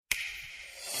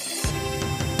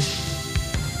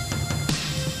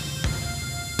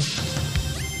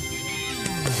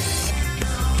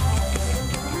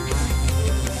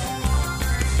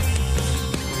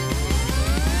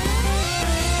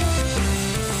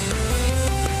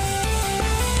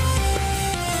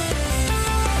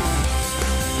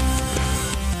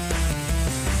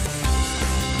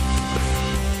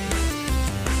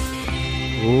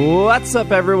What's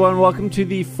up, everyone? Welcome to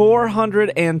the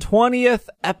 420th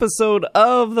episode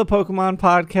of the Pokemon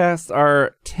Podcast.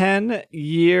 Our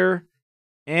 10-year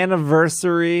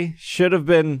anniversary should have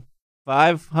been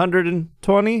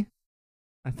 520,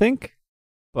 I think.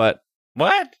 But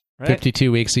what? Right?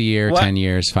 52 weeks a year, What? 10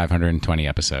 years, 520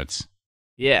 episodes.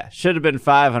 Yeah, should have been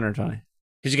 520.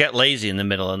 Because you got lazy in the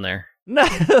middle in there. No,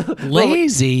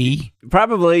 Lazy?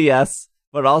 Probably yes,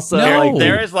 but also No. like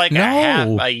There is like No. a half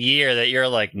a year that you're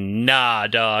like, nah,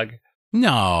 dog.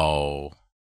 No.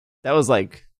 that was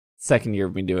like second year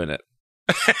of me doing it.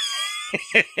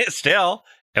 Still,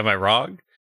 am I wrong?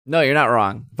 No, you're not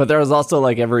wrong. But there was also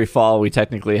like every fall we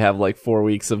technically have like 4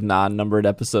 weeks of non-numbered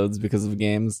episodes because of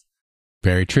games.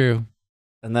 Very true.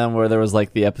 And then where there was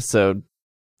like the episode,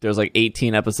 there was like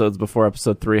 18 episodes before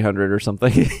episode 300 or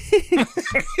something.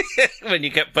 When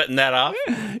you kept putting that off?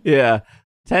 Yeah.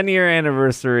 10-year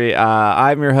anniversary.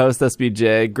 I'm your host,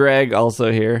 SBJ. Greg,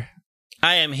 also here.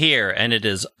 I am here, and it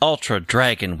is Ultra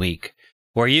Dragon Week,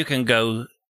 where you can go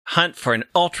hunt for an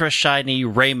ultra shiny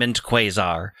Raymond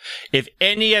Quasar. If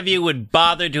any of you would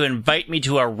bother to invite me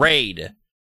to a raid,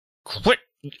 quit,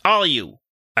 all you.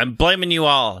 I'm blaming you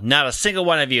all. Not a single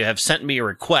one of you have sent me a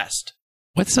request.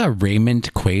 What's a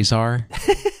Raymond Quasar?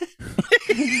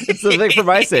 It's the thing from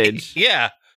Ice Age. Yeah,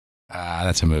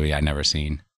 That's a movie I've never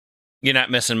seen. you're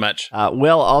not missing much.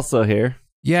 Will, also here.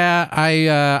 Yeah, I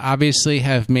obviously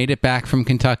have made it back from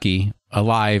Kentucky,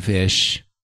 alive-ish.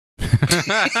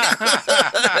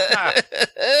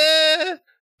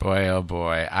 Boy, oh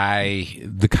boy.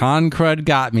 The con crud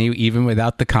got me even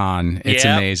without the con. It's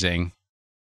Yep. amazing,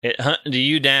 It hunted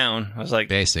you down. I was like,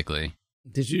 basically.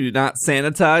 Did you not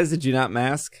sanitize? Did you not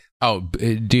mask? Oh,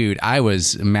 dude, I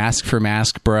was mask for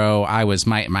mask, bro. I was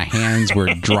my hands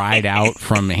were dried out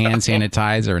from hand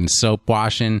sanitizer and soap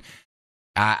washing.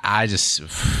 I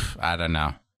don't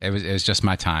know. It was just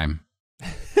my time.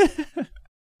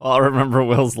 Well, I remember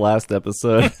Will's last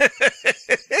episode.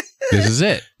 This is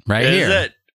it, right this here. is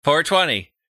it.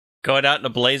 420. Going out in a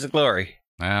blaze of glory.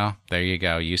 Well, there you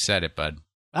go. You said it, bud.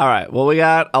 All right. Well, we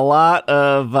got a lot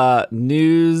of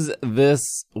news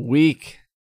this week,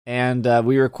 and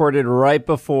we recorded right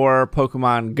before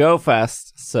Pokemon Go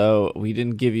Fest, so we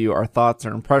didn't give you our thoughts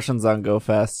or impressions on Go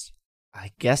Fest.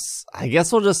 I guess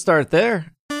we'll just start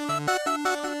there.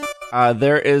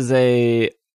 There is a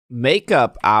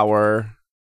makeup hour.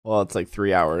 Well, it's like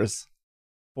 3 hours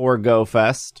for Go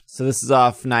Fest. So this is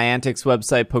off Niantic's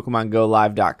website,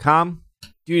 PokemonGoLive.com.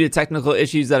 Due to technical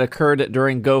issues that occurred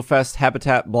during Go Fest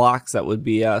Habitat blocks, that would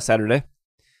be Saturday,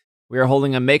 we are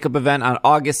holding a makeup event on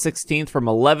August 16th from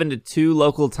 11 to 2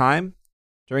 local time.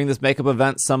 During this makeup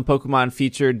event, some Pokemon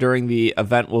featured during the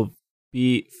event will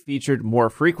be featured more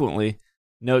frequently.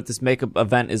 Note this makeup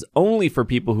event is only for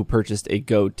people who purchased a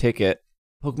Go ticket.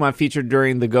 Pokemon featured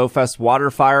during the Go Fest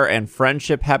Water, Fire, and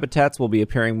Friendship habitats will be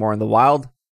appearing more in the wild.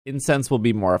 Incense will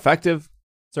be more effective.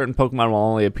 Certain Pokemon will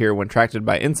only appear when attracted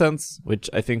by incense, which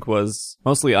I think was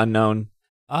mostly unknown.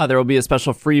 There will be a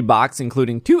special free box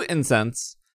including 2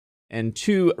 incense and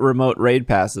 2 remote raid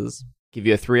passes. Give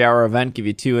you a 3-hour event, give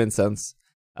you 2 incense.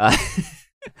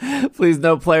 Please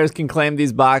note players can claim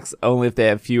these boxes only if they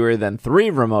have fewer than 3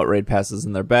 remote raid passes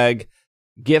in their bag.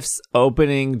 Gifts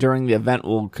opening during the event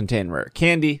will contain rare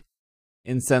candy.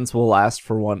 Incense will last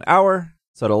for 1 hour.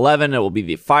 So at 11, it will be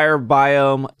the fire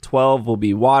biome, 12 will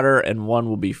be water, and 1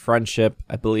 will be friendship.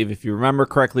 I believe if you remember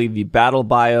correctly, the battle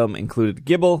biome included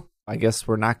Gible. I guess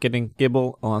we're not getting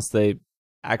Gible unless they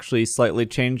actually slightly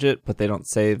change it, but they don't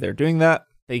say they're doing that.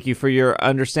 Thank you for your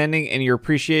understanding and your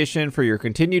appreciation for your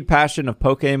continued passion of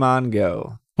Pokemon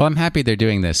Go. Well, I'm happy they're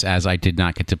doing this as I did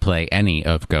not get to play any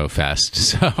of Go Fest.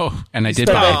 So, and I did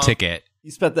buy a ticket.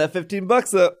 You spent that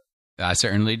 $15 up. I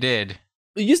certainly did.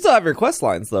 You still have your quest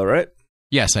lines though, right?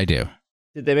 Yes, I do.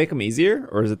 Did they make them easier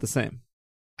or is it the same?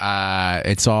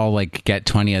 It's all like get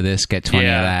 20 of this, get 20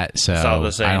 Yeah, of that. So it's all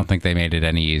the same. I don't think they made it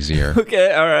any easier.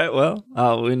 Okay, all right. Well,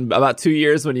 in about 2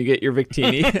 years when you get your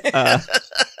Victini,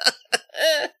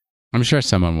 I'm sure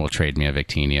someone will trade me a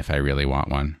Victini if I really want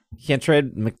one. you can't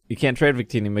trade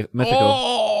Victini Mythical.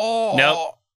 Oh!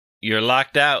 Nope. You're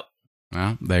locked out.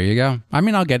 Well, there you go. I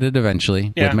mean, I'll get it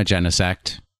eventually Yeah. with my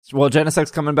Genesect. Well,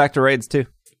 Genesect's coming back to raids too.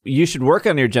 You should work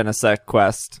on your Genesect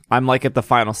quest. I'm like at the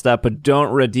final step, but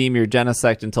don't redeem your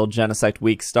Genesect until Genesect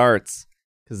week starts,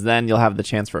 because then you'll have the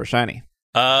chance for a shiny.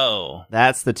 Oh.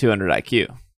 That's the 200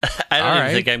 IQ. I don't All even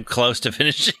right. think I'm close to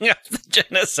finishing up the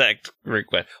Genesect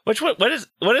request. What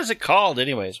is it called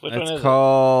anyways? Which one It's is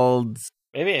called it?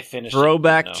 Maybe I finished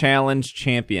Throwback it. No. Challenge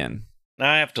Champion.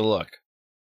 Now I have to look.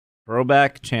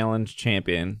 Throwback Challenge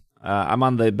Champion. I'm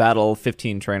on the Battle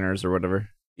 15 trainers or whatever.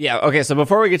 Yeah, okay, so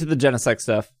before we get to the Genesect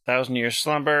stuff, 1,000-Year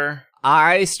Slumber.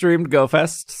 I streamed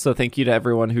GoFest, so thank you to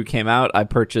everyone who came out. I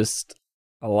purchased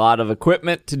a lot of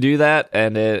equipment to do that,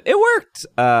 and it worked.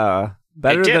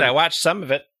 Better It did. than, I watched some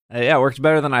of it. yeah, it worked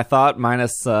better than I thought,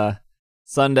 minus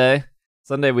Sunday.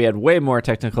 Sunday we had way more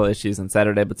technical issues than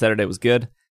Saturday, but Saturday was good.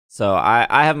 So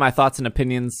I have my thoughts and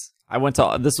opinions.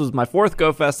 This was my 4th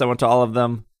GoFest. I went to all of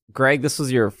them. Greg, this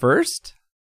was your first?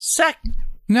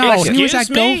 No, he was Excuse at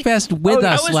me? GoFest with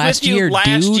I us was last with you year,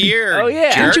 last dude. year. Oh,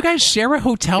 yeah. Didn't jerk. you guys share a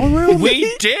hotel room?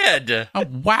 We did. Oh,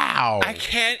 wow. I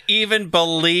can't even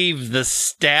believe the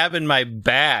stab in my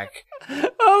back.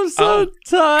 I'm so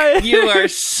tired. You are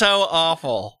so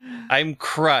awful. I'm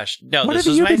crushed. No, What this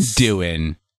have was you my been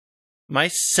doing? my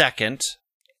second.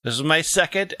 This was my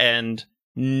second, and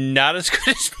not as good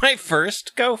as my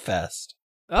first GoFest.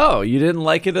 Oh, you didn't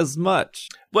like it as much.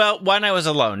 Well, one, I was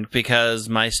alone because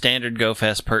my standard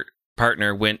GoFest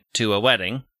partner went to a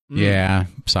wedding. Yeah,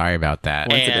 sorry about that.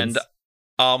 Coincidence. And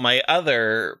all my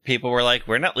other people were like,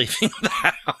 we're not leaving the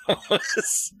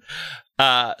house.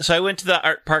 So I went to the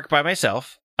art park by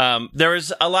myself. There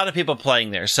was a lot of people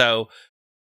playing there. So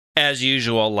as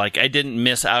usual, like I didn't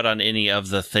miss out on any of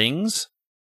the things.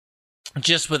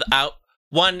 Just without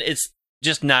one, it's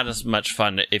just not as much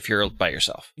fun if you're by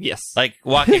yourself. Yes. Like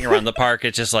walking around the park,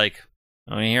 it's just like,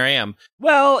 oh, here I am.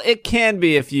 Well, it can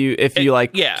be if you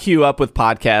yeah. queue up with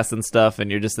podcasts and stuff and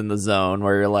you're just in the zone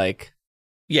where you're like,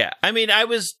 Yeah, I mean, I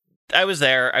was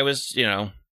there. I was,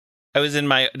 I was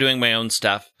doing my own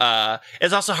stuff.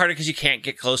 It's also harder because you can't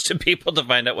get close to people to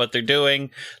find out what they're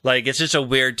doing. Like, it's just a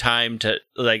weird time to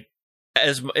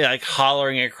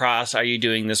hollering across, "Are you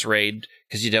doing this raid?"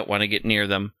 Because you don't want to get near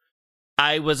them.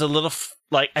 I was a little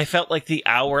I felt like the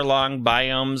hour-long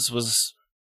biomes was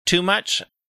too much.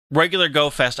 Regular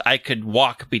GoFest, I could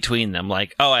walk between them.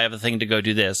 Like, oh, I have a thing to go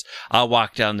do this. I'll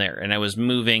walk down there. And I was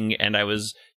moving and I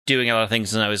was doing a lot of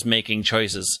things and I was making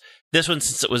choices. This one,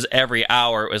 since it was every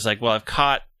hour, it was like, well, I've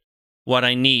caught what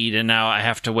I need and now I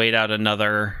have to wait out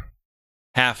another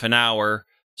half an hour.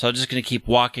 So I'm just going to keep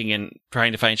walking and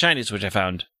trying to find shinies, which I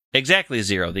found exactly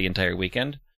 0 the entire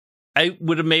weekend. I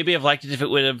would have maybe have liked it if it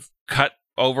would have cut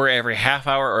over every half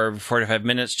hour or every 45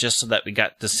 minutes just so that we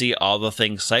got to see all the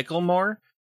things cycle more.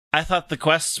 I thought the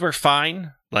quests were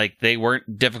fine. Like, they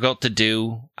weren't difficult to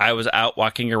do. I was out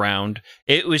walking around.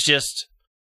 It was just,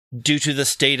 due to the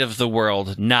state of the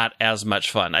world, not as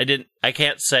much fun. I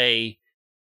can't say,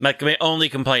 my only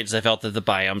complaint is I felt that the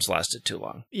biomes lasted too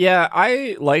long. yeah,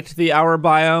 I liked the hour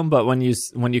biome, but when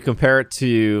you compare it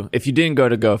to, if you didn't go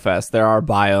to GoFest, there are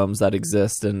biomes that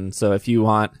exist. And so if you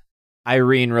want,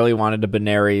 Irene really wanted a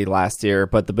Baneri last year,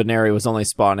 but the Baneri was only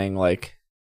spawning like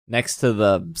next to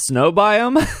the snow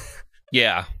biome.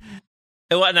 Yeah.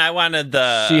 And I wanted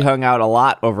She hung out a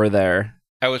lot over there.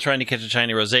 I was trying to catch a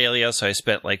shiny Rosalia, so I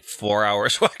spent like 4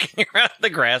 hours walking around the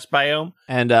grass biome.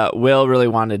 And Will really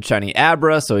wanted shiny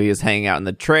Abra, so he was hanging out in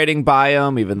the trading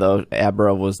biome, even though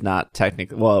Abra was not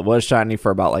technically... Well, it was shiny for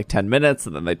about like 10 minutes,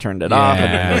 and then they turned it off,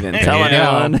 and they didn't tell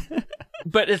anyone.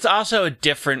 But it's also a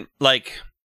different,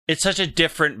 it's such a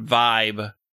different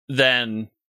vibe than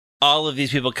all of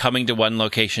these people coming to one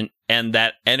location and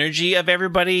that energy of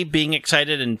everybody being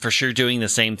excited and for sure doing the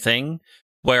same thing.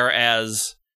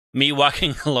 Whereas me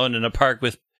walking alone in a park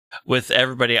with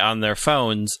everybody on their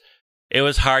phones, it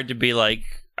was hard to be like,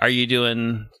 are you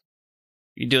doing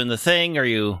the thing?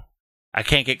 I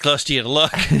can't get close to you to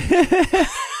look.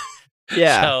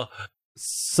 Yeah.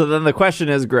 So then the question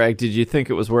is, Greg, did you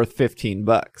think it was worth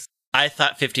 $15? I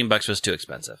thought $15 was too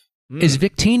expensive. Is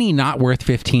Victini not worth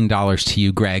 $15 to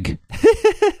you, Greg?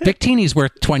 Victini's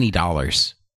worth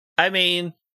 $20. I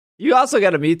mean, You also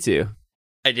got a Mewtwo.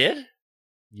 I did?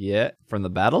 Yeah, from the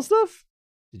battle stuff?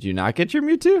 Did you not get your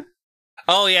Mewtwo?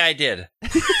 Oh, yeah, I did.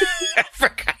 I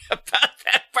forgot about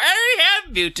that. I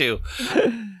already have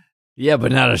Mewtwo. Yeah,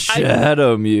 but not a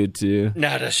Shadow Mewtwo.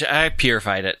 I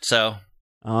purified it, so...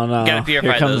 Oh, no. Gotta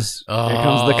purify those. Here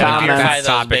comes the gotta purify comments. those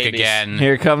Topic babies. again.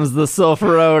 Here comes the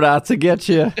Sulfurote out to get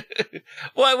you.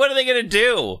 What are they going to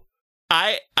do?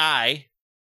 I,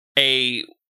 a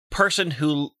person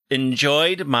who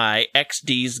enjoyed my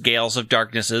XD's Gales of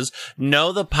Darknesses,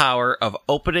 know the power of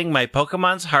opening my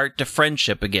Pokemon's heart to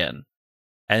friendship again.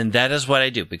 And that is what I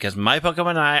do, because my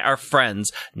Pokemon and I are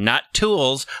friends, not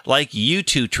tools like you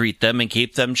two treat them and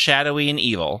keep them shadowy and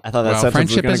evil. I thought that Well, sentence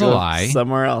was friendship gonna is a go lie.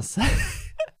 somewhere else.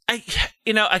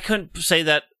 I couldn't say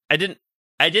that. I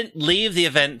didn't leave the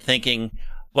event thinking,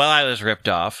 well, I was ripped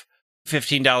off.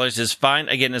 $15 is fine.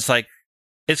 Again, it's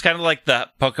kind of like the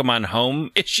Pokemon Home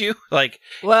issue. Like,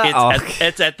 Well,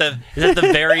 it's at the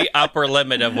very upper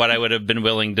limit of what I would have been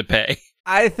willing to pay.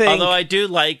 I think. Although I do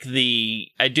like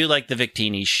the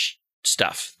Victini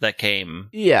stuff that came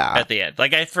at the end.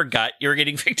 Like, I forgot you were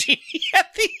getting Victini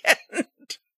at the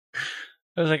end.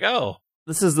 I was like, oh.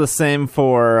 This is the same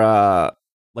for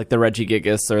like the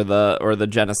Regigigas or the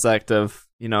Genesect of,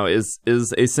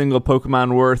 is a single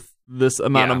Pokemon worth this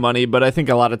amount of money? But I think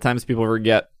a lot of times people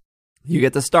forget you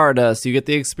get the Stardust, you get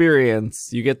the experience,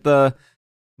 you get the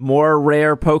more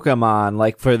rare Pokemon.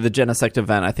 Like for the Genesect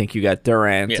event, I think you got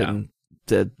Durant and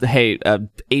hey,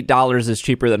 $8 is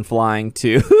cheaper than flying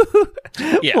to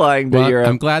flying to Europe.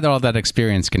 I'm glad that all that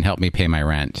experience can help me pay my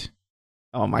rent.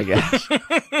 Oh my gosh.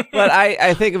 But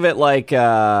I think of it like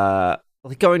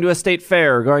going to a state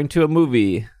fair or going to a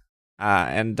movie.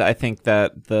 And I think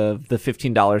that the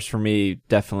 $15 for me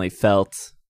definitely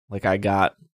felt like I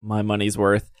got my money's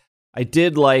worth. I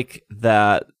did like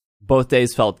that both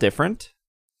days felt different.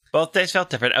 Both days felt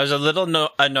different. I was a little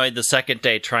annoyed the second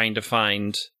day trying to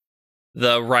find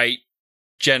the right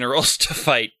generals to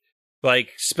fight.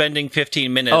 Like, spending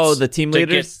 15 minutes. Oh, the team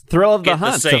leaders? Thrill of the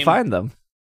hunt to find them.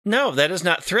 No, that is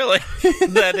not thrilling.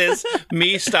 That is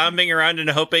me stomping around and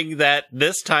hoping that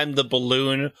this time the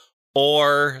balloon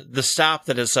or the stop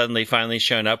that has suddenly finally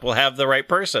shown up will have the right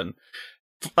person.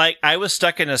 Like, I was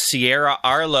stuck in a Sierra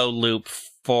Arlo loop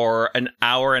for an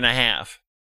hour and a half.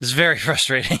 It's very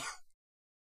frustrating.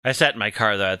 I sat in my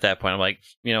car, though, at that point. I'm like,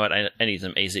 you know what? I need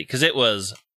some AC. Because it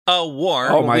was a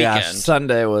warm weekend. Gosh,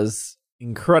 Sunday was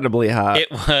incredibly hot.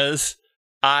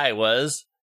 I was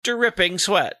dripping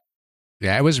sweat.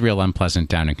 Yeah, it was real unpleasant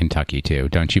down in Kentucky, too.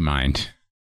 Don't you mind?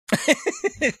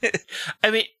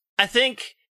 I mean, I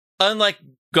think, unlike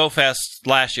GoFest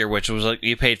last year, which was like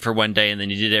you paid for one day and then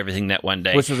you did everything that one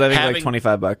day. Which was, I think, like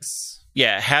 $25.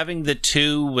 Yeah, having the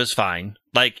two was fine.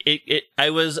 Like, I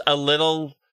was a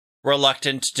little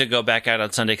reluctant to go back out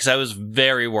on Sunday because I was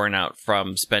very worn out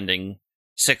from spending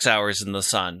 6 hours in the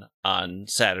sun on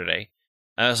Saturday.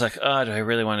 I was like, oh, do I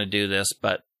really want to do this?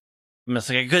 But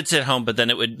I could sit home, but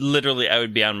then I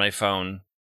would be on my phone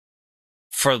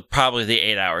for probably the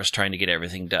 8 hours trying to get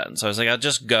everything done. So I was like, I'll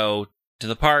just go to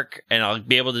the park and I'll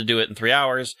be able to do it in 3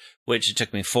 hours, which it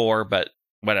took me 4, but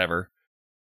whatever.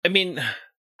 I mean,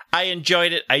 I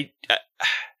enjoyed it.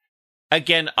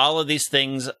 Again, all of these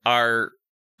things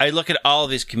I look at all of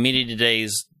these community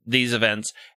days, these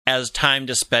events, as time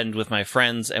to spend with my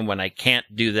friends. And when I can't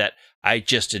do that, I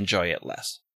just enjoy it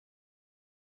less.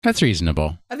 That's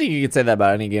reasonable. I think you could say that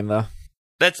about any game, though.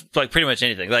 That's like pretty much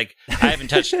anything. Like, I haven't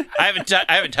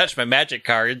touched my Magic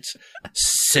cards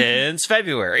since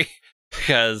February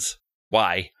because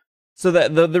why? So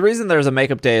the reason there's a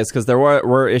makeup day is because there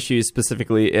were issues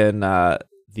specifically in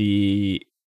the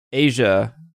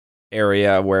Asia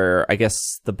area where I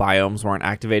guess the biomes weren't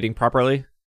activating properly,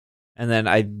 and then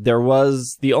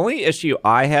the only issue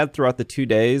I had throughout the 2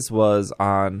 days was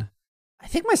on. I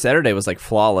think my Saturday was like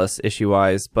flawless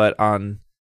issue-wise, but on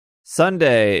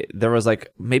Sunday, there was like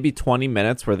maybe 20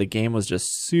 minutes where the game was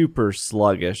just super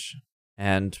sluggish.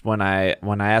 And when I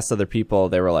asked other people,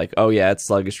 they were like, oh yeah, it's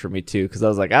sluggish for me too. Because I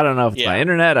was like, I don't know if it's my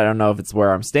internet. I don't know if it's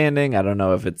where I'm standing. I don't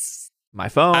know if it's my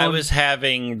phone. I was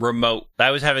having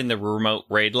the remote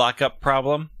raid lockup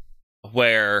problem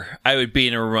where I would be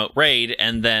in a remote raid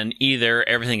and then either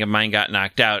everything of mine got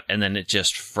knocked out and then it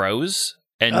just froze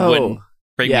and wouldn't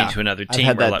bring me to another team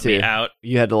or let me out.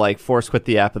 You had to like force quit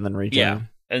the app and then rejoin. Yeah,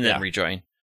 and then rejoin.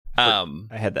 I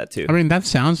had that too. I mean, that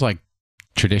sounds like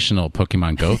traditional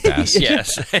Pokemon Go Fest.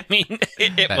 Yes, I mean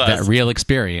it was that real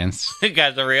experience. It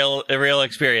got the real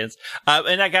experience,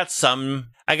 and I got some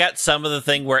of the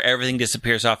thing where everything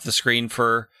disappears off the screen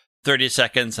for 30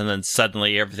 seconds and then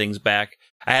suddenly everything's back.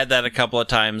 I had that a couple of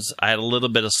times. I had a little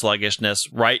bit of sluggishness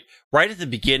right at the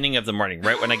beginning of the morning,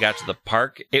 right when I got to the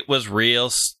park. It was real.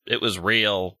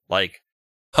 Like,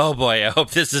 oh boy, I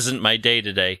hope this isn't my day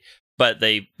today. But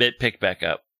it picked back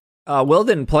up. Will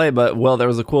didn't play, but there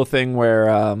was a cool thing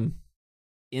where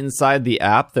inside the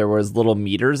app there was little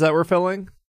meters that were filling.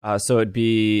 So it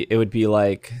would be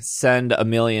like send 1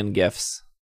 million gifts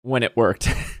when it worked.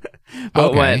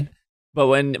 But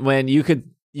when you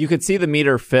could see the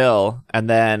meter fill, and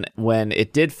then when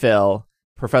it did fill,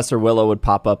 Professor Willow would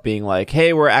pop up being like,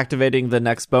 hey, we're activating the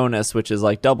next bonus, which is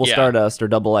like double Stardust or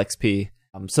double XP.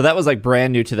 So that was like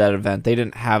brand new to that event. They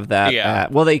didn't have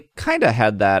that they kind of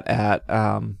had that at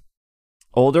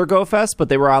older GoFest, but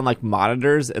they were on like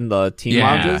monitors in the team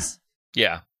lounges.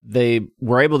 Yeah. They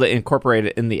were able to incorporate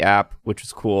it in the app, which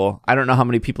was cool. I don't know how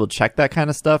many people check that kind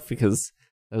of stuff because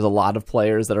there's a lot of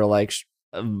players that are like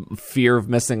fear of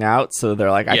missing out. So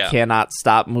they're like, I cannot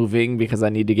stop moving because I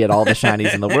need to get all the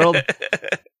shinies in the world.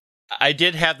 I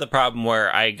did have the problem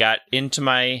where I got into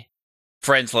my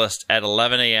friends list at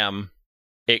 11 a.m.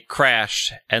 it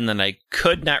crashed, and then I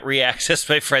could not reaccess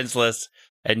my friends list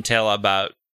until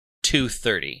about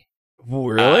 2:30.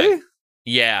 Really?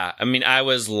 Yeah, I mean, I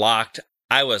was locked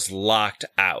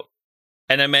out,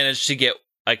 and I managed to get,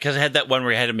 because I had that one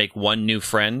where I had to make one new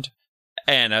friend,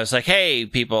 and I was like, "Hey,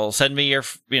 people, send me your,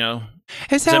 Is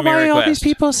send that me a why all these request."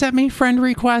 people sent me friend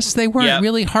requests? They weren't Yep.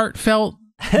 really heartfelt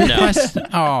No, requests.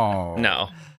 Oh. no.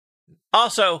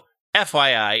 Also,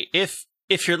 FYI,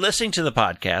 if you're listening to the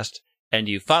podcast and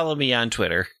you follow me on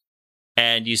Twitter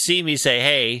and you see me say,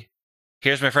 "Hey,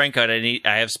 here's my friend code.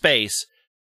 I have space."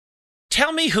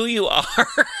 Tell me who you are.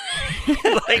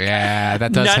 Like, Yeah,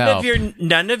 that does help.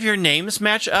 None of your names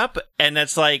match up, and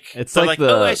it's like It's they're like like,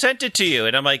 the- "Oh, I sent it to you,"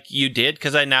 and I'm like, "You did?"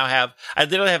 Because I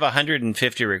literally have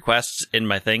 150 requests in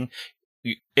my thing,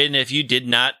 and if you did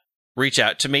not reach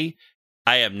out to me,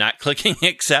 I am not clicking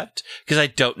accept because I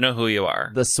don't know who you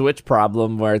are. The Switch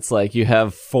problem where it's like you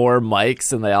have 4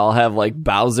 mics and they all have like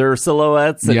Bowser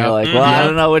silhouettes, and Yep. you're like, well, I Yep.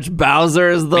 don't know which Bowser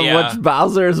is Yeah. which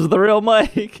Bowser is the real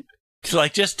mic.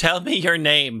 Like, just tell me your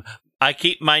name. I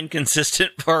keep mine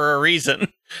consistent for a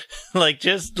reason. Like,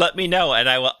 just let me know, and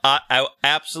I will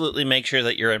absolutely make sure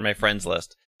that you're in my friends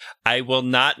list. I will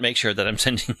not make sure that I'm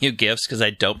sending you gifts because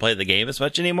I don't play the game as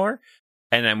much anymore,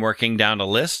 and I'm working down a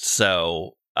list.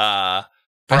 So, for I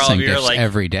all of send you, gifts like,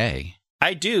 every day.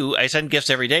 I do. I send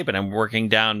gifts every day, but I'm working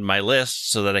down my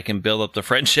list so that I can build up the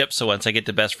friendship. So once I get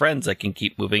to best friends, I can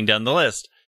keep moving down the list.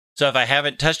 So if I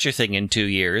haven't touched your thing in 2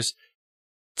 years,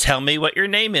 tell me what your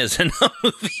name is and I'll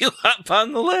move you up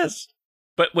on the list.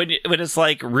 But when it's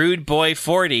like Rude Boy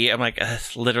 40, I'm like,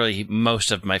 that's literally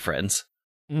most of my friends.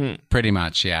 Pretty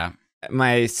much, yeah.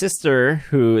 My sister,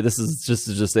 who this is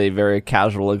just a very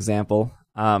casual example.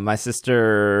 My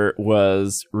sister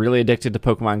was really addicted to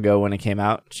Pokemon Go when it came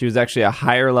out. She was actually a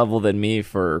higher level than me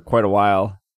for quite a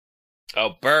while.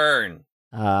 Oh, burn.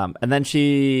 And then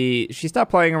she stopped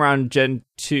playing around Gen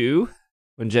 2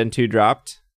 when Gen 2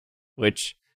 dropped,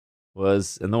 which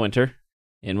was in the winter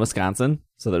in Wisconsin.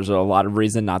 So there's a lot of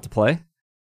reason not to play.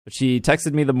 But she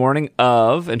texted me the morning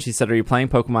of, and she said, "Are you playing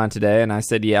Pokemon today?" And I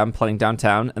said, "Yeah, I'm playing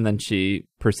downtown." And then she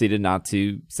proceeded not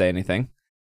to say anything.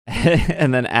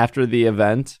 And then after the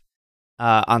event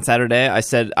on Saturday, I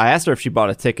asked her if she bought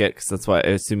a ticket, because that's what I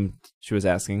assumed she was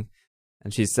asking.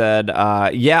 And she said,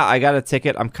 "Yeah, I got a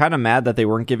ticket. I'm kind of mad that they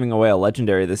weren't giving away a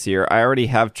legendary this year. I already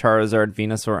have Charizard,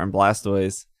 Venusaur, and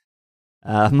Blastoise."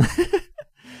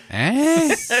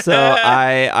 So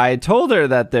I told her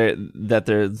that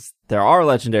there are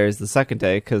legendaries the second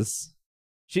day, because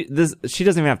she doesn't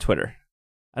even have Twitter.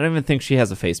 I don't even think she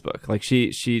has a Facebook. Like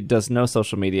she does no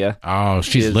social media. Oh,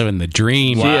 she's living the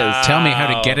dream. She is. Tell me how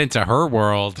to get into her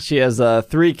world. She has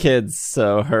 3 kids,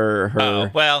 so her Oh,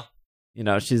 well,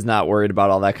 she's not worried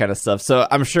about all that kind of stuff. So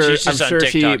I'm sure She's just on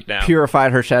she TikTok now.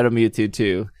 purified her Shadow Mewtwo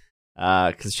too,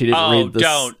 because she didn't read the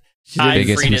don't. She didn't, I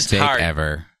Biggest freed its mistake heart.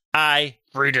 ever. I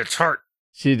read its heart.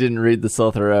 she didn't read the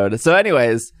Siltha Road. So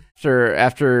anyways,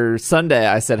 after Sunday,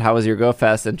 I said, "How was your Go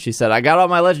Fest?" And she said, "I got all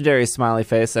my legendaries," smiley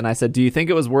face. And I said, "Do you think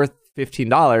it was worth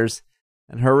 $15?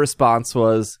 And her response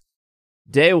was,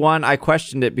 "Day 1, I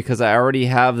questioned it because I already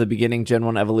have the beginning Gen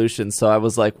 1 evolution. So I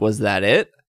was like, was that it?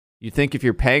 You'd think if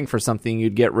you're paying for something,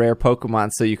 you'd get rare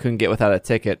Pokemon so you couldn't get without a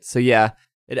ticket. So yeah,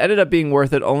 it ended up being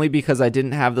worth it only because I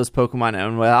didn't have those Pokemon,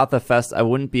 and without the fest, I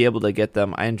wouldn't be able to get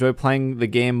them. I enjoy playing the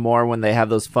game more when they have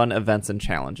those fun events and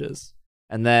challenges."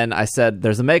 And then I said,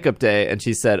 "There's a makeup day," and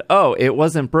she said, "Oh, it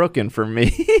wasn't broken for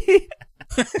me."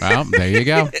 Well, there you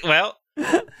go. Well,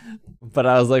 But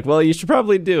I was like, well, you should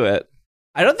probably do it.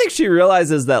 I don't think she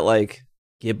realizes that, like,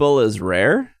 Gible is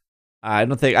rare. I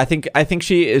think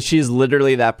she's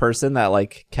literally that person that,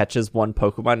 like, catches one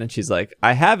Pokemon and she's like,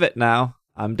 "I have it now.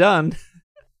 I'm done."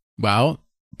 Well,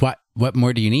 what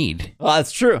more do you need? Well,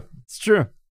 it's true. It's true.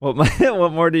 What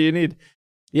more do you need?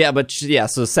 Yeah, but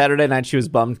so Saturday night she was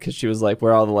bummed because she was like,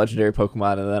 "Where are all the legendary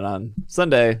Pokemon?" And then on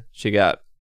Sunday she got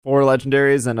 4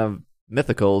 legendaries and a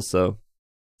mythical, so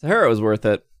to her it was worth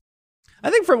it. I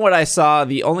think from what I saw,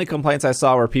 the only complaints I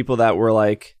saw were people that were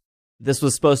like, "This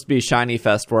was supposed to be Shiny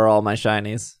Fest. Where are all my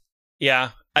shinies?"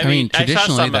 yeah. I mean, I saw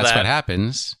traditionally, some of that's that. what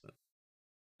happens.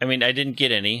 I mean, I didn't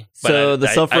get any. But So the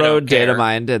Silph I don't Road data care.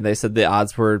 mined, and they said the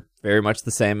odds were very much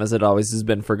the same as it always has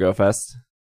been for GoFest.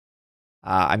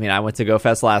 I mean, I went to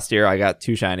GoFest last year. I got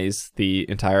 2 shinies the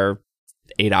entire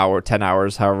 10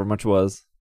 hours, however much it was.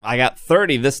 I got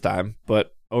 30 this time,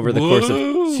 but over the course of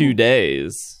Woo! 2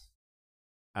 days.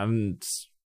 That's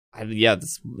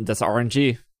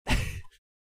RNG.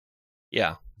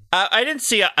 Yeah. I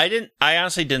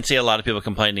honestly didn't see a lot of people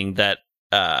complaining that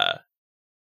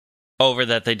over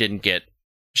that they didn't get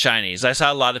shinies. I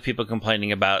saw a lot of people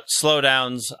complaining about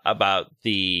slowdowns, about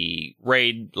the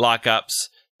raid lockups,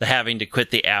 the having to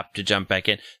quit the app to jump back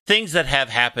in. Things that have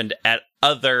happened at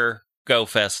other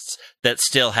GoFests that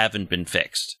still haven't been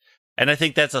fixed. And I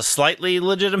think that's a slightly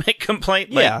legitimate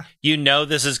complaint. Like, Yeah. you know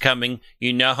this is coming.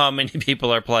 You know how many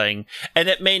people are playing. And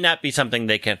it may not be something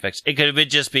they can fix. It could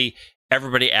just be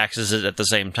everybody accesses it at the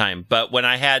same time. But when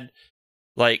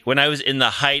I was in the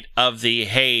height of the,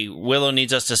 hey, Willow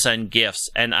needs us to send gifts,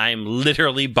 and I'm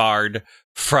literally barred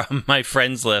from my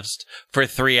friends list for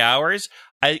 3 hours,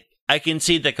 I can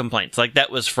see the complaints. Like,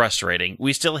 that was frustrating.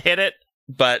 We still hit it,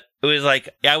 but it was like,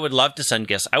 I would love to send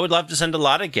gifts. I would love to send a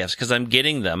lot of gifts because I'm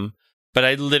getting them, but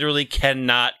I literally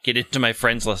cannot get into my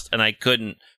friends list, and I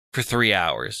couldn't for 3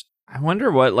 hours. I wonder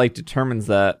what determines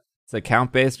that. It's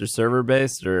account based or server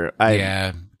based, or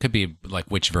Yeah, could be like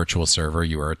which virtual server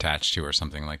you were attached to or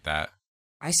something like that.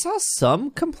 I saw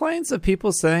some complaints of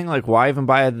people saying why even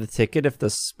buy the ticket if the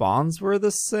spawns were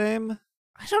the same.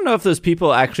 I don't know if those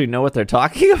people actually know what they're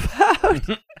talking about.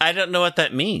 I don't know what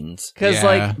that means.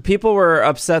 Because people were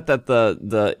upset that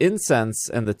the incense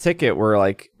and the ticket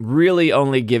were really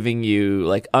only giving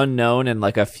you unknown and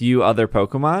a few other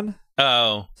Pokemon.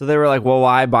 Oh. So they were like, well,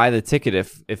 why buy the ticket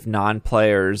if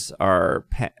non-players are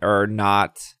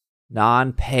not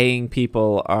non-paying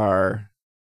people are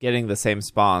getting the same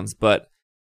spawns? But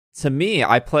to me,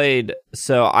 I played,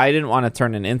 so I didn't want to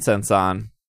turn an incense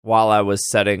on while I was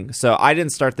setting. So I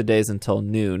didn't start the days until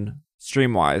noon,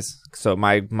 stream-wise. So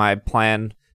my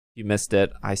plan, you missed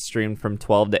it, I streamed from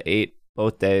 12 to 8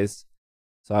 both days.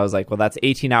 So I was like, well, that's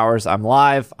 18 hours. I'm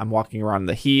live. I'm walking around in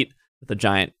the heat with a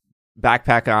giant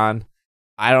backpack on.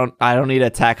 I don't need to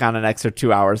tack on an extra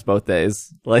 2 hours both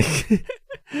days.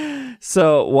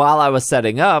 So while I was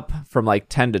setting up from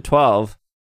 10 to 12,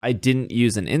 I didn't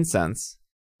use an incense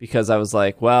because I was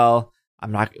like, well,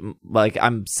 I'm not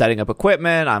I'm setting up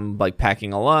equipment. I'm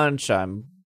packing a lunch. I'm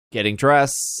getting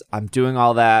dressed. I'm doing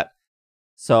all that.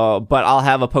 So, but I'll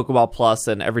have a Pokeball Plus,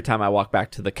 and every time I walk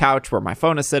back to the couch where my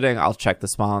phone is sitting, I'll check the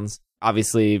spawns.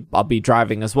 Obviously, I'll be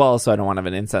driving as well, so I don't want to have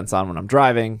an incense on when I'm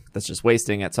driving. That's just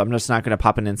wasting it. So I'm just not going to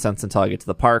pop an incense until I get to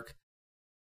the park.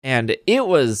 And it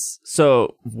was,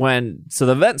 so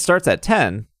the event starts at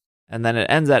 10, and then it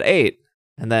ends at 8.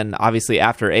 And then obviously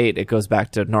after 8, it goes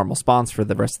back to normal spawns for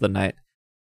the rest of the night.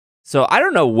 So I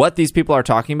don't know what these people are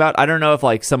talking about. I don't know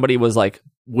if somebody was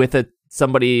with a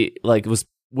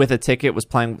ticket, was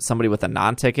playing somebody with a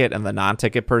non-ticket, and the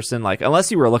non-ticket person, unless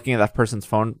you were looking at that person's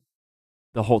phone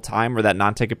the whole time, or that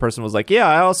non-ticket person was yeah,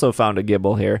 I also found a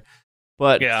Gibble here.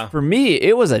 But for me,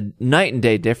 it was a night and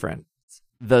day difference.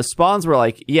 The spawns were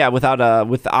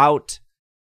without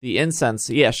the incense,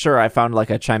 yeah, sure, I found a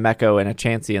Chimecho and a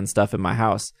Chansey and stuff in my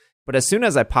house. But as soon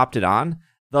as I popped it on,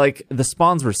 the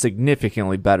spawns were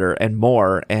significantly better and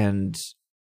more, and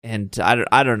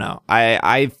I don't know.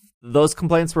 I those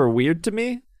complaints were weird to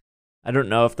me. I don't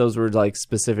know if those were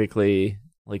specifically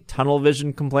tunnel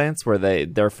vision complaints where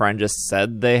their friend just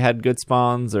said they had good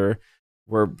spawns, or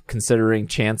were considering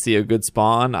Chansey a good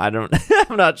spawn. I'm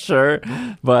not sure.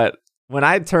 But when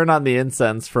I turned on the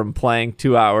incense from playing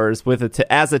 2 hours with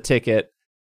as a ticket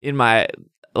in my,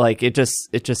 it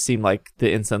just seemed like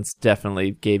the incense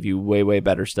definitely gave you way, way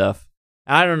better stuff.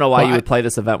 And I don't know why you would play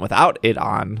this event without it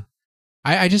on.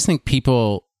 I just think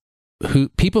people who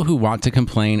want to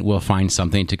complain will find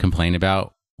something to complain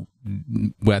about,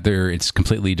 whether it's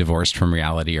completely divorced from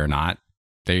reality or not.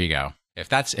 There you go. If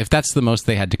that's the most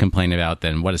they had to complain about,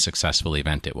 then what a successful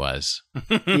event it was.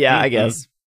 Yeah, I guess.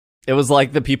 It was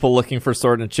like the people looking for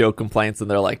Sword and Shield complaints, and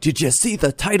they're like, did you see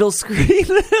the title screen?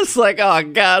 It's oh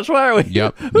gosh, why are we...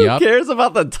 Who cares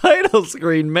about the title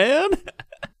screen, man?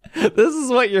 This is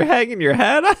what you're hanging your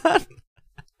hat on?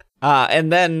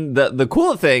 And then the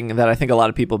cool thing that I think a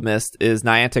lot of people missed is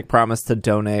Niantic promised to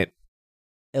donate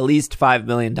at least $5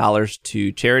 million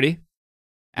to charity.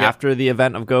 Yep. After the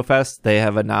event of GoFest, they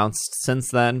have announced since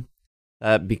then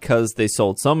that because they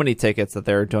sold so many tickets that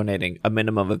they're donating a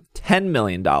minimum of $10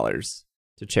 million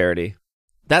to charity.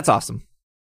 That's awesome.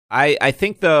 I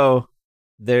think, though,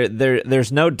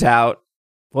 there's no doubt.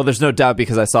 Well, there's no doubt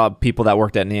because I saw people that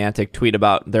worked at Niantic tweet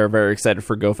about they're very excited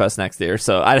for GoFest next year.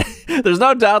 So there's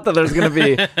no doubt that there's going to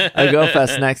be a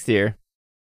GoFest next year.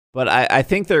 But I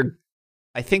think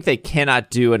they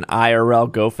cannot do an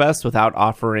IRL GoFest without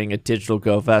offering a digital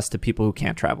GoFest to people who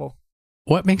can't travel.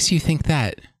 What makes you think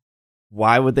that?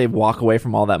 Why would they walk away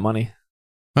from all that money?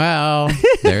 Well,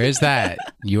 there is that.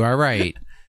 You are right.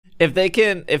 If they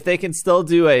can still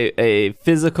do a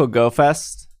physical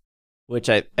GoFest, which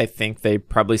I think they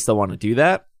probably still want to do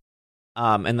that,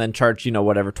 and then charge,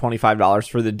 whatever, $25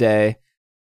 for the day,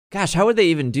 Gosh, how would they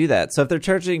even do that? So if they're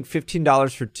charging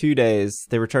 $15 for 2 days,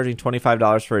 they were charging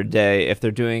 $25 for a day. If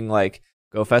they're doing like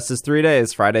GoFest is 3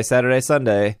 days, Friday, Saturday,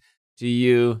 Sunday, do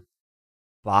you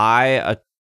buy a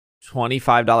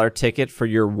 $25 ticket for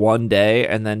your 1 day,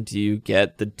 and then do you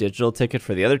get the digital ticket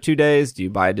for the other 2 days? Do you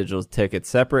buy a digital ticket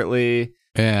separately?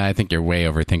 Yeah, I think you're way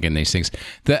overthinking these things.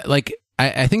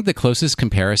 I think the closest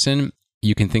comparison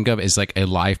you can think of is like a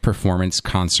live performance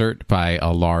concert by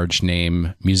a large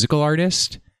name musical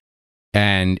artist.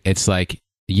 And it's like,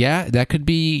 yeah, that could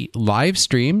be live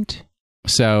streamed.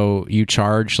 So you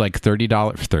charge like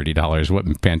 $30.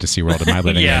 What fantasy world am I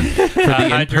living in? For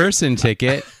the in-person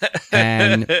ticket,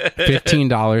 and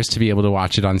 $15 to be able to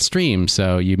watch it on stream.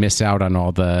 So you miss out on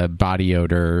all the body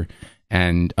odor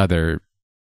and other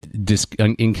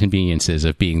inconveniences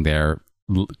of being there,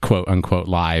 quote unquote,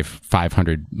 live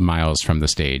 500 miles from the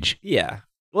stage. Yeah.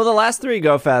 Well, the last 3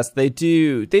 GoFest, they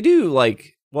do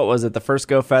like, what was it? The first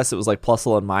GoFest, it was like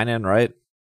Plusle and Minun, right?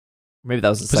 Maybe that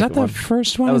was the second one. Was that the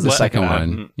first one? That was or the second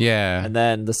one. Yeah. And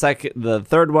then the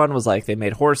third one was like they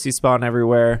made Horsey spawn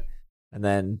everywhere. And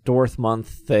then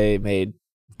Dorthmonth,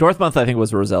 I think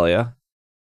was Roselia.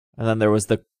 And then there was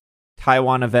the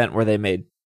Taiwan event where they made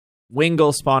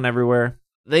Wingull spawn everywhere.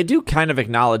 They do kind of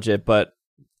acknowledge it, but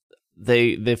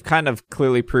they've kind of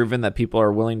clearly proven that people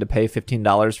are willing to pay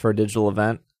 $15 for a digital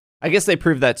event. I guess they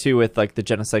proved that too with like the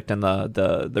Genesect and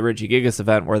the Regigigas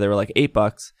event where they were like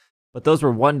 $8, but those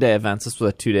were 1 day events. This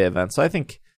was a 2 day event, so I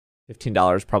think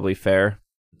 $15 is probably fair.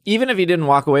 Even if you didn't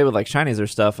walk away with like shinies or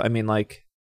stuff, I mean, like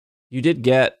you did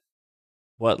get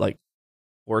like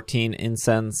 14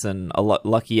 incense and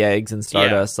lucky eggs and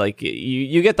Stardust. Yeah. Like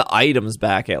you get the items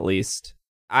back at least.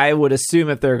 I would assume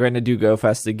if they're going to do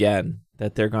GoFest again,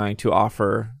 that they're going to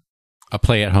offer a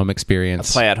play-at-home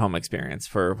experience.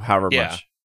 For however much.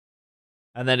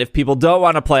 And then if people don't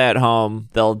want to play at home,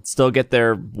 they'll still get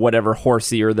their whatever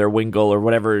Horsey or their Wingull or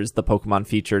whatever is the Pokemon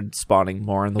featured spawning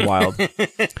more in the wild.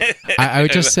 I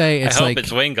would just say I hope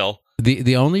it's Wingull.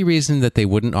 The only reason that they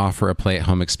wouldn't offer a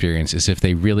play-at-home experience is if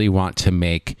they really want to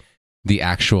make the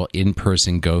actual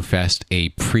in-person GoFest a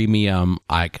premium,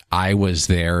 like I was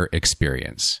there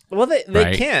experience. Well,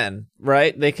 they can,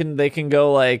 right? They can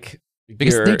go like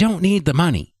because they don't need the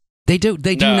money. They do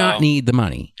not need the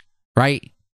money, right?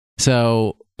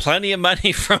 So plenty of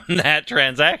money from that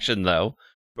transaction, though.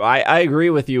 I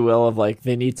agree with you, Will, of like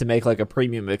they need to make like a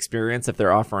premium experience if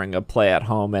they're offering a play at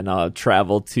home and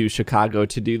travel to Chicago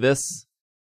to do this.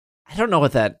 I don't know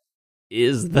what that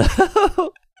is,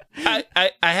 though. I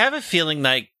have a feeling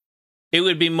like it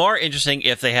would be more interesting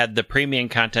if they had the premium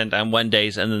content on 1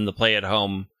 days and then the play at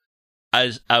home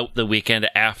as out the weekend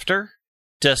after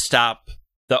to stop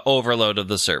the overload of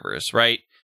the servers, right?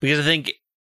 Because I think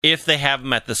if they have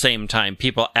them at the same time,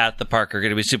 people at the park are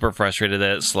going to be super frustrated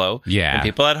that it's slow. Yeah. And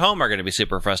people at home are going to be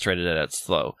super frustrated that it's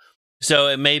slow. So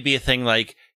it may be a thing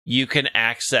like you can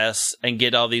access and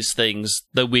get all these things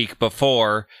the week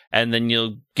before, and then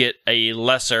you'll get a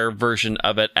lesser version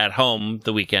of it at home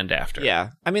the weekend after. Yeah.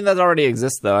 I mean, that already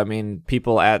exists, though. I mean,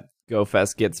 people at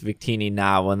GoFest gets Victini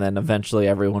now, and then eventually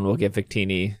everyone will get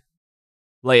Victini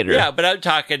later. Yeah, but I'm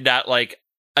talking not like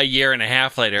a year and a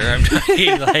half later. I'm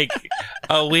talking like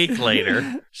a week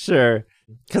later. Sure.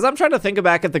 Because I'm trying to think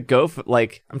back at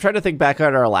I'm trying to think back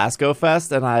at our last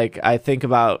GoFest, and I think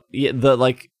about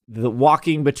the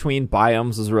walking between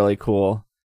biomes was really cool.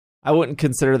 I wouldn't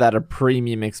consider that a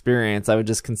premium experience. I would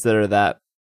just consider that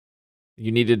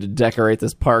you needed to decorate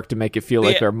this park to make it feel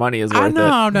like our money is worth it.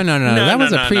 No. That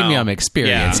was a premium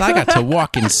experience. Yeah. I got to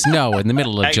walk in snow in the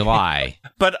middle of July.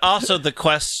 But also the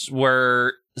quests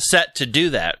were set to do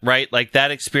that, right? Like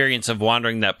that experience of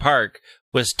wandering that park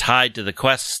was tied to the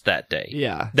quests that day.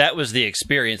 Yeah. That was the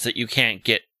experience that you can't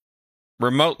get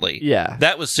remotely. Yeah.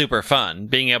 That was super fun.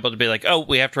 Being able to be like, oh,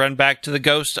 we have to run back to the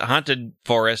ghost haunted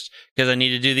forest because I need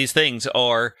to do these things.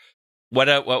 Or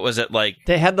what was it like?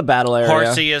 They had the battle area.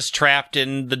 Horsey is trapped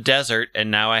in the desert and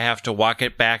now I have to walk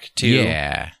it back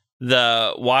to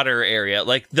the water area.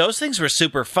 Like those things were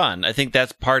super fun. I think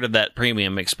that's part of that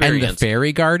premium experience. And the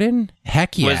fairy garden?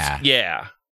 Heck yeah.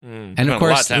 And of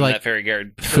course, like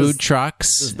food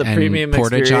trucks does the and premium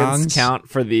porta-johns experience count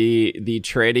for the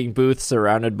trading booth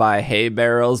surrounded by hay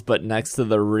barrels, but next to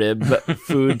the rib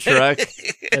food truck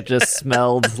that just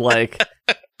smelled like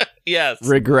yes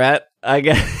regret. I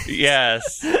guess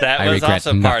Yes, that I was regret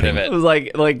also part of nothing. it it. was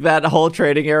like that whole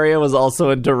trading area was also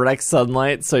in direct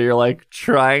sunlight, so you're like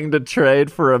trying to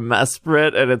trade for a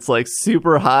Mesprit, and it's like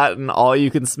super hot, and all you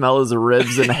can smell is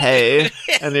ribs and hay,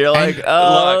 and you're like,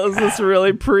 oh, Look. is this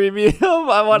really premium?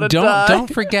 I want to die.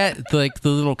 Don't forget like the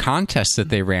little contests that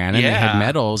they ran, and they Yeah. had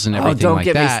medals and Oh, everything don't like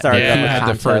get me that. started Who on the had the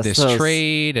contest. furthest Those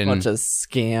trade and bunch of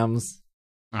scams.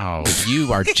 oh,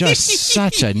 you are just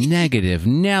such a negative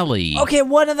Nelly. Okay,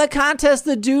 one of the contests,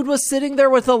 the dude was sitting there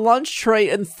with a lunch tray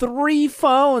and 3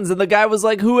 phones, and the guy was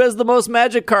like, "Who has the most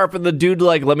Magikarp?" And the dude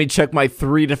like, "Let me check my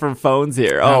 3 different phones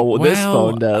here." Oh, this well,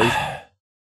 phone does.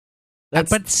 That's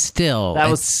but still, that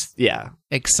it's was yeah.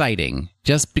 exciting.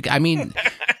 I mean,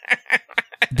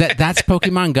 that's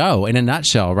Pokemon Go in a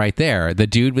nutshell, right there. The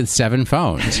dude with 7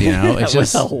 phones. You know, it's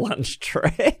With just a lunch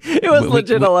tray. It was We-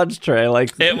 legit a lunch tray.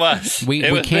 Like It was. we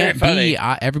It was can't very funny. be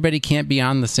everybody can't be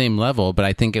on the same level, but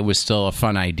I think it was still a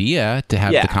fun idea to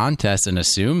have Yeah. the contest and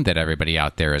assume that everybody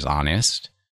out there is honest.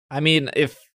 I mean,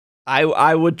 if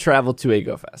I would travel to a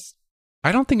Go Fest.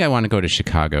 I don't think I want to go to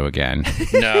Chicago again.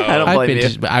 No, I don't I've blame been you.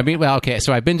 to, I mean, well, okay,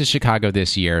 so I've been to Chicago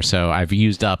this year, so I've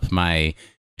used up my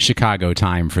Chicago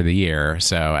time for the year,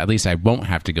 so at least I won't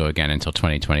have to go again until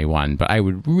 2021, but I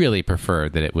would really prefer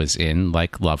that it was in,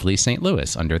 like, lovely St.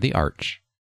 Louis, under the arch.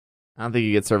 I don't think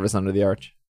you get service under the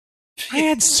arch. I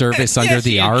had service under Yes,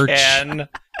 the you arch. can.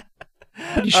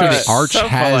 Pretty sure Alright, the arch so full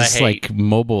of has, hate. like,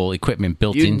 mobile equipment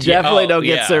built You into definitely Oh, don't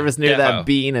get yeah, service near defo. that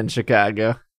bean in Chicago.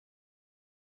 it.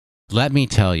 Let me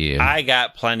tell you, I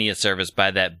got plenty of service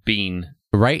by that bean.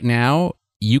 right now,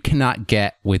 you cannot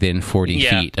get within 40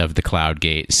 Yeah. feet of the Cloud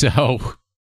Gate, so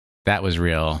that was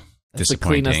real That's the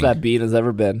disappointing. cleanest that bean has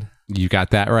ever been. You got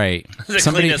that right. The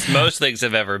cleanest most things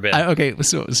have ever been. Okay,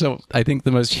 so I think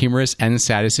the most humorous and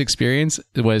saddest experience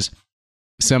was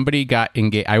somebody got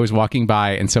engaged. I was walking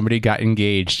by and somebody got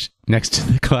engaged next to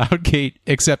the Cloud Gate,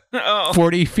 except Oh.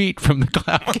 40 feet from the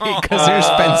Cloud Gate because there's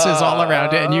fences all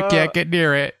around it and you can't get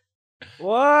near it.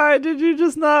 Why did you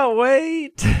just not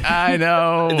wait? I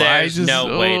know. There's I just,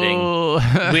 no waiting.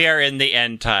 oh. We are in the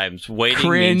end times. Waiting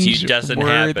Cringe means you doesn't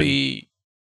happen. worthy.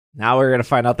 Now we're gonna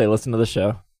find out they listen to the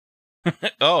show.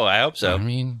 Oh, I hope so. I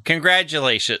mean,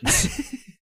 Congratulations.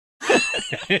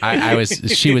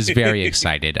 she was very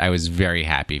excited. I was very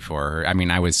happy for her. I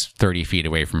mean, I was 30 feet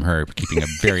away from her, keeping a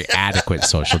very adequate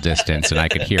social distance, and I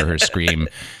could hear her scream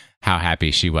how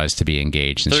happy she was to be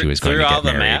engaged and she was going through to get all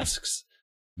the married. masks.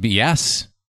 Yes.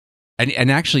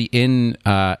 And actually in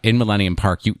Millennium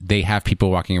Park, they have people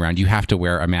walking around. You have to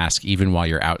wear a mask even while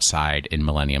you're outside in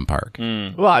Millennium Park.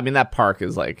 Mm. Well, I mean that park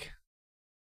is like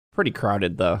pretty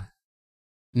crowded though.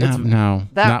 No,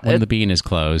 not when it- the bean is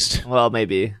closed. Well,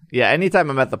 maybe. Yeah, anytime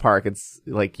I'm at the park, it's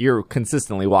like you're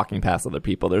consistently walking past other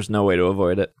people. There's no way to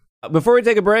avoid it. Before we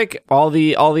take a break, all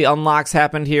the unlocks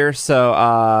happened here.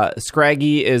 So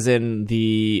Scraggy is in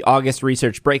the August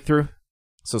Research Breakthrough.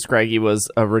 So Scraggy was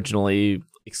originally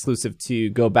exclusive to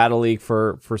Go Battle League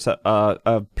for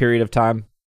a period of time.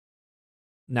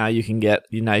 Now you can get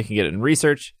it in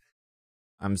Research.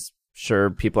 I'm sure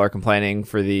people are complaining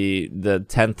for the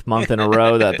 10th month in a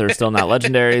row that they're still not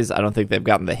legendaries. I don't think they've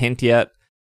gotten the hint yet.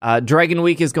 Dragon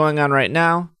Week is going on right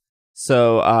now.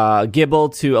 So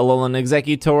Gible to Alolan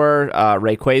Executor.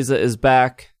 Rayquaza is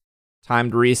back.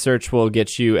 Timed Research will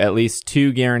get you at least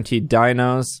 2 guaranteed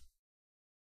dinos.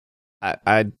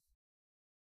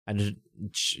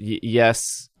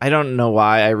 Yes. I don't know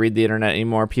why I read the internet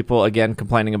anymore. People, again,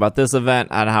 complaining about this event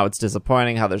and how it's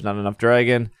disappointing, how there's not enough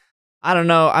dragon. I don't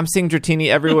know. I'm seeing Dratini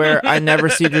everywhere. I never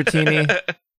see Dratini.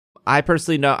 I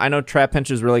personally know. I know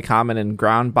Trapinch is really common in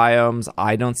ground biomes.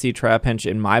 I don't see Trapinch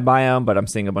in my biome, but I'm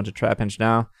seeing a bunch of Trapinch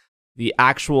now. The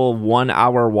actual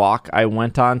 1-hour walk I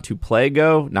went on to play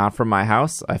Go, not from my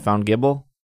house, I found Gible.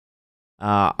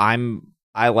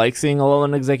 I like seeing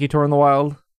Alolan Executor in the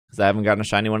wild because I haven't gotten a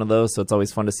shiny one of those, so it's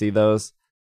always fun to see those.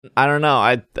 I don't know.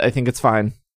 I think it's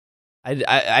fine.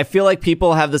 I feel like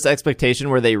people have this expectation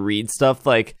where they read stuff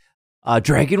like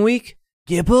Dragon Week,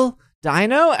 Gible,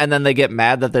 Dino, and then they get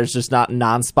mad that there's just not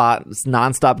nonstop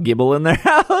Gible in their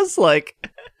house. Like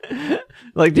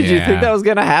did you Yeah. think that was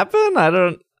gonna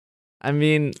happen? I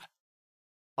mean,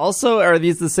 also, are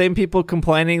these the same people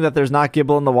complaining that there's not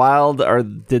Gible in the wild, or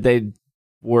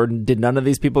did none of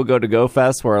these people go to Go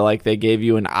Fest where like they gave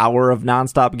you an hour of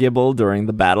nonstop Gible during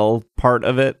the battle part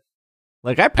of it?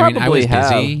 Like I probably I was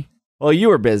have. busy. Well, you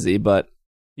were busy, but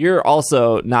you're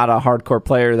also not a hardcore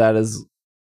player that is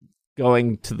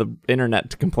going to the internet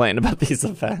to complain about these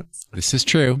events. This is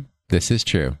true.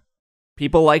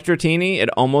 People like Dratini. It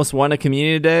almost won a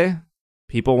community day.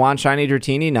 People want shiny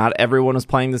Dratini. Not everyone was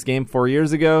playing this game 4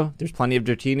 years ago. There's plenty of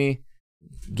Dratini.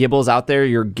 Gibble's out there.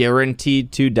 You're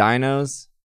guaranteed 2 dinos.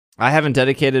 I haven't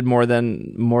dedicated more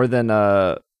than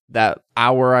that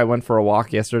hour I went for a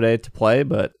walk yesterday to play,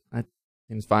 but that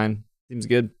seems fine. Seems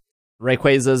good.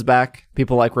 Rayquaza's back.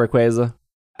 People like Rayquaza.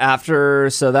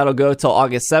 So that'll go till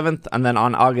August 7th, and then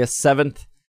on August 7th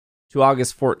to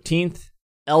August 14th,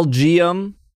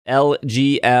 LGM,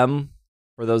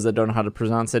 for those that don't know how to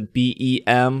pronounce it,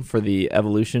 BEM for the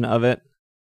evolution of it,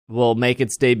 will make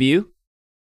its debut.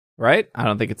 Right? I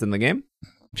don't think it's in the game.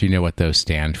 Do you know what those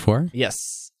stand for?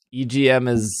 Yes. EGM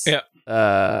is...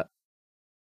 Yeah.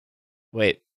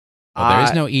 Wait. Well, there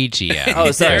is no EGM.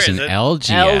 Oh, sorry. There's an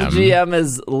LGM. LGM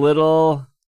is Little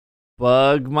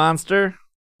Bug Monster.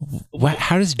 What?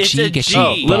 How does It's G a get G. you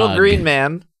Oh, bug? Little Green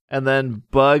Man, and then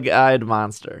Bug-Eyed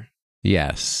Monster.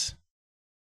 Yes.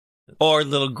 Or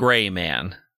little gray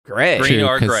man. Great. Green True,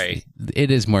 or 'cause gray.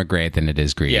 It is more gray than it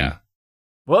is green. Yeah.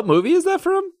 What movie is that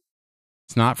from?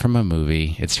 It's not from a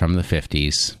movie. It's from the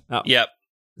 50s. Oh. Yep.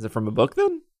 Is it from a book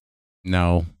then?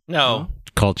 No. No.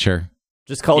 Culture.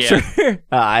 Just culture?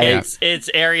 I It's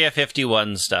Area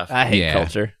 51 stuff. hate Yeah.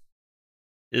 culture.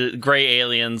 Gray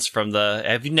aliens from the...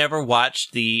 Have you never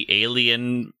watched the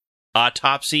Alien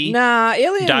Autopsy? Nah,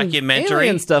 Documentary?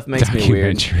 alien stuff makes me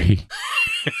weird. Documentary.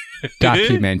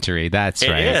 Documentary. That's It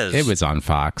right. is. It was on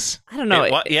Fox. I don't know.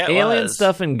 It alien was.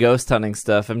 stuff and ghost hunting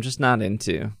stuff, I'm just not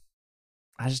into.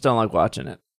 I just don't like watching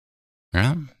it.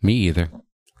 Well, me either.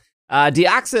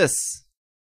 Deoxys.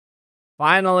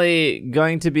 Finally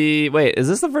going to be... Wait, is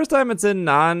this the first time it's in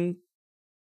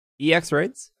non-EX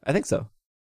raids? I think so.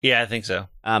 Yeah, I think so.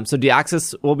 So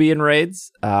Deoxys will be in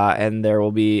raids, and there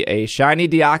will be a shiny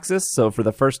Deoxys. So for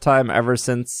the first time ever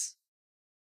since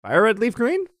Fire Red Leaf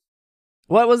Green?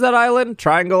 What was that island?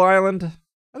 Triangle Island?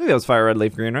 I think that was Fire Red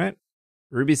Leaf Green, right?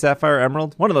 Ruby, Sapphire,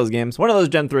 Emerald? One of those games. One of those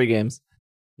Gen 3 games.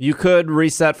 You could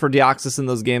reset for Deoxys in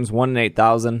those games, 1 in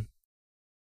 8,000.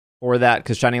 For that,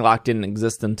 because Shiny Lock didn't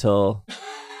exist until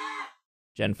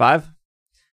Gen 5.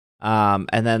 And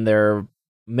then they're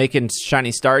making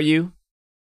Shiny Staryu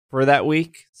for that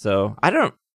week. So I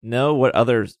don't know what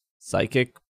other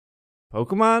psychic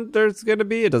Pokemon there's going to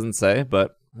be. It doesn't say,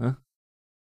 but...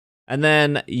 And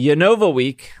then Unova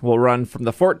Week will run from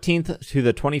the 14th to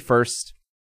the 21st.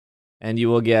 And you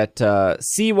will get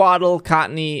Seawaddle,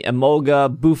 Cottony,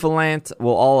 Emolga, Bouffalant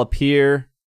will all appear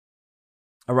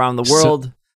around the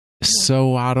world.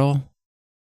 Sowaddle?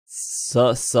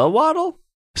 Sowaddle?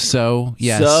 So,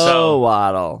 yes.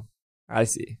 Sowaddle. I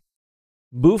see.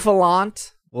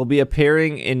 Bouffalant will be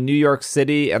appearing in New York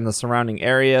City and the surrounding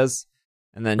areas.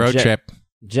 And then Road trip.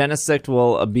 Genesect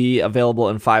will be available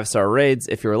in 5-star raids.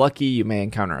 If you're lucky, you may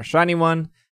encounter a shiny one.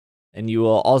 And you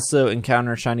will also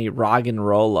encounter shiny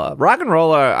Roggenrola.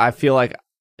 Roggenrola, I feel like,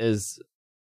 is...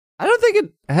 I don't think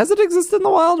it... Has it existed in the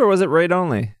wild, or was it raid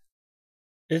only?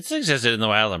 It's existed in the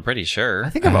wild, I'm pretty sure. I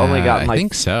think I've only gotten, I like,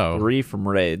 think so. 3 from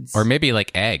raids. Or maybe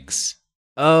like eggs.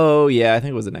 Oh, yeah, I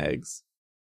think it was an eggs.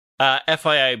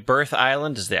 FYI, Birth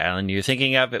Island is the island you're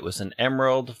thinking of. It was an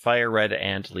emerald, fire red,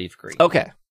 and leaf green. Okay,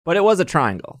 but it was a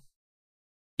triangle.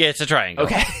 Yeah, it's a triangle.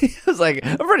 Okay. I was like,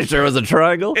 I'm pretty sure it was a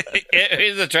triangle. It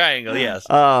is a triangle, yes.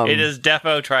 It It is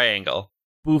defo triangle.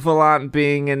 Bouffalant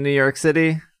being in New York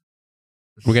City.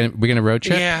 We're gonna road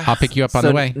trip? Yeah. I'll pick you up on So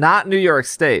the way. Not New York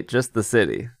State, just the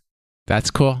city. That's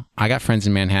cool. I got friends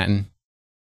in Manhattan.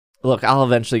 Look, I'll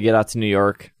eventually get out to New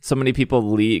York. So many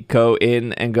people go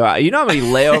in and go out. You know how many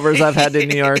layovers I've had in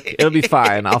New York? It'll be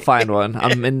fine. I'll find one.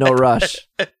 I'm in no rush.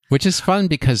 Which is fun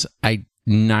because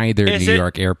neither Is New it-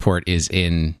 York airport is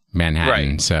in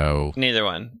Manhattan. Right. So Neither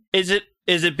one. Is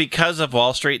it because of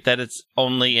Wall Street that it's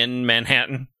only in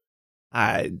Manhattan?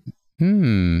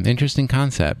 interesting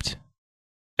concept.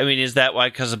 I mean, is that why?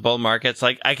 Because of bull markets?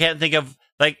 Like, I can't think of,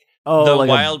 like, Oh, the like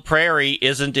wild prairie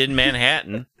isn't in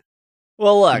Manhattan.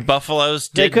 Well, look, Buffaloes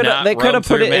they did could not have roam put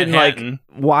through it in Manhattan.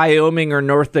 like Wyoming or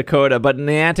North Dakota, but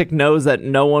Niantic knows that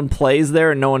no one plays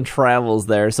there and no one travels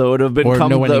there, so it would have Or become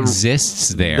no one the exists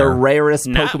there. the rarest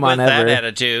Not Pokemon with that ever.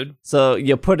 attitude. So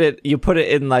you put it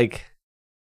in like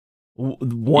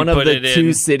one You of put the it two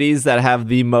in- cities that have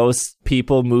the most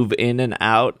people move in and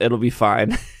out. It'll be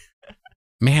fine.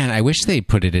 Man, I wish they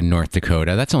put it in North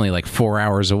Dakota. That's only like 4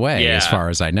 hours away, Yeah. as far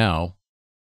as I know.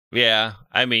 Yeah,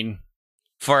 I mean,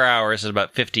 4 hours is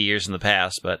about 50 years in the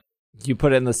past, but You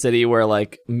put it in the city where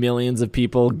like millions of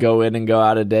people go in and go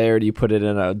out a day, or do you put it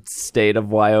in a state of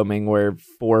Wyoming where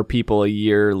 4 people a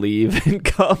year leave and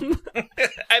come?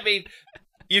 I mean,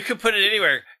 you could put it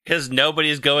anywhere because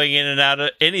nobody's going in and out of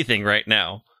anything right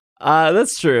now.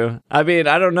 That's true. I mean,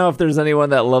 I don't know if there's anyone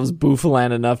that loves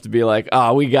Bouffalant enough to be like,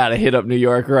 oh, we gotta hit up New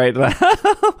York right now.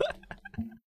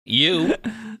 You,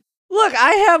 Look,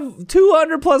 I have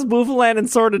 200 plus Bouffalant and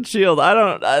Sword and Shield. I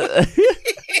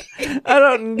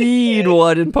don't need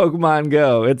one in Pokemon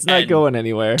Go. It's not going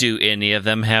anywhere. Do any of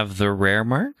them have the rare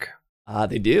mark?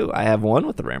 They do. I have one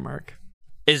with the rare mark.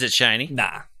 Is it shiny?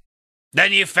 Nah.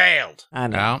 Then you failed. I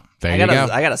know. Well, there you go.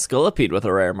 I got a Scolipede with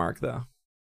a rare mark, though.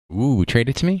 Ooh, trade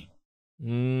it to me?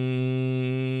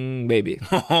 Maybe.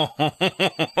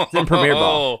 It's in Premier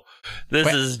Ball.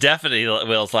 This is definitely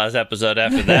Will's last episode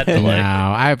after that delay.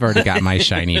 No, I've already got my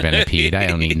shiny Venipede. I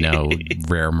don't need no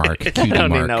rare mark, cutie don't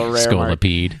need mark, no rare mark.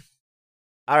 Scolipede.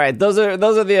 All right, those are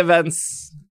the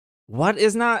events. What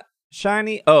is not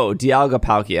shiny? Oh, Dialga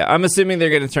Palkia. I'm assuming they're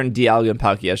going to turn Dialga and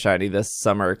Palkia shiny this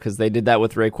summer because they did that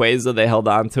with Rayquaza. They held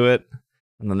on to it,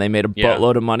 and then they made a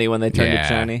boatload of money when they turned it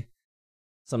shiny.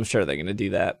 So I'm sure they're going to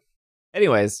do that.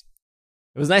 Anyways,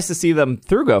 it was nice to see them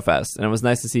through GoFest, and it was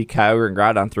nice to see Kyogre and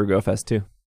Groudon through GoFest too.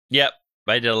 Yep,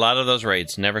 I did a lot of those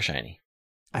raids, never shiny.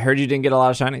 I heard you didn't get a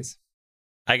lot of shinies.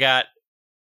 I got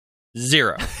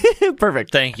 0.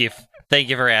 Perfect. Thank you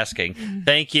for asking.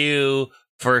 Thank you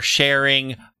for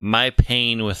sharing my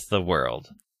pain with the world.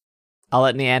 I'll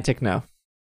let Niantic know.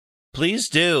 Please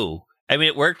do. I mean,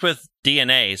 it worked with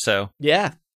DNA, so...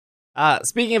 Yeah.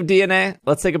 Speaking of DNA,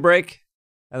 let's take a break.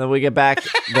 And then we get back.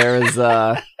 There is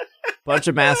a bunch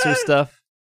of Master stuff.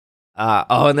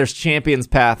 And there's Champions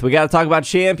Path. We got to talk about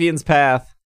Champions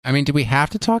Path. I mean, do we have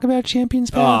to talk about Champions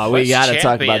Path? Oh, we got to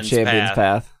talk about Champions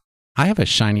Path. I have a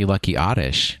shiny Lucky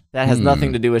Oddish. That has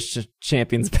nothing to do with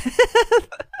Champions Path.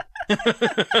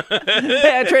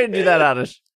 Hey, I traded you that,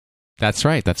 Oddish. That's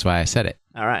right. That's why I said it.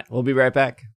 All right. We'll be right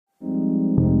back.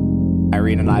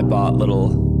 Irene and I bought little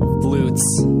flutes.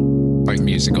 Like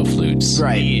musical flutes.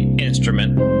 Right. The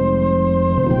instrument.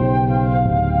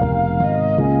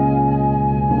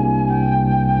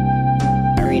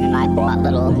 Irene and I bought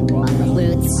little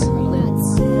flutes.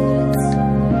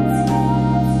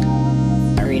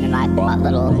 Irene and I bought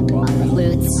little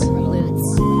flutes.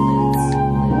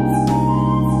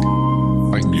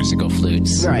 Like musical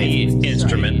flutes. Right.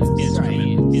 Instrument.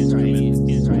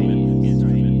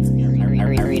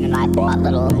 Irene and I bought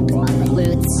little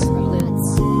flutes.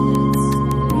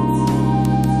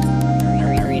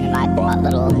 Irene and I bought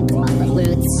little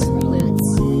flutes.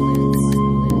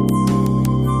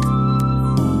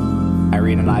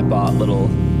 Irene and I bought little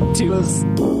tubas.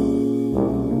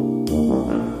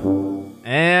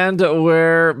 And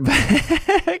we're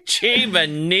back.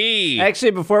 Chimney.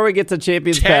 Actually, before we get to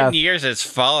Champions 10 Path, years it's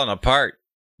fallen apart.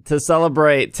 to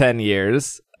celebrate 10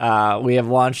 years, we have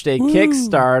launched a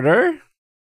Kickstarter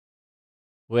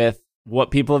with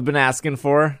what people have been asking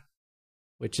for,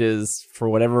 which is, for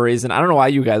whatever reason, I don't know why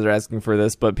you guys are asking for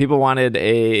this, but people wanted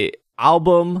a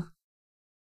album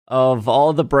of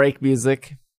all the break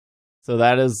music. So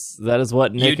that is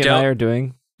what Nick and I are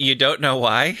doing. You don't know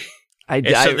why?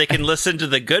 So they can listen to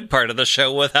the good part of the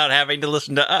show without having to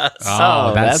listen to us.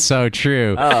 Oh, that's so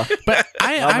true. Oh. But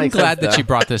I'm makes glad sense, that you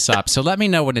brought this up. So let me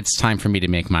know when it's time for me to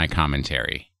make my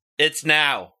commentary. It's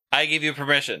now. I give you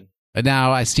permission. But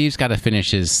now Steve's got to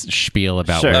finish his spiel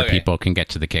about Sure. where Okay. people can get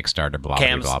to the Kickstarter, blah,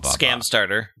 blah, blah, blah. Scam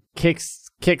starter.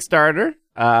 Kickstarter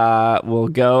will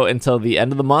go until the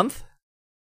end of the month.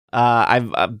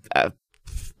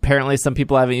 Apparently some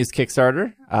people haven't used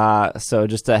Kickstarter, so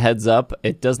just a heads up,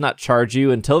 it does not charge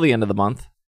you until the end of the month.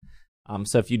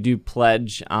 So if you do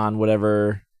pledge on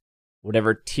whatever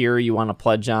tier you want to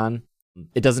pledge on,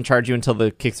 it doesn't charge you until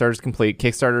the Kickstarter is complete.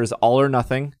 Kickstarter is all or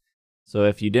nothing. So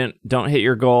if you don't hit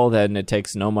your goal, then it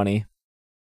takes no money.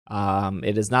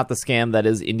 It is not the scam that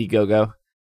is Indiegogo.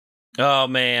 Oh,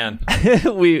 man.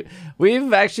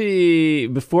 We've actually,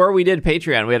 before we did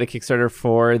Patreon, we had a Kickstarter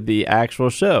for the actual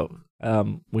show,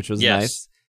 which was nice.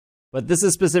 But this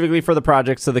is specifically for the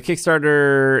project. So the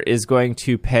Kickstarter is going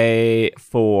to pay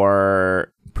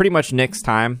for pretty much Nick's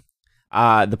time.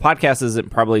 The podcast isn't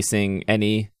probably seeing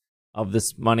any of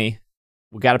this money.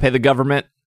 We got to pay the government.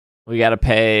 We got to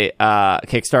pay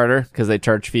Kickstarter because they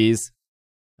charge fees.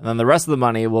 And then the rest of the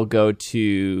money will go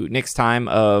to Nick's time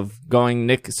of going.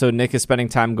 So Nick is spending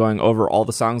time going over all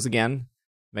the songs again.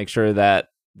 Make sure that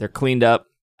they're cleaned up.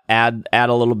 Add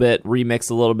a little bit, remix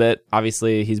a little bit.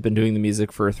 Obviously, he's been doing the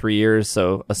music for 3 years,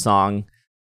 so a song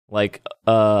like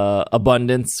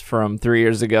Abundance from 3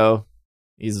 years ago,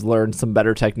 he's learned some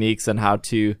better techniques on how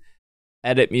to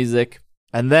edit music.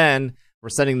 And then we're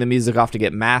sending the music off to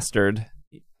get mastered.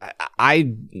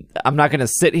 I'm not going to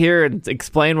sit here and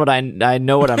explain what I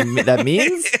know that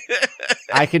means.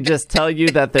 I can just tell you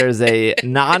that there's a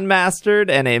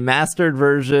non-mastered and a mastered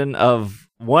version of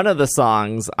one of the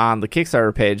songs on the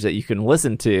Kickstarter page that you can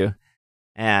listen to,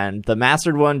 and the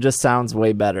mastered one just sounds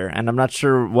way better. And I'm not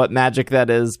sure what magic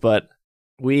that is, but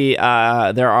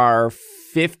there are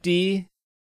 50.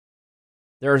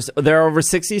 There are over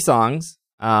 60 songs.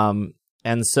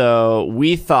 And so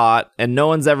we thought, and no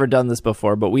one's ever done this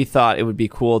before, but we thought it would be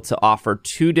cool to offer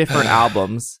 2 different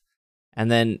albums,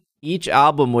 and then each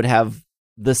album would have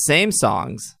the same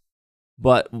songs,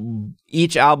 but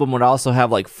each album would also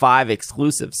have like 5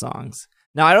 exclusive songs.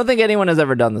 Now, I don't think anyone has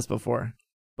ever done this before,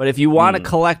 but if you want to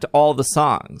collect all the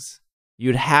songs,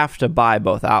 you'd have to buy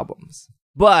both albums.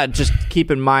 But just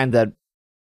keep in mind that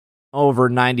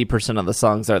over 90% of the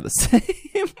songs are the same.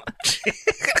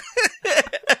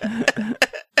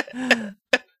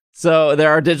 So there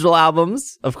are digital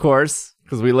albums, of course,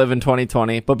 because we live in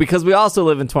 2020. But because we also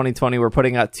live in 2020, we're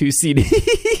putting out 2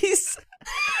 CDs.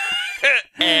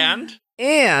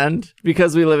 And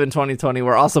because we live in 2020,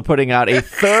 we're also putting out a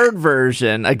third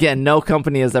version. Again, no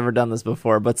company has ever done this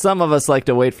before, but some of us like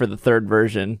to wait for the third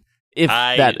version. If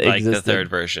I that like existed. the third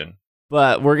version.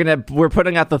 But we're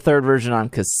putting out the third version on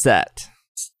cassette.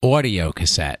 Audio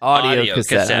cassette. Audio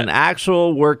cassette. An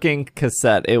actual working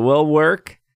cassette. It will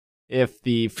work if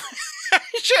I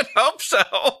should hope so.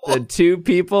 the 2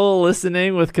 people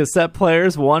listening with cassette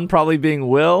players, one probably being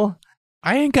Will.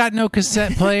 I ain't got no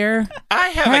cassette player. I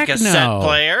have Heck a cassette no.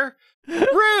 player.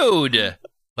 Rude.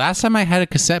 Last time I had a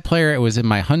cassette player, it was in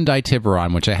my Hyundai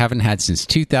Tiburon, which I haven't had since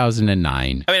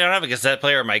 2009. I mean, I don't have a cassette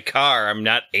player in my car. I'm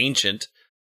not ancient.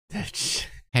 Hey,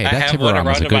 I that have one Tiburon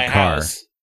was around a in my good car.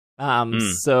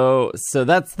 house. So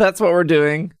that's what we're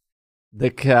doing.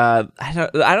 I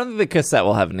don't think the cassette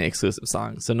will have any exclusive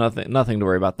songs, so nothing to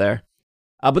worry about there.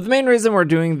 But the main reason we're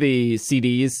doing the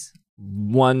CDs,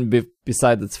 one,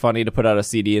 besides it's funny to put out a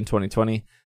CD in 2020,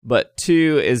 but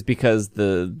 2 is because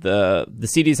the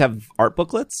CDs have art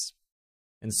booklets,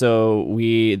 and so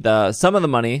some of the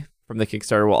money from the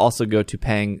Kickstarter will also go to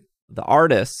paying the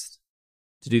artist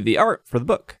to do the art for the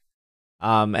book.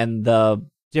 And the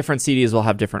different CDs will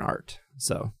have different art,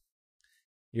 so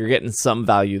you're getting some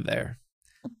value there.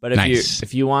 But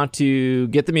if you want to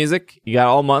get the music, you got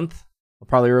all month. I'll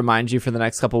probably remind you for the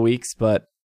next couple weeks, but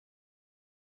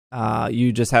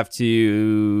you just have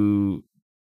to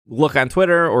look on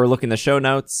Twitter or look in the show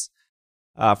notes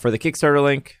for the Kickstarter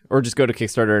link, or just go to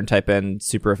Kickstarter and type in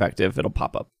 "super effective." It'll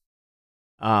pop up.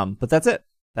 But that's it.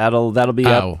 That'll be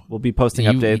up. We'll be posting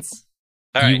updates.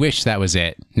 All right. You wish that was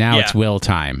it. Now it's Will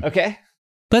time. Okay.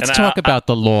 Let's talk about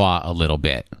the law a little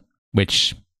bit,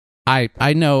 which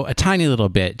I know a tiny little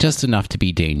bit, just enough to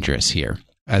be dangerous here.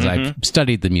 As I've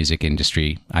studied the music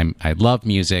industry, I love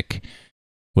music,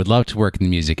 would love to work in the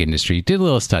music industry, did a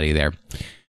little study there.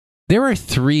 There are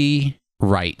 3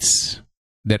 rights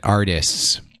that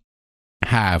artists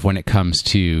have when it comes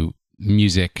to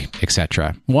music,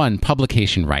 etc. 1,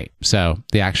 publication right. So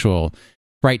the actual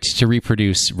right to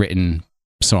reproduce written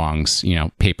songs,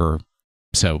 paper,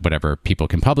 so whatever, people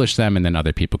can publish them and then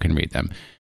other people can read them.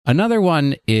 Another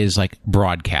one is like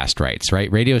broadcast rights,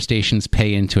 right? Radio stations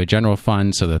pay into a general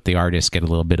fund so that the artists get a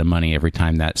little bit of money every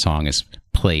time that song is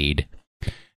played.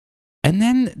 And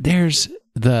then there's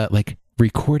the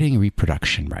recording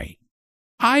reproduction right.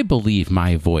 I believe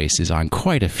my voice is on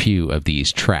quite a few of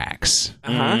these tracks.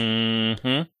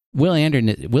 Mm-hmm. Will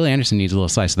Anderson needs a little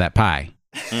slice of that pie.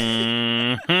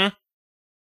 Mm-hmm.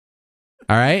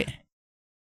 All right?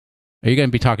 Are you going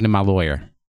to be talking to my lawyer?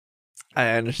 I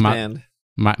understand.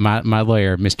 My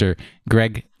lawyer, Mr.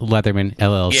 Greg Leatherman,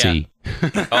 LLC.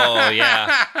 Yeah. Oh,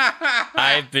 yeah.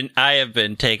 I have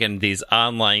been taking these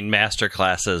online master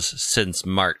classes since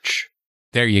March.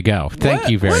 There you go. Thank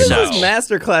you very much. What much. is this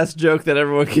masterclass joke that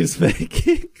everyone keeps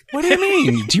making? What do you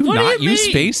mean? Do you not use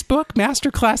Facebook?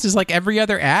 Masterclass is like every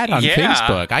other ad on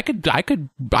Facebook.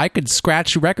 I could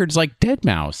scratch records like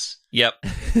Deadmau5. Yep.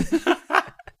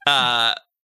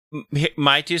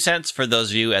 My 2 cents for those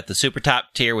of you at the super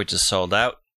top tier, which is sold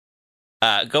out.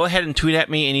 Go ahead and tweet at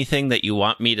me anything that you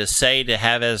want me to say to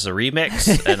have as a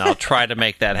remix, and I'll try to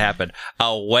make that happen.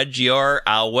 I'll wedge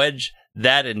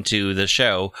that into the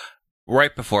show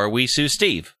right before we sue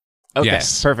Steve. Okay,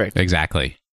 yes, perfect.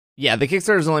 Exactly. Yeah, the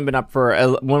Kickstarter's only been up for,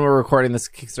 when we're recording this,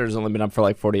 Kickstarter's only been up for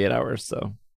like 48 hours,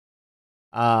 so.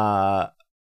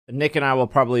 Nick and I will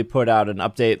probably put out an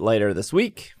update later this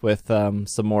week with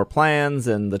some more plans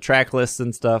and the track lists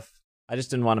and stuff. I just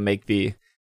didn't want to make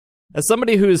as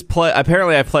somebody who's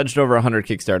apparently I pledged over 100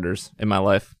 Kickstarters in my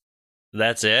life.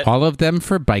 That's it? All of them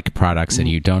for bike products, and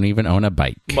you don't even own a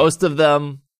bike. Most of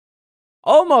them,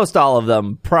 almost all of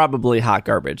them, probably hot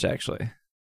garbage, actually.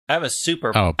 I'm a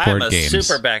super games.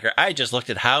 super backer. I just looked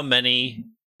at how many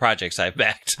projects I've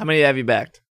backed. How many have you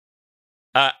backed?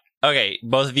 Okay,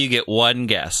 both of you get one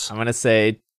guess. I'm going to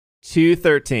say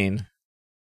 213.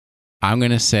 I'm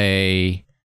going to say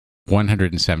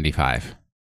 175.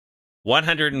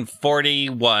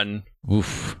 141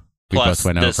 Oof. We Plus both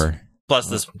went this- over. plus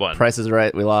this one. Price is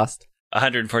right. We lost.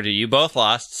 140. You both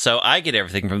lost, so I get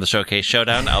everything from the Showcase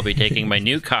Showdown. I'll be taking my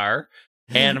new car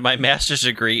and my master's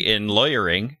degree in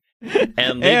lawyering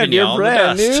and leaving And your y'all in the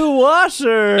brand dust. new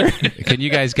washer. Can you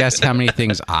guys guess how many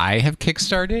things I have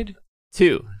kickstarted?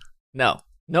 2. No,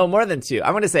 more than 2.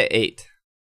 I'm going to say 8.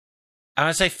 I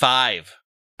want to say 5.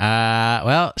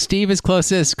 Well, Steve is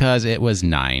closest because it was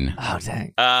 9. Oh,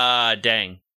 dang.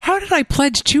 Dang. How did I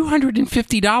pledge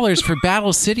 $250 for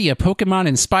Battle City, a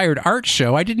Pokemon-inspired art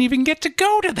show? I didn't even get to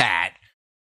go to that.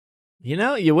 You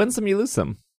know, you win some, you lose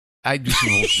some. I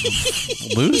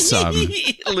lose some.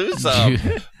 Lose some.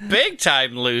 Big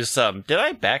time lose some. Did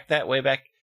I back that way back?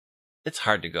 It's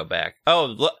hard to go back. Oh,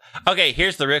 look. Okay,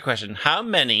 here's the real question. How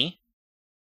many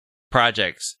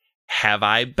projects have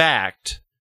I backed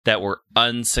that were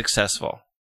unsuccessful?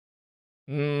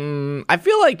 I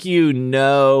feel like you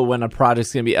know when a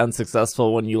project's going to be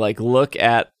unsuccessful when you like look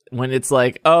at when it's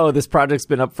like, oh, this project's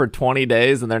been up for 20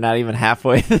 days and they're not even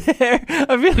halfway there.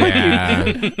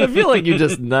 I feel like you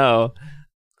just know.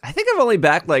 I think I've only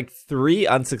backed like 3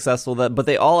 unsuccessful but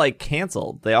they all like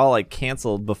canceled. They all like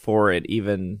canceled before it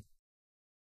even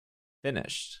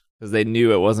finished because they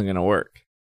knew it wasn't going to work.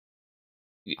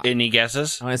 Any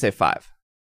guesses? I'm going to say 5.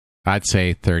 I'd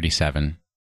say 37.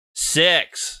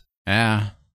 6. Yeah.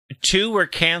 2 were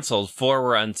canceled. 4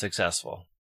 were unsuccessful.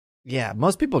 Yeah,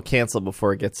 most people cancel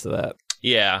before it gets to that.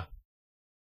 Yeah.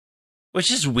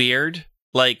 Which is weird.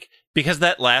 Like, because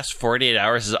that last 48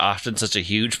 hours is often such a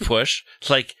huge push.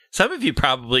 Like, some of you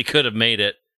probably could have made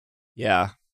it. Yeah.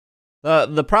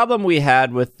 The problem we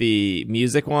had with the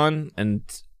music one, and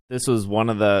this was one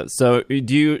of the... So,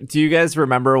 do you guys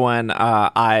remember when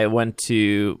I went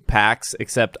to PAX,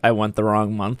 except I went the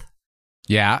wrong month?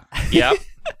 Yeah. Yep.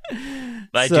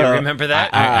 I do remember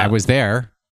that. I was there.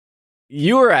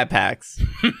 You were at PAX.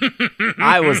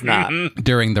 I was not.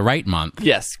 During the right month.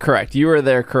 Yes, correct. You were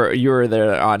there. You were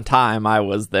there on time. I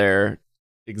was there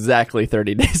exactly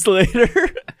 30 days later.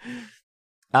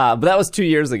 But that was 2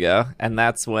 years ago, and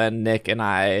that's when Nick and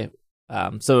I.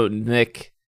 So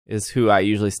Nick is who I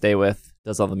usually stay with.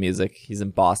 Does all the music. He's in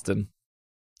Boston,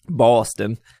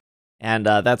 and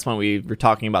that's when we were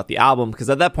talking about the album because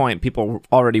at that point people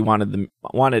already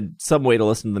wanted some way to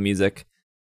listen to the music.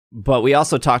 But we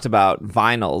also talked about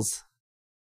vinyls,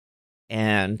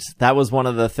 and that was one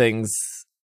of the things.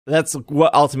 That's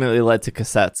what ultimately led to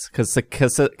cassettes, because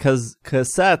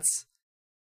cassettes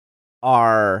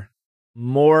are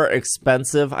more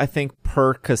expensive, I think,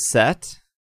 per cassette,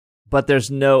 but there's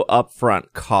no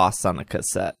upfront costs on a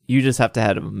cassette. You just have to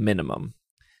have a minimum.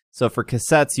 So for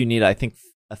cassettes, you need, I think,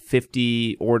 a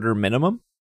 50 order minimum.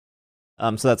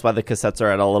 So that's why the cassettes are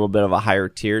at a little bit of a higher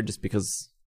tier, just because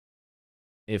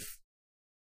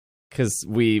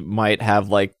we might have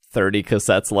like 30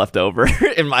 cassettes left over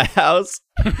in my house.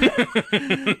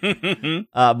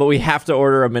 But we have to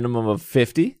order a minimum of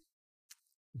 50.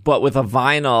 But with a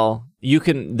vinyl,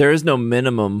 there is no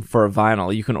minimum for a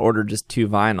vinyl. You can order just 2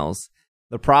 vinyls.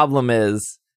 The problem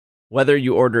is whether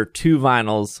you order 2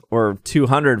 vinyls or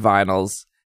 200 vinyls,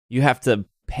 you have to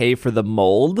pay for the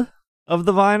mold of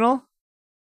the vinyl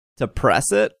to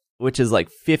press it, which is like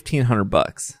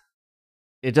 $1,500.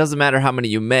 It doesn't matter how many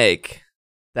you make.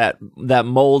 That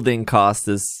molding cost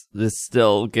is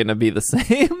still gonna be the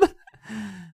same.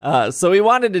 So we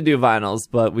wanted to do vinyls,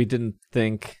 but we didn't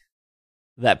think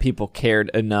that people cared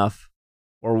enough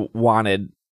or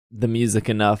wanted the music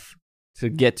enough to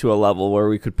get to a level where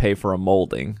we could pay for a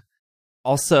molding.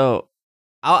 Also,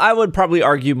 I would probably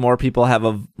argue more people have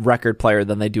a record player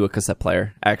than they do a cassette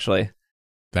player, actually.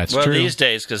 That's well, true. these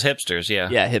days, because hipsters, yeah.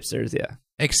 Yeah, hipsters, yeah.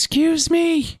 Excuse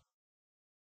me?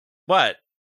 What?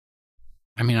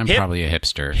 I mean, I'm probably a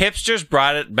hipster. Hipsters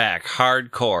brought it back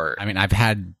hardcore. I mean, I've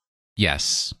had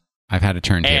a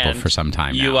turntable And for some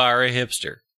time now. You are a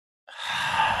hipster.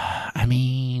 I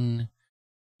mean...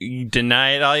 You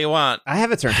deny it all you want. I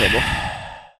have a turntable.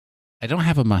 I don't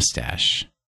have a mustache.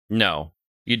 No,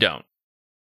 you don't.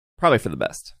 Probably for the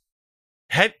best.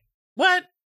 Hey, what?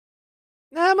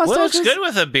 Nah, What mustache looks is- good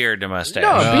with a beard and mustache?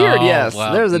 No, a beard, yes.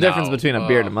 well, There's a difference no. between a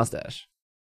beard and a mustache.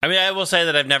 I mean, I will say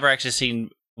that I've never actually seen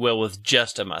Will with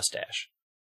just a mustache.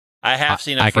 I have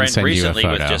seen a I can friend send you a recently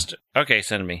with photo. just... Okay,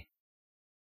 send me.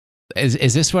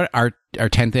 Is this what our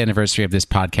 10th anniversary of this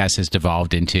podcast has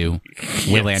devolved into?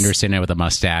 Will Yes. Anderson with a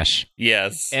mustache.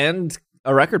 Yes. And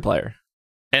a record player.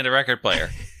 And a record player.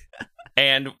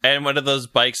 and one of those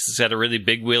bikes that's got a really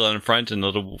big wheel in front and a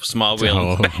little small wheel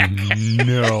in the back.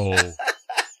 No.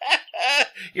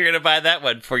 You're going to buy that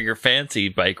one for your fancy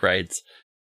bike rides.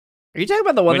 Are you talking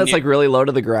about the one When that's you- like really low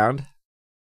to the ground?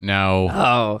 No.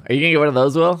 Oh, are you gonna get one of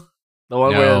those, Will? The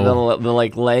one No. where the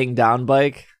like laying down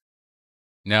bike?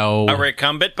 No. A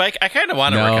recumbent bike? I kind of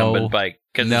want a No. recumbent bike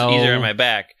because No. it's easier on my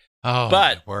back. Oh,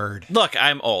 But- my word. Look,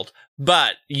 I'm old.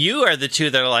 But you are the two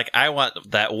that are like, I want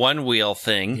that one wheel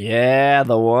thing. Yeah,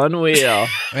 the one wheel.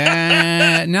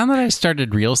 Now that I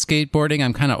started real skateboarding,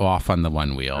 I'm kind of off on the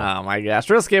one wheel. Oh my gosh,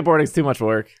 real skateboarding's too much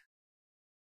work.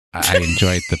 I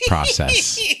enjoyed the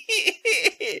process.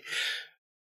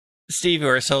 Steve, you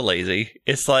are so lazy.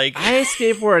 It's like I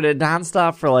skateboarded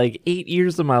nonstop for like 8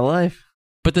 years of my life.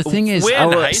 But the thing is,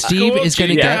 When? High Steve school? is going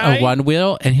to Junior get high? a one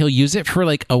wheel and he'll use it for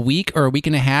like a week or a week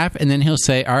and a half. And then he'll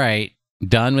say, all right,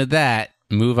 done with that.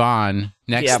 Move on.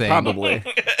 Next Yeah, thing. probably.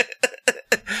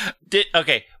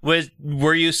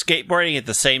 Were you skateboarding at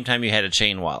the same time you had a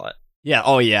chain wallet? Yeah.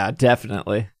 Oh yeah,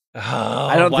 definitely. Oh,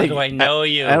 I don't why think do I know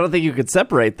you? I don't think you could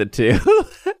separate the two.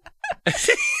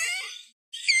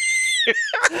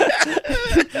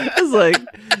 It's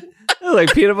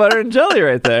like peanut butter and jelly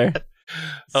right there.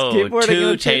 Oh, Skateboarding two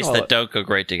and a chain tastes wallet. that don't go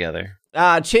great together.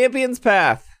 Champions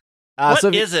Path.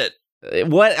 What is it?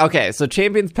 What? Okay, so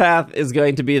Champions Path is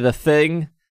going to be the thing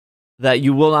that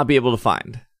you will not be able to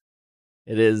find.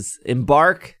 It is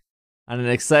embark on an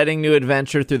exciting new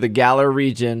adventure through the Galar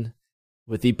region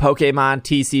with the Pokemon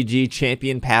TCG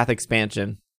Champion Path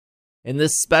expansion. In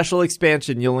this special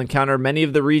expansion, you'll encounter many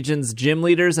of the region's gym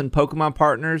leaders and Pokemon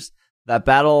partners that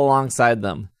battle alongside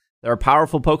them. There are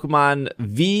powerful Pokemon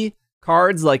V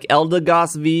cards like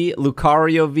Eldegoss V,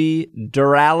 Lucario V,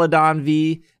 Duraludon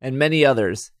V, and many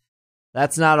others.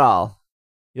 That's not all.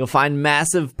 You'll find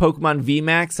massive Pokemon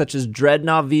VMAX such as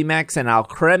Dreadnought VMAX and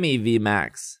Alcremie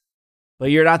VMAX. But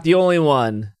you're not the only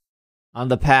one on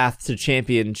the path to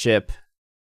championship.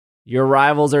 Your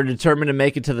rivals are determined to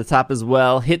make it to the top as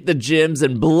well. Hit the gyms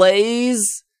and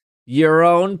blaze your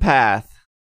own path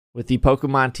with the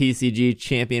Pokemon TCG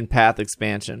Champion Path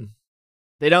expansion.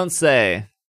 They don't say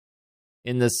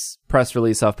in this press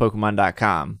release off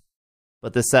Pokemon.com,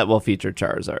 but this set will feature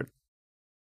Charizard.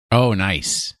 Oh,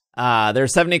 nice.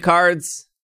 There's 70 cards,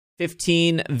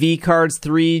 15 V cards,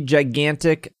 3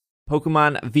 gigantic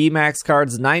Pokemon VMAX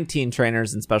cards, 19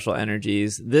 trainers and special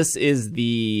energies. This is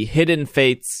the Hidden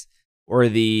Fates or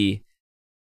the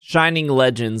Shining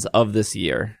Legends of this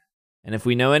year. And if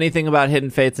we know anything about Hidden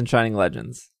Fates and Shining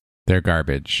Legends, They're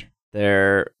garbage.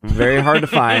 they're very hard to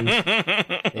find.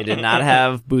 They did not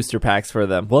have booster packs for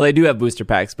them. Well, they do have booster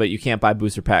packs, but you can't buy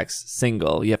booster packs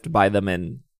single. You have to buy them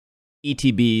in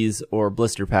ETBs or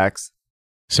blister packs.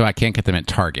 So I can't get them at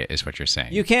Target, is what you're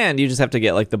saying. You can. You just have to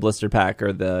get like the blister pack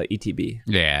or the ETB.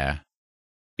 Yeah.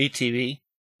 ETV?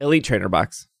 Elite Trainer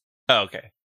Box. Oh,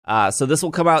 okay. So this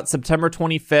will come out September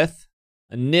 25th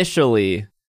initially,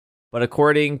 but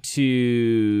according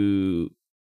to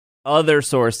other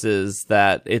sources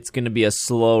that it's going to be a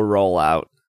slow rollout.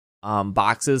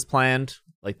 Boxes planned,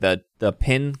 like the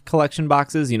pin collection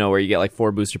boxes, you know, where you get like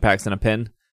 4 booster packs and a pin.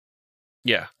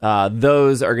 Yeah.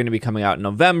 Those are going to be coming out in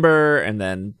November, and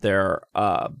then there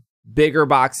are bigger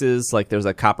boxes, like there's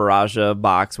a Caparajah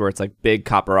box where it's like big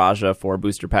Caparajah, 4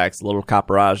 booster packs, little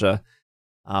Caparajah.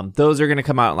 Those are going to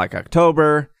come out in like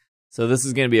October, so this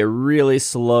is going to be a really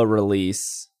slow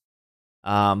release.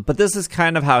 But this is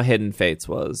kind of how Hidden Fates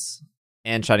was,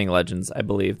 and Shining Legends, I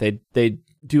believe. They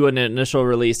do an initial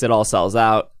release, it all sells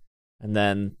out, and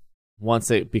then once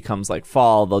it becomes like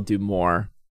fall, they'll do more.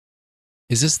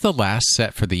 Is this the last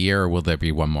set for the year, or will there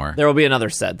be one more? There will be another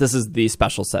set. This is the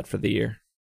special set for the year.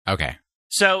 Okay.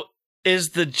 So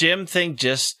is the gym thing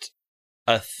just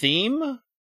a theme?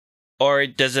 Or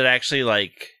does it actually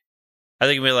like, I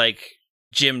think it'd be like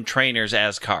gym trainers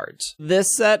as cards?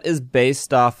 This set is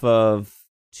based off of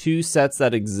 2 sets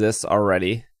that exist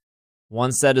already.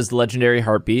 One set is Legendary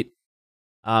Heartbeat.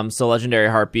 So Legendary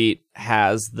Heartbeat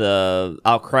has the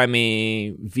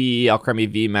Alcremie V,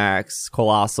 Alcremie VMAX,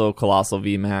 Colossal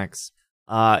VMAX.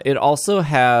 It also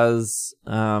has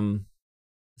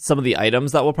some of the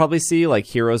items that we'll probably see, like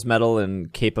Hero's Medal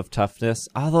and Cape of Toughness.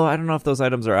 Although I don't know if those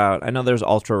items are out. I know there's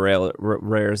ultra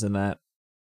rares in that.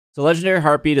 So Legendary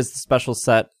Heartbeat is the special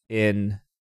set in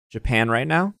Japan right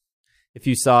now. If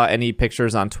you saw any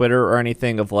pictures on Twitter or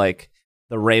anything of like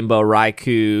the Rainbow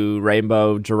Raikou,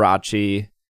 Rainbow Jirachi,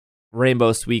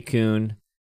 Rainbow Suicune,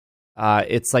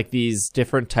 it's like these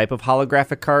different type of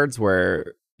holographic cards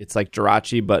where it's like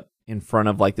Jirachi, but in front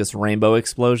of like this rainbow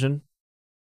explosion.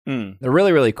 They're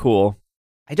really, really cool.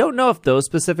 I don't know if those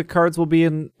specific cards will be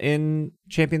in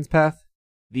Champions Path.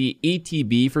 The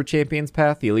ETB for Champions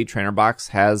Path, the Elite Trainer Box,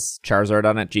 has Charizard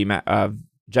on it,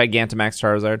 Gigantamax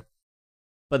Charizard.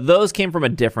 But those came from a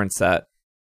different set.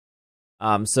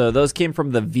 So those came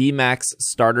from the VMAX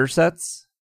starter sets.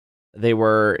 They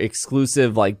were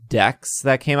exclusive like decks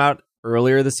that came out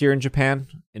earlier this year in Japan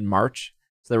in March.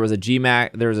 So there was a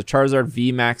Charizard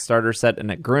VMAX starter set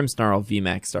and a Grimmsnarl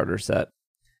VMAX starter set.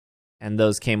 And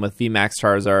those came with VMAX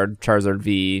Charizard, Charizard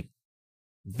V,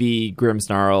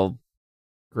 Grimmsnarl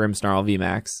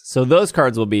VMAX. So those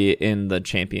cards will be in the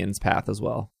Champions Path as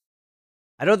well.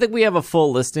 I don't think we have a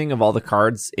full listing of all the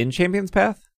cards in Champions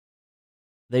Path.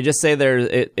 They just say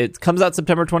it comes out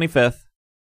September 25th.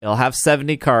 It'll have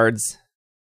 70 cards.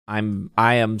 I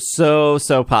am so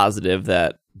positive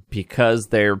that because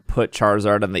they put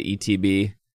Charizard on the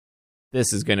ETB,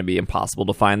 this is going to be impossible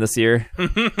to find this year.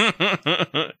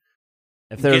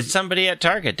 Get somebody at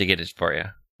Target to get it for you.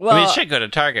 Well, I mean, it should go to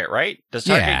Target, right? Does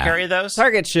Target carry those?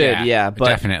 Target should, but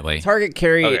definitely. Target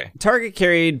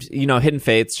carried, Hidden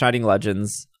Fates, Shining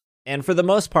Legends, and for the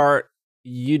most part,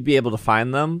 you'd be able to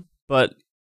find them. But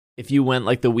if you went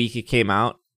like the week it came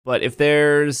out, but if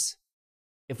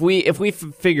we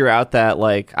figure out that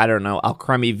like I don't know,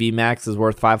 Alcremie VMAX is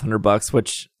worth $500,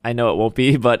 which I know it won't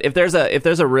be, but if there's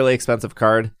a really expensive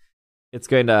card, it's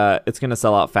gonna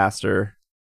sell out faster.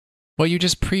 Well, you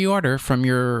just pre-order from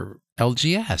your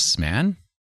LGS, man.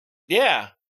 Yeah.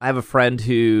 I have a friend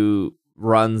who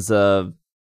runs a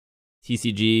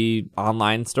TCG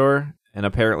online store, and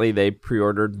apparently they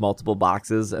pre-ordered multiple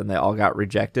boxes, and they all got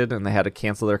rejected, and they had to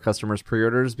cancel their customers'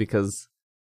 pre-orders because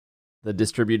the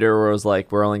distributor was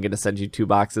like, we're only going to send you 2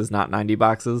 boxes, not 90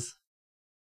 boxes.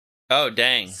 Oh,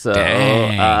 dang. So,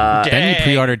 Then you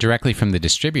pre-order directly from the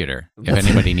distributor. If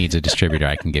anybody needs a distributor,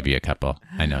 I can give you a couple.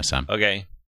 I know some. Okay.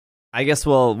 I guess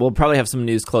we'll probably have some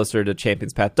news closer to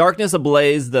Champions Path. Darkness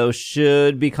Ablaze, though,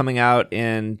 should be coming out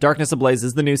in... Darkness Ablaze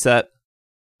is the new set.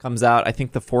 Comes out, I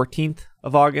think, the 14th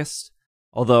of August.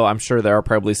 Although I'm sure there are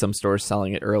probably some stores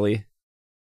selling it early.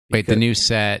 Wait, the new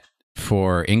set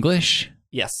for English?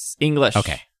 Yes, English.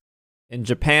 Okay. In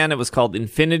Japan, it was called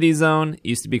Infinity Zone. It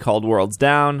used to be called Worlds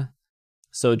Down.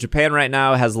 So Japan right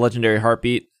now has Legendary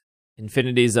Heartbeat.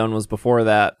 Infinity Zone was before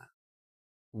that.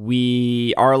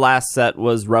 Our last set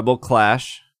was Rebel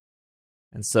Clash.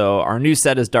 And so our new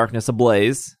set is Darkness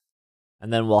Ablaze.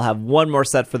 And then we'll have one more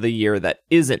set for the year that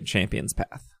isn't Champions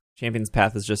Path. Champions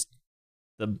Path is just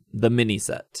the mini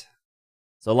set.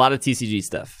 So a lot of TCG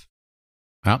stuff.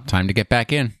 Well, time to get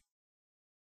back in.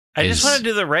 I just want to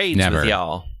do the raids with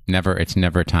y'all. It's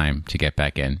never time to get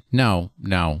back in. No.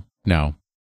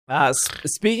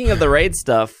 Speaking of the raid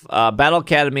stuff, Battle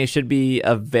Academy should be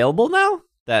available now.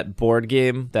 That board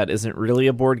game that isn't really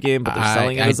a board game, but they're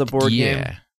selling it as a board game.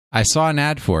 I saw an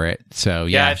ad for it, so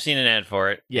yeah. Yeah, I've seen an ad for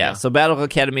it. Yeah, so Battle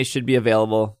Academy should be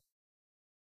available.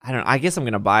 I guess I'm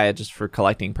going to buy it just for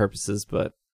collecting purposes,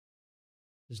 but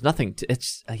there's nothing to...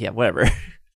 It's whatever.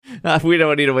 We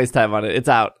don't need to waste time on it. It's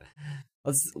out.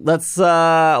 Let's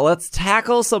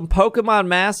tackle some Pokemon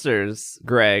Masters,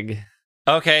 Greg.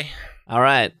 Okay. All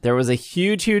right. There was a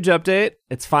huge update.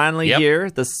 It's finally here.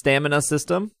 The stamina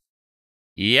system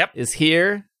is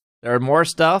here. There are more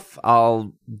stuff.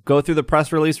 I'll go through the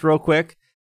press release real quick.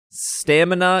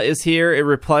 Stamina is here. It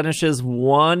replenishes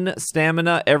 1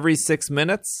 stamina every 6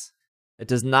 minutes. It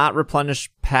does not replenish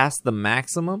past the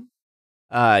maximum.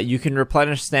 You can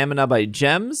replenish stamina by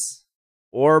gems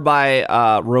or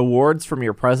by rewards from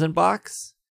your present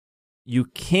box. You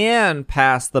can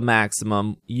pass the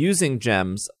maximum using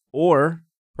gems or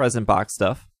present box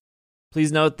stuff.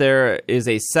 Please note there is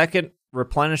a second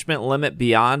replenishment limit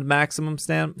beyond maximum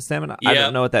stamina. Yep, I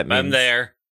don't know what that means.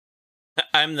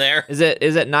 I'm there. Is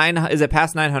it 9? Is it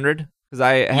past 900? Because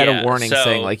I had a warning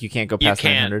saying like you can't go past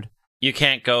 900. You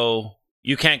can't go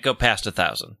past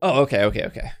 1,000. Oh,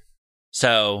 okay.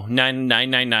 So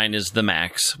 999 is the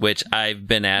max, which I've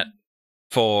been at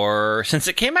since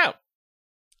it came out.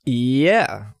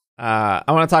 Yeah, I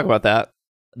want to talk about that.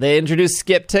 They introduced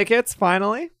skip tickets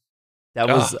finally. That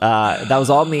was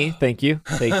all me. Thank you.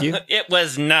 It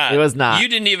was not. It was not. You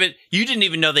didn't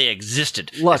even know they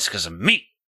existed. Look, it's because of me.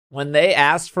 When they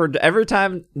asked for every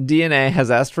time DNA has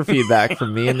asked for feedback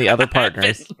from me and the other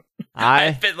partners,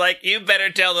 I've been like, you better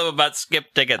tell them about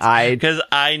skip tickets because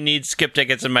I need skip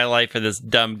tickets in my life for this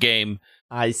dumb game.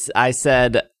 I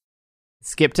said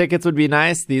skip tickets would be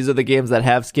nice. These are the games that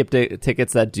have skip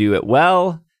tickets that do it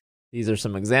well. These are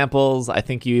some examples. I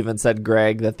think you even said,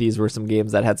 Greg, that these were some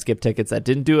games that had skip tickets that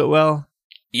didn't do it well.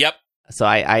 Yep. So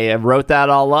I wrote that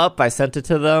all up. I sent it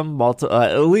to them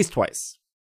at least twice.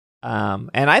 And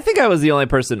I think I was the only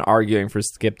person arguing for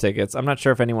skip tickets. I'm not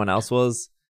sure if anyone else was.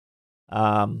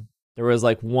 There was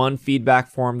like one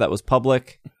feedback form that was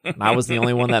public. And I was the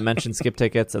only one that mentioned skip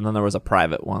tickets, and then there was a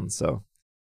private one.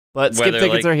 But skip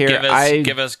tickets are here.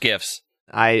 Give us gifts.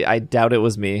 I doubt it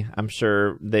was me. I'm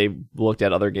sure they looked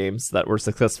at other games that were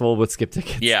successful with skip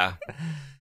tickets. Yeah.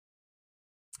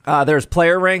 There's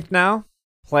player rank now.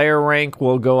 Player rank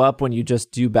will go up when you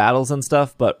just do battles and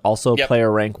stuff, but also player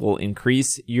rank will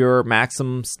increase your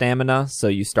maximum stamina. So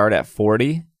you start at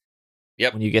 40.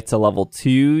 Yep. When you get to level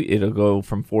 2, it'll go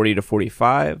from 40 to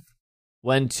 45.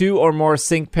 When 2 or more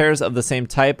sync pairs of the same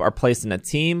type are placed in a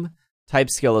team, type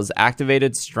skill is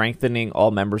activated, strengthening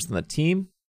all members in the team.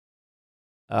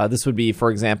 This would be, for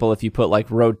example, if you put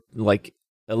like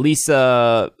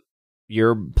Elisa,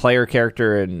 your player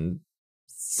character, and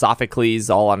Sophocles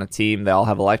all on a team. They all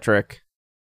have electric.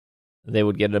 They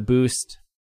would get a boost.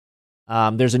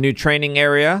 There's a new training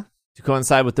area to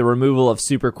coincide with the removal of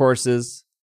super courses.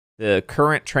 The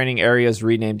current training area is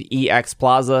renamed EX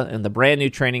Plaza, and the brand new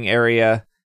training area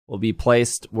will be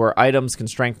placed where items can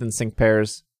strengthen sync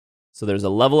pairs. So there's a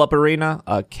level up arena,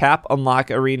 a cap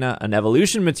unlock arena, an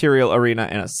evolution material arena,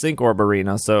 and a sync orb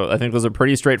arena. So I think those are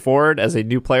pretty straightforward. As a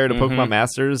new player to Pokemon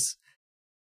Masters,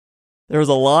 there was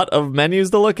a lot of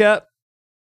menus to look at,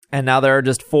 and now there are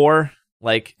just 4.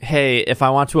 Like, hey, if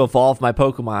I want to evolve my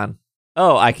Pokemon,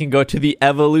 I can go to the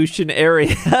evolution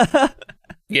area.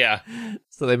 Yeah.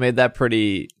 So they made that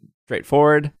pretty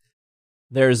straightforward.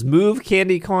 There's move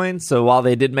candy coin. So while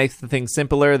they did make the thing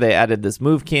simpler, they added this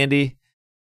move candy.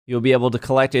 You'll be able to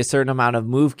collect a certain amount of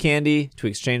move candy to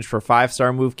exchange for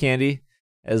 5-star move candy,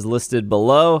 as listed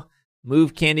below.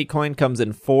 Move candy coin comes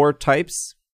in 4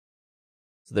 types.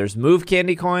 So there's move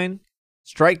candy coin,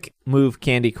 strike move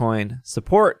candy coin,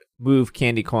 support move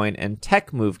candy coin, and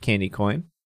tech move candy coin.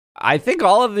 I think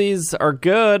all of these are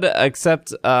good,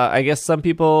 except I guess some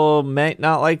people may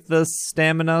not like the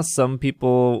stamina. Some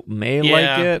people may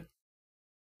like it.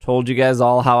 Told you guys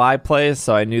all how I play,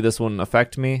 so I knew this wouldn't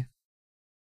affect me.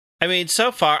 I mean,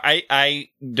 so far, I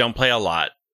don't play a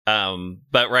lot.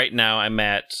 But right now I'm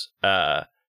at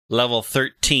level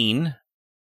 13.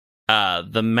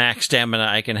 The max stamina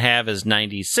I can have is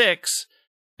 96,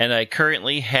 and I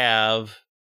currently have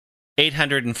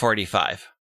 845.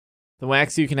 The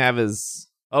max you can have is...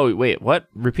 Oh, wait, what?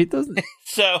 Repeat those?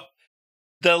 So,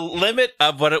 the limit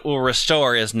of what it will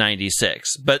restore is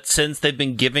 96. But since they've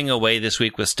been giving away this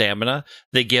week with stamina,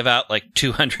 they give out like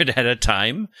 200 at a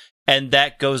time. And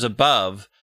that goes above.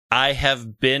 I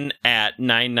have been at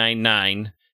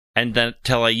 999 and then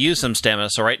till I use some stamina.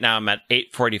 So right now I'm at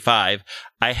 845.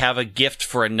 I have a gift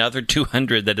for another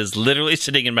 200 that is literally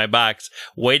sitting in my box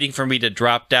waiting for me to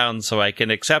drop down so I can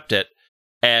accept it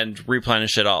and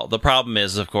replenish it all. The problem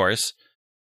is, of course,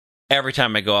 every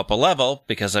time I go up a level,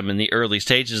 because I'm in the early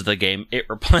stages of the game, it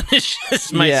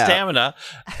replenishes my stamina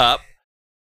up,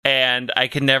 and I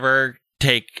can never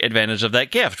take advantage of that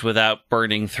gift without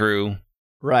burning through.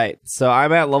 Right. So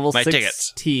I'm at level 16.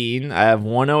 Tickets. I have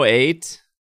 108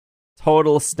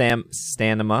 total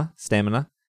stamina.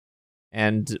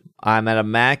 And I'm at a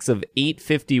max of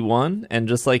 851. And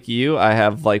just like you, I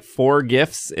have like 4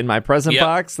 gifts in my present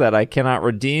box that I cannot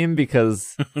redeem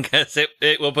because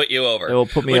it will put you over. It will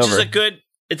put me over.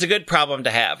 It's a good problem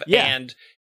to have. Yeah. And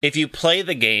if you play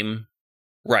the game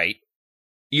right,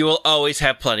 you will always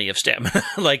have plenty of stamina.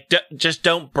 Like, just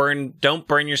don't burn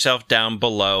yourself down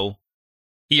below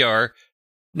your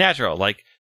natural. Like,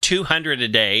 200 a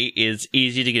day is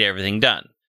easy to get everything done.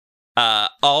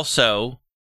 Also,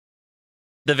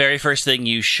 the very first thing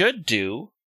you should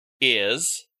do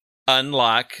is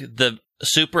unlock the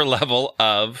super level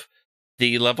of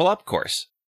the level up course.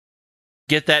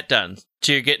 Get that done.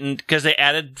 So you're getting, because they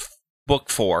added book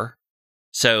 4,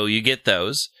 so you get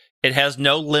those. It has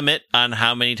no limit on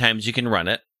how many times you can run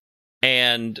it.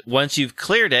 And once you've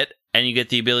cleared it and you get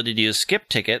the ability to use skip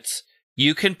tickets,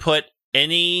 you can put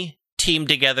any team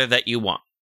together that you want.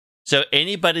 So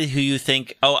anybody who you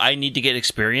think, I need to get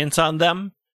experience on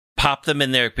them, pop them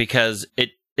in there because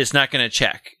it's not going to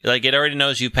check. Like, it already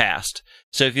knows you passed.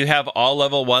 So if you have all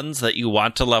level 1s that you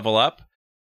want to level up,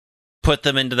 put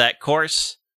them into that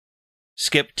course,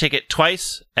 skip ticket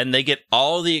twice, and they get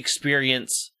all the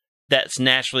experience that's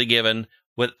naturally given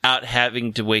without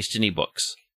having to waste any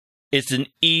books. It's an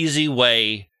easy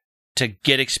way to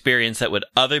get experience that would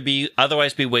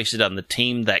otherwise be wasted on the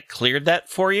team that cleared that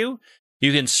for you.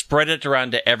 You can spread it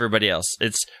around to everybody else.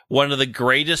 It's one of the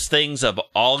greatest things of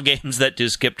all games that do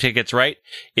skip tickets right,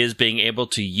 is being able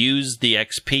to use the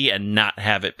XP and not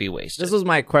have it be wasted. This was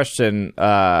my question.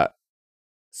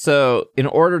 So in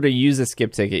order to use a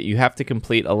skip ticket, you have to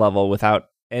complete a level without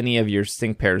any of your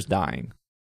sync pairs dying.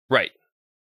 Right.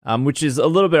 Which is a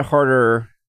little bit harder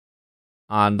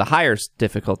on the higher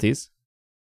difficulties.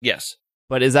 Yes.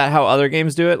 But is that how other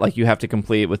games do it? Like, you have to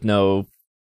complete with no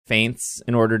feints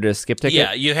in order to skip ticket?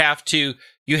 Yeah, you have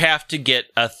to get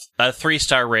a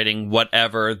 3-star rating,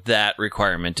 whatever that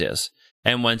requirement is.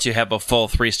 And once you have a full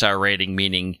 3-star rating,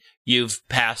 meaning you've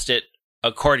passed it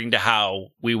according to how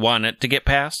we want it to get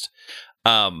passed,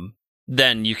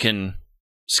 then you can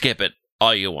skip it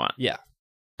all you want. Yeah.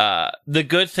 The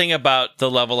good thing about the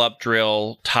level up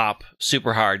drill top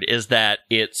super hard is that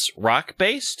it's rock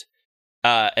based,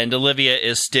 and Olivia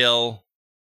is still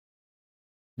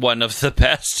one of the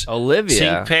best. Olivia,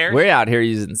 sync pairs. We're out here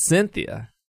using Cynthia.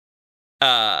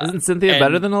 Isn't Cynthia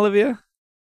better than Olivia?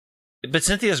 But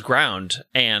Cynthia's ground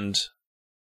and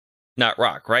not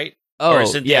rock, right? Oh, or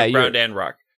Cynthia ground and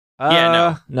rock.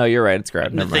 Yeah, no, you're right. It's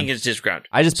ground. I think it's just ground.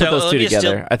 I just put those Olivia's two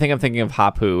together. I think I'm thinking of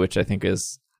Hapu, which I think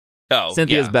is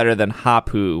Cynthia's better than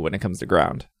Hapu when it comes to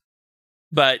ground.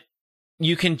 But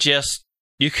you can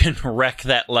wreck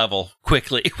that level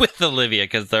quickly with Olivia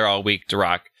because they're all weak to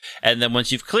rock. And then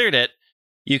once you've cleared it,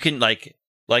 you can like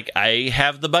I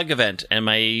have the bug event, and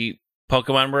my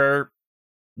Pokemon were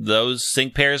those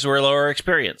sync pairs were lower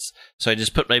experience. So I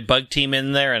just put my bug team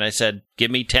in there, and I said,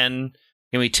 give me 10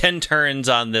 turns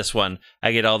on this one.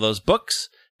 I get all those books,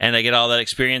 and I get all that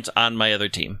experience on my other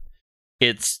team.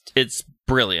 It's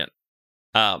brilliant.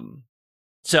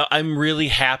 So I'm really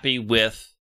happy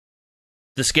with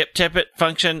the skip ticket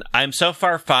function. I'm so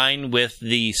far fine with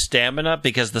the stamina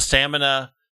because the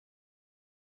stamina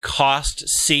cost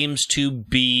seems to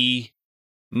be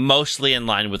mostly in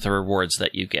line with the rewards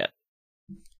that you get.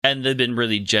 And they've been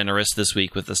really generous this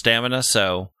week with the stamina,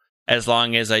 so as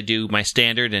long as I do my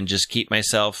standard and just keep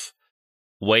myself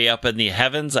way up in the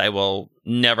heavens, I will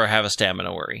never have a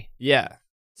stamina worry. Yeah.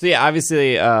 So yeah,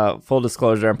 obviously, full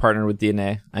disclosure, I'm partnered with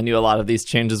DNA. I knew a lot of these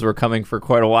changes were coming for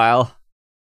quite a while,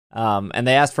 and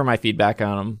they asked for my feedback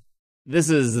on them. This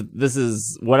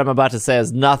is what I'm about to say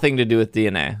has nothing to do with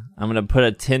DNA. I'm going to put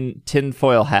a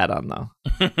tinfoil hat on, though.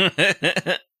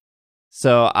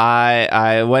 So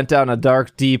I went down a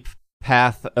dark, deep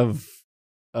path of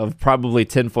probably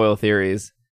tinfoil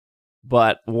theories,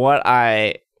 but what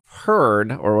I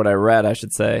heard, or what I read, I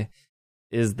should say,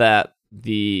 is that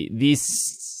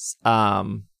these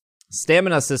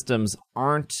stamina systems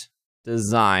aren't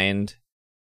designed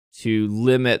to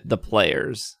limit the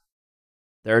players.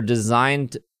 They're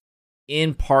designed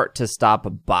in part to stop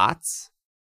bots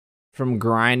from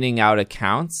grinding out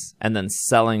accounts and then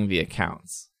selling the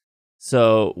accounts.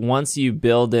 So once you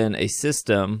build in a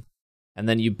system and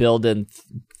then you build in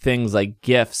things like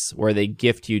gifts where they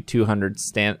gift you 200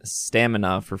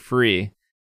 stamina for free,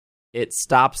 it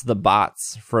stops the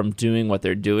bots from doing what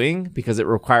they're doing because it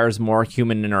requires more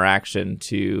human interaction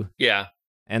to... Yeah.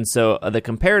 And so the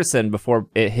comparison before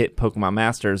it hit Pokemon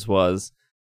Masters was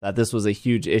that this was a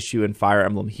huge issue in Fire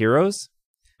Emblem Heroes.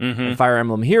 Mm-hmm. And Fire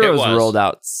Emblem Heroes rolled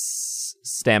out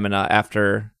stamina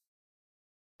after...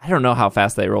 I don't know how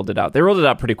fast they rolled it out. They rolled it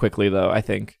out pretty quickly, though, I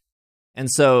think. And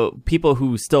so people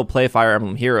who still play Fire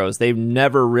Emblem Heroes, they've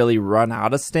never really run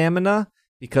out of stamina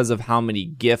because of how many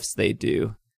gifts they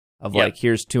do. Of like,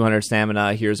 here's 200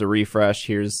 stamina, here's a refresh,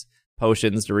 here's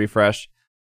potions to refresh.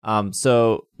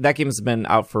 So that game's been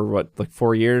out for,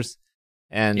 4 years?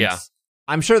 And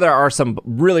I'm sure there are some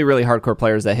really, really hardcore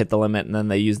players that hit the limit and then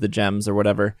they use the gems or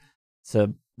whatever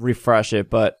to refresh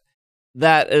it. But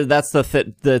that's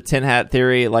the tin hat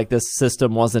theory. Like, this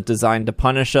system wasn't designed to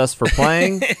punish us for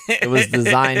playing. It was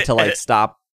designed to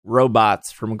stop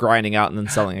robots from grinding out and then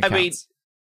selling accounts.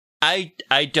 I mean,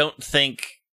 I don't think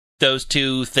those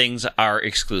two things are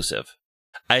exclusive.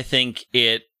 I think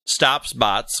it stops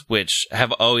bots, which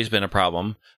have always been a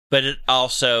problem, but it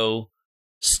also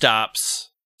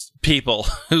stops people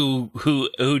who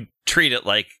treat it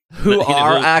like who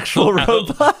actual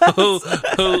robots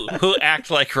who act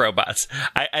like robots.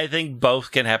 I think both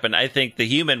can happen. I think the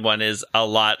human one is a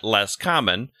lot less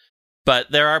common,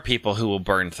 but there are people who will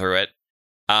burn through it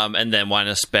and then want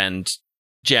to spend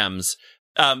gems.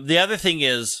 The other thing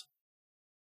is,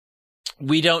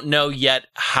 we don't know yet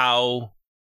how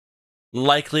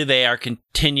likely they are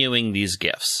continuing these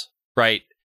gifts, right?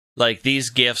 Like,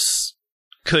 these gifts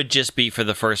could just be for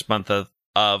the first month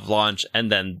of launch,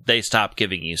 and then they stop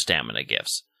giving you stamina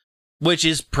gifts, which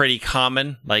is pretty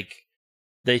common. Like,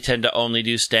 they tend to only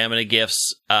do stamina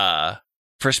gifts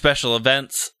for special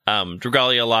events.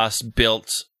 Dragalia Lost built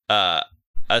a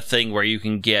thing where you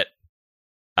can get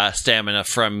stamina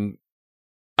from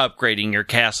upgrading your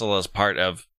castle as part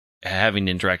of having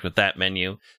to interact with that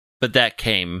menu, but that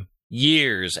came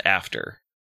years after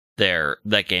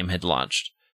that game had launched.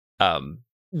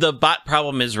 The bot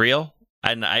problem is real,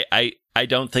 and I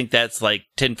don't think that's like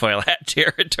tinfoil hat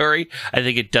territory. I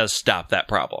think it does stop that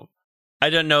problem. I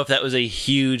don't know if that was a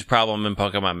huge problem in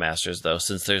Pokemon Masters, though,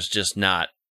 since there's not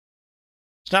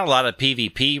a lot of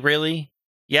PvP, really,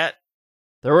 yet.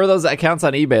 There were those accounts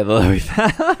on eBay, though, that we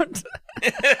found.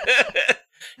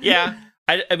 Yeah.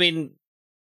 I mean,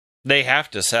 they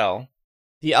have to sell.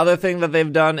 The other thing that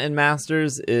they've done in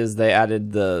Masters is they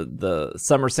added the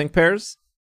summer sync pairs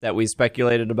that we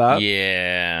speculated about.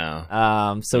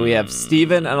 Yeah. So we have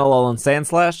Steven and Alolan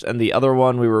Sandslash, and the other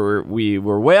one we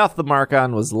were way off the mark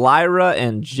on was Lyra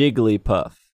and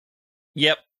Jigglypuff.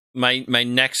 Yep. My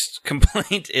next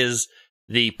complaint is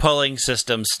the pulling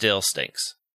system still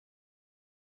stinks.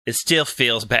 It still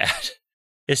feels bad.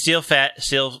 It still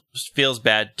feels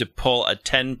bad to pull a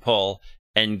 10 pull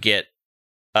and get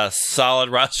a solid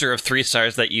roster of 3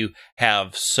 stars that you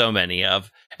have so many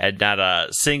of, and not a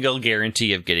single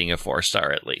guarantee of getting a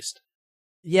 4-star at least.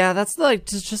 Yeah, that's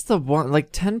just the one.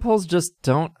 10 pulls just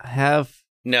don't have.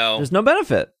 No, there's no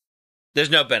benefit. There's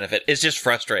no benefit. It's just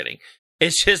frustrating.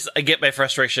 It's just I get my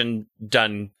frustration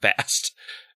done fast,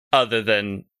 other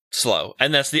than slow,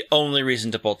 and that's the only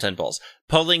reason to pull 10 pulls.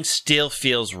 Pulling still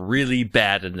feels really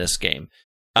bad in this game.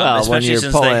 Well, when you're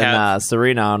since pulling they have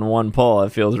Serena on 1 pull,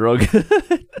 it feels real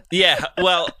good. Yeah,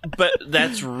 well, but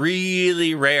that's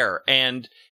really rare, and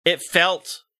it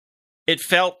felt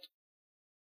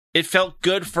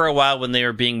good for a while when they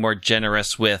were being more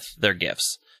generous with their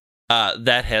gifts.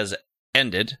 That has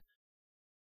ended.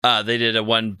 They did a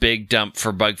one big dump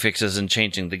for bug fixes and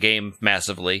changing the game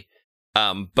massively.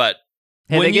 But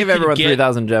hey, they gave everyone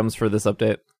 3,000 gems for this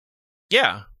update.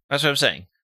 Yeah, that's what I'm saying.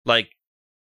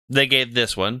 They gave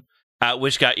this one,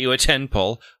 which got you a 10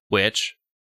 pull, which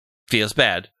feels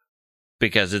bad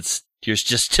because you're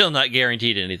just still not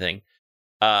guaranteed anything.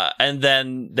 And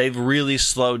then they've really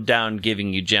slowed down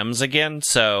giving you gems again,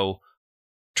 so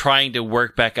trying to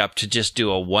work back up to just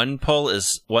do a 1 pull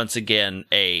is once again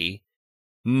a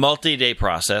multi-day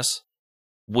process,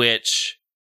 which,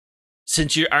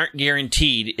 since you aren't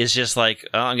guaranteed, is just like,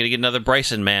 oh, I'm going to get another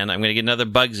Bryson Man, I'm going to get another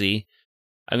Bugsy,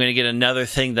 I'm going to get another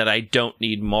thing that I don't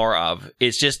need more of.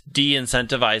 It's just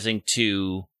de-incentivizing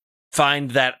to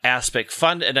find that aspect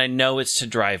fun, and I know it's to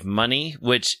drive money,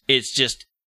 which it's just,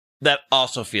 that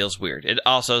also feels weird. It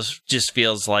also just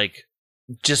feels like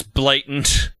just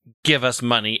blatant, give us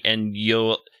money and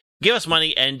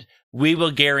we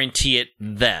will guarantee it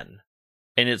then.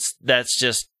 And that's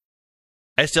just,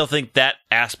 I still think that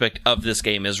aspect of this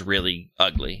game is really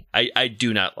ugly. I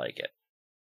do not like it.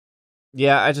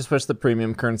 Yeah, I just wish the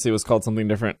premium currency was called something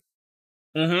different.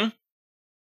 Mm-hmm.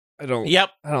 I don't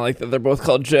like that they're both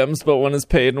called gems, but one is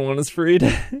paid and one is free.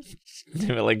 Name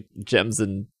it like gems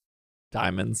and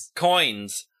diamonds.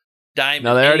 Coins. Diamonds.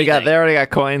 No, they already got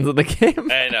coins in the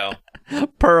game. I know.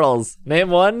 Pearls. Name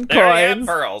one they coin. Have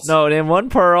pearls. No, name one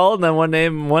pearl, and then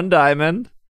name one diamond,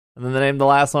 and then they name the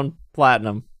last one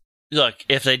platinum. Look,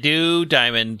 if they do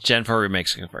diamond, Gen 4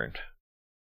 remakes confirmed.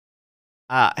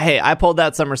 Hey, I pulled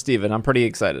that Summer Steven. I'm pretty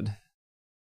excited.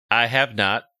 I have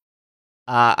not.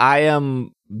 I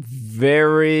am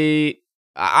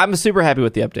I'm super happy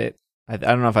with the update. I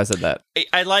don't know if I said that.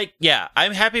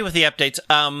 I'm happy with the updates.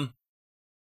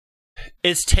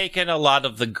 It's taken a lot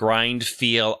of the grind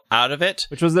feel out of it.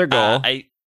 Which was their goal.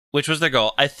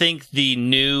 I think the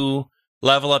new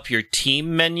level up your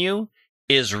team menu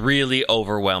is really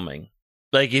overwhelming.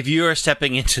 Like, if you are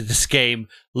stepping into this game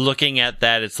looking at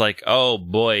that, it's like, oh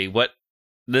boy,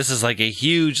 this is like a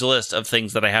huge list of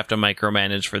things that I have to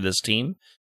micromanage for this team.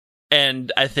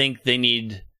 And I think they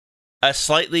need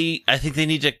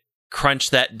to crunch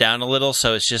that down a little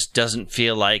so it just doesn't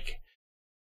feel like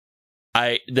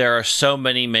there are so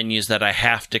many menus that I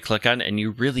have to click on, and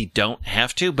you really don't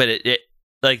have to, but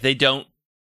they don't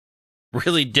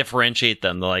really differentiate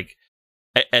them.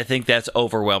 I think that's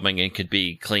overwhelming and could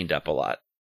be cleaned up a lot.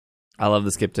 I love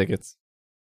the skip tickets.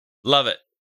 Love it.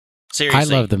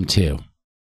 Seriously. I love them too.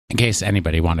 In case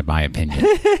anybody wanted my opinion.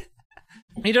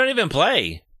 You don't even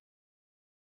play.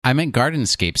 I meant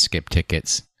Gardenscape skip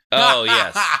tickets. Oh,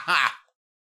 yes.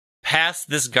 Past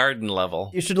this garden level.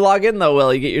 You should log in, though,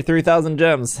 Will. You get your 3,000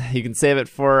 gems. You can save it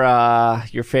for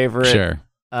your favorite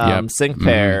sync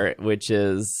pair, which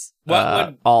is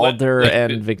Alder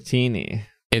and Victini.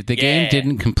 If the game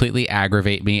didn't completely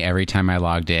aggravate me every time I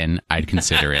logged in, I'd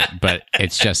consider it. But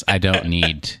it's just, I don't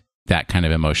need that kind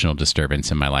of emotional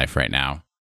disturbance in my life right now.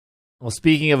 Well,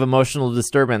 speaking of emotional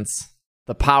disturbance,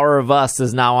 The Power of Us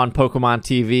is now on Pokemon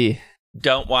TV.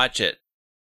 Don't watch it.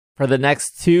 For the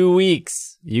next 2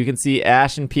 weeks, you can see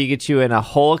Ash and Pikachu and a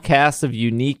whole cast of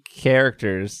unique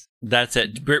characters. That's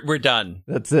it. We're done.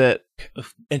 That's it.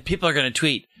 And people are going to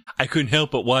tweet, I couldn't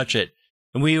help but watch it.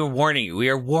 And we are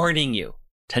warning you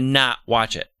to not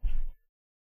watch it.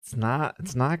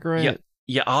 It's not great.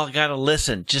 You all gotta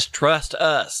listen. Just trust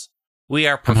us. We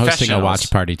are I'm professionals. hosting a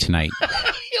watch party tonight.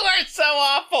 You are so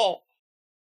awful.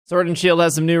 Sword and Shield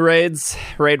has some new raids.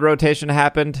 Raid rotation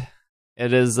happened.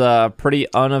 It is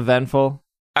pretty uneventful.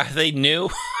 Are they new?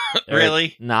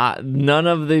 Really? None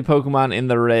of the Pokemon in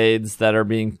the raids that are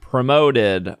being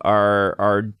promoted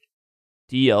are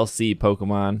DLC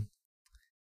Pokemon.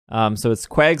 So it's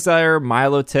Quagsire,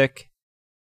 Milotic,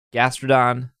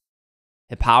 Gastrodon,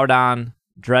 Hippowdon,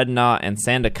 Dreadnought, and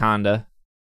Sandaconda.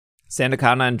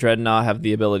 Sandaconda and Dreadnought have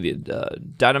the ability to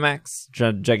Dynamax,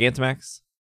 Gigantamax.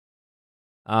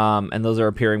 And those are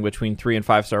appearing between 3 and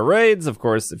 5 star raids. Of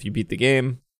course, if you beat the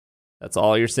game, that's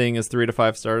all you're seeing is 3 to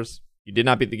 5 stars. If you did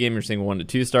not beat the game, you're seeing 1 to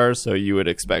 2 stars. So you would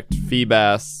expect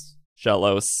Feebas,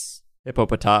 Shellos,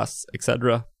 Hippopotas,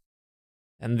 etc.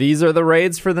 And these are the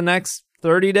raids for the next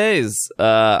 30 days,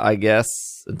 I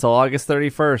guess, until August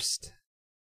 31st.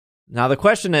 Now the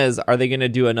question is, are they going to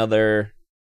do another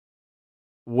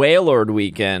Wailord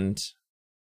weekend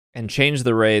and change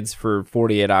the raids for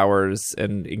 48 hours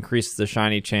and increase the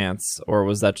shiny chance, or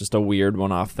was that just a weird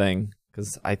one-off thing?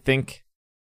 Because I think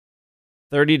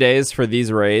 30 days for these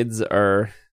raids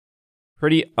are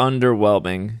pretty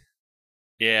underwhelming.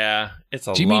 Yeah, it's a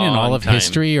long time. Do you mean in all of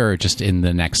history or just in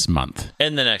the next month?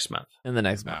 In the next month. In the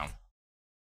next month.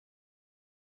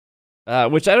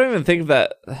 Which I don't even think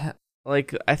that...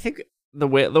 Like, I think the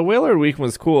Wailord week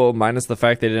was cool, minus the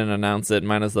fact they didn't announce it,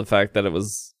 minus the fact that it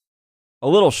was a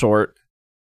little short.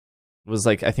 It was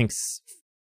like, I think,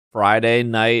 Friday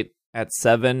night at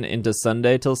 7 into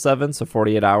Sunday till 7, so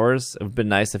 48 hours. It would have been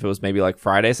nice if it was maybe like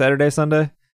Friday, Saturday,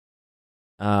 Sunday.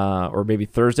 Or maybe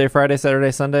Thursday, Friday,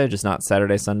 Saturday, Sunday, just not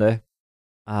Saturday, Sunday.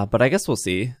 But I guess we'll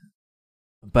see.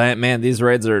 But man, these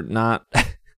raids are not...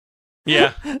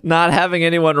 Yeah. Not having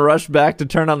anyone rush back to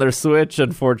turn on their Switch,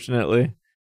 unfortunately.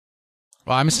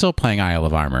 Well, I'm still playing Isle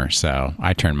of Armor, so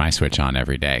I turn my Switch on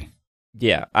every day.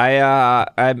 Yeah, I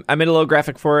made a little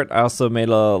graphic for it. I also made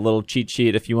a little cheat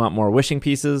sheet if you want more wishing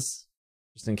pieces,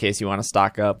 just in case you want to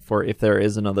stock up for if there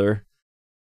is another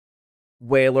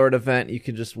Wailord event. You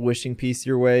can just wishing piece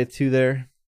your way to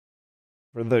there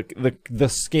for the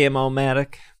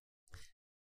Scam-O-Matic.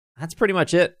 That's pretty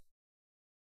much it.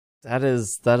 That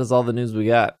is all the news we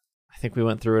got. I think we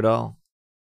went through it all.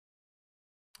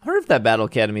 I wonder if that Battle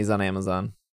Academy is on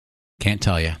Amazon. Can't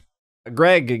tell you.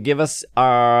 Greg, give us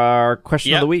our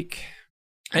question of the week.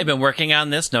 I've been working on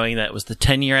this knowing that it was the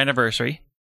 10-year anniversary.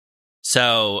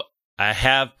 So I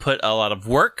have put a lot of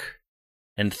work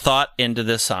and thought into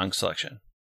this song selection.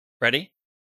 Ready?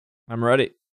 I'm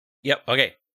ready. Yep,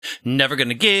 okay. Never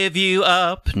gonna give you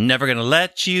up, never gonna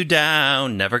let you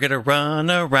down, never gonna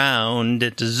run around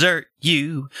and desert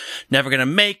you, never gonna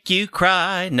make you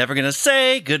cry, never gonna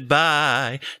say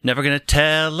goodbye, never gonna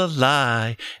tell a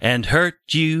lie and hurt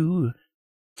you.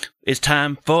 It's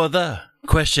time for the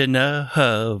question of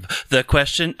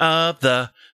the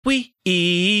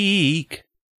week.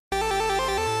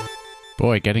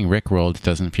 Boy, getting rickrolled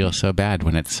doesn't feel so bad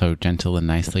when it's so gentle and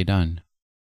nicely done.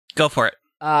 Go for it.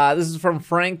 This is from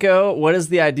Franco. What is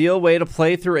the ideal way to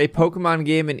play through a Pokemon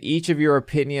game in each of your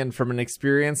opinion, from an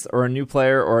experienced or a new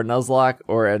player or a Nuzlocke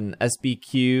or an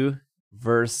SBQ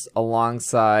verse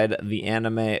alongside the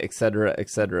anime, etc.,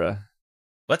 etc.?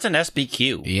 What's an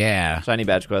SBQ? Yeah. Shiny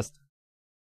Badge Quest.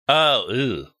 Oh,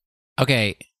 ew.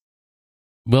 Okay.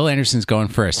 Will Anderson's going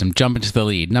first. I'm jumping to the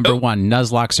lead. Number 1,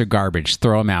 Nuzlocks are garbage.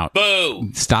 Throw them out. Boo!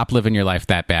 Stop living your life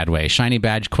that bad way. Shiny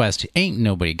Badge Quest, ain't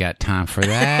nobody got time for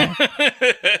that.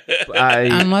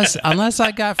 Unless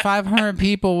I got 500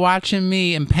 people watching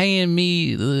me and paying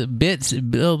me little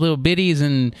bitties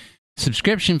and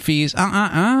subscription fees.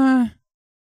 No,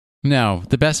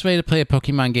 the best way to play a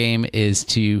Pokemon game is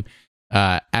to,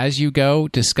 as you go,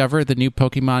 discover the new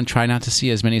Pokemon. Try not to see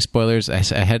as many spoilers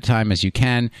ahead of time as you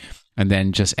can. And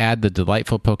then just add the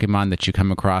delightful Pokemon that you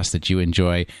come across that you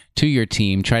enjoy to your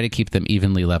team. Try to keep them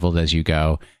evenly leveled as you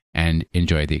go and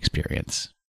enjoy the experience.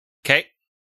 Okay.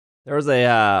 There was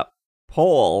a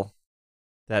poll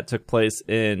that took place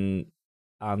on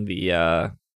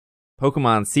the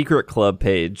Pokemon Secret Club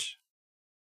page,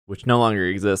 which no longer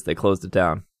exists. They closed it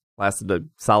down. Lasted a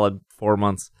solid 4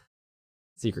 months.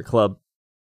 Secret Club.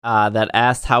 That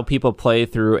asked how people play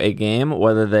through a game,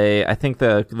 whether they... I think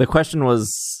the question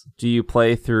was, do you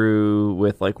play through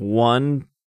with like one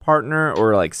partner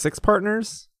or like 6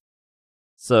 partners?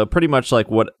 So pretty much like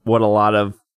what a lot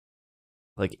of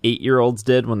like 8-year-olds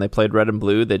did when they played Red and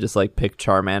Blue. They just like picked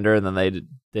Charmander, and then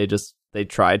they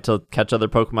tried to catch other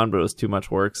Pokemon, but it was too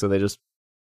much work, so they just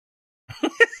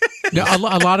No, a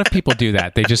lot of people do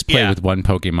that. They just play Yeah. with one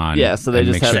Pokemon. Yeah, so they and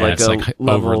just make have sure like that's, a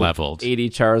over level leveled. 80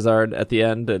 Charizard at the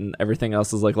end, and everything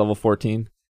else is like level 14.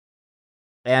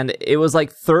 And it was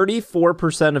like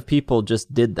 34% of people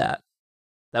just did that.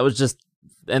 That was just,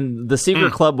 and the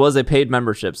Secret Club was a paid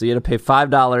membership, so you had to pay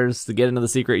 $5 to get into the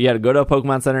Secret. You had to go to a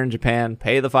Pokemon Center in Japan,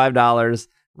 pay the $5,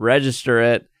 register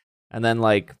it, and then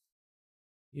like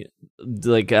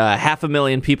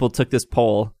 500,000 people took this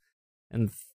poll,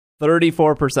 and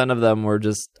 34% of them were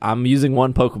just, I'm using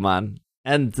one Pokemon.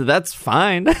 And that's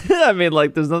fine. I mean,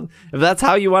 like, there's no, if that's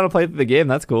how you want to play through the game,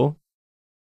 that's cool.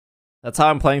 That's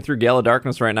how I'm playing through Gale of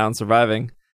Darkness right now and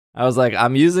surviving. I was like,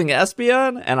 I'm using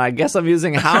Espeon, and I guess I'm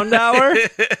using Houndour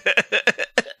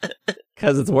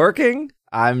because it's working.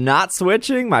 I'm not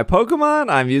switching my Pokemon.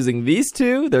 I'm using these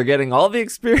two. They're getting all the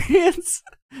experience.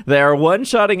 They are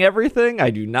one-shotting everything. I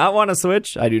do not want to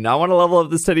switch. I do not want to level up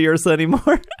this Teddiursa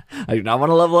anymore. I do not want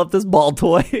to level up this ball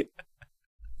toy.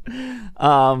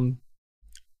 And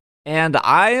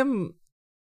I am,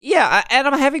 and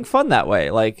I'm having fun that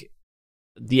way. Like,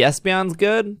 the Espeon's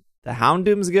good. The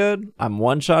Houndoom's good. I'm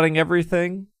one-shotting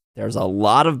everything. There's a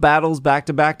lot of battles back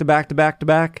to back to back to back to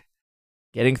back.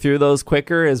 Getting through those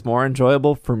quicker is more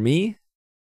enjoyable for me.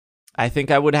 I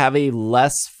think I would have a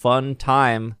less fun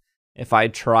time if I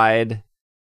tried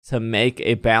to make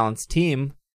a balanced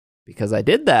team, because I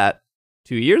did that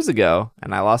 2 years ago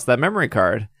and I lost that memory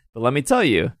card. But let me tell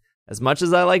you, as much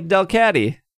as I like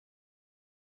Delcatty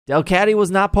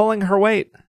was not pulling her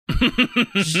weight.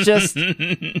 Just,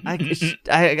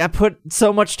 I put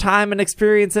so much time and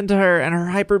experience into her, and her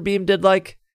Hyper Beam did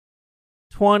like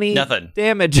 20 Nothing.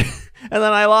 damage, and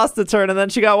then I lost the turn, and then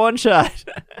she got one shot.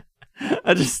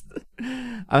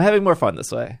 I'm having more fun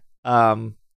this way.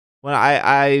 When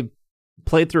I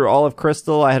played through all of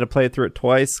Crystal, I had to play through it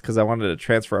twice because I wanted to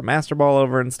transfer a Master Ball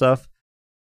over and stuff.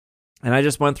 And I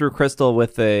just went through Crystal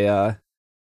with a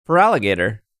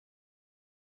Feraligatr.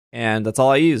 And that's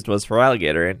all I used was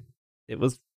Feraligatr. And it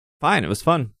was fine. It was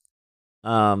fun.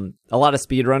 A lot of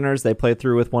speedrunners, they play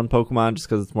through with one Pokemon just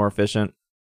because it's more efficient.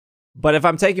 But if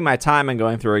I'm taking my time and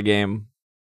going through a game,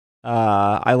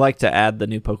 I like to add the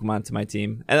new Pokemon to my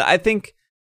team. And I think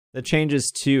the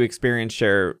changes to Experience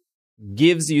Share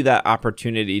gives you that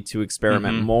opportunity to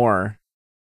experiment more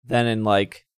than in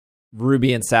like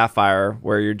Ruby and Sapphire,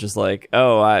 where you're just like,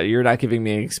 oh, you're not giving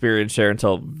me Experience Share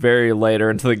until very later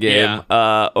into the game.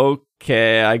 Yeah.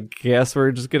 Okay, I guess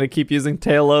we're just going to keep using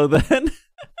Tailo then.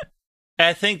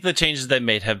 I think the changes they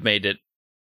made have made it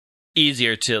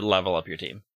easier to level up your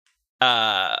team.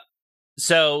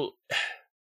 So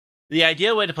the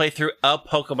ideal way to play through a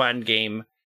Pokemon game,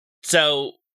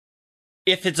 so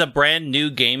if it's a brand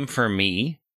new game for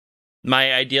me,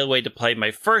 my ideal way to play my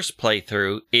first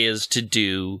playthrough is to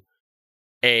do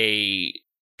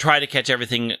try to catch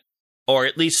everything, or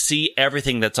at least see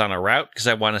everything that's on a route, because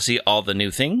I want to see all the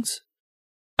new things,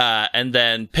 and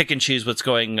then pick and choose what's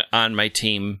going on my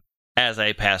team as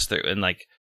I pass through. And like,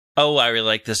 oh, I really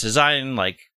like this design,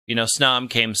 like, Snom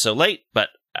came so late, but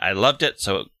I loved it,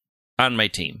 so on my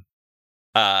team.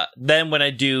 Then when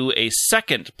I do a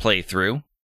second playthrough,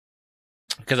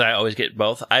 because I always get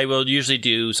both, I will usually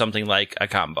do something like a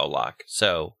combo lock.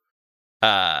 So,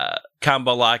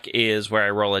 combo lock is where I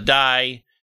roll a die,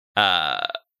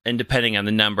 and depending on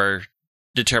the number,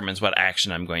 determines what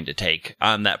action I'm going to take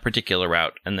on that particular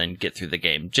route, and then get through the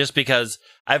game. Just because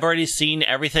I've already seen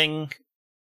everything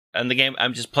in the game,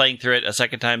 I'm just playing through it a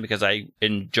second time because I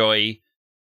enjoy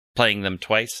playing them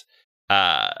twice,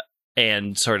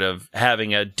 and sort of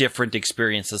having a different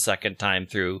experience the second time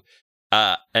through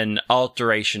an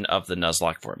alteration of the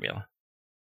Nuzlocke formula.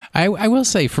 I will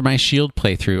say, for my Shield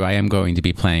playthrough, I am going to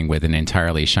be playing with an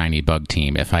entirely shiny bug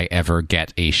team if I ever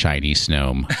get a shiny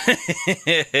Snom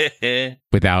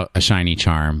without a shiny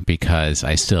Charm, because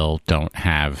I still don't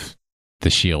have the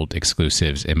Shield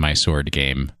exclusives in my Sword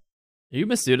game. Are you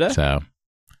Masuda? So,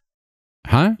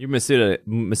 huh? You're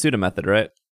Masuda method, right?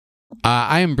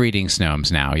 I am breeding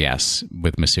Snomes now, yes,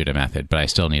 with Masuda method, but I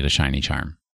still need a shiny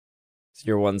Charm. So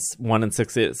you're 1 in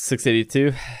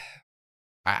 682?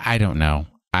 I don't know.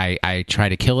 I try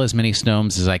to kill as many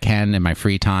Snomes as I can in my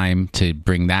free time to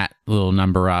bring that little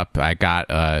number up. I got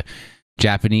a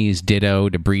Japanese Ditto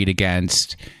to breed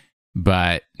against,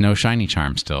 but no shiny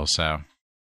Charm still, so.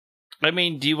 I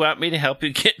mean, do you want me to help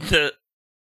you get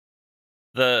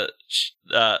the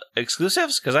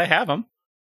exclusives? Because I have them.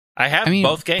 I have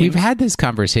both games. We've had this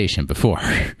conversation before.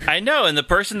 I know, and the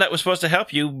person that was supposed to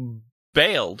help you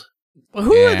bailed.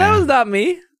 Who? Yeah. That was not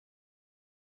me.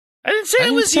 I didn't say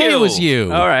it was you. It was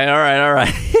you. All right.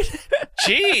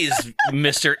 Jeez,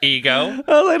 Mr. Ego. I was like,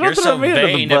 don't You're throw so me under the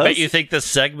vain. I bus. bet you think this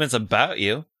segment's about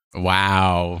you.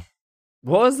 Wow.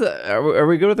 What was the? Are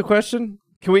we good with the question?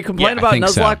 Can we complain Yeah, I about think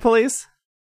so. Nuzlocke Police?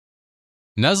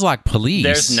 Nuzlocke Police.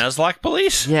 There's Nuzlocke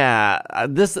Police? Yeah,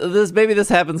 this maybe this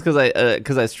happens because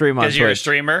I stream on Because you're a Twitch.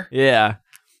 streamer? Yeah,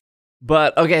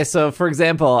 but okay. So for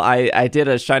example, I did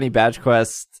a shiny badge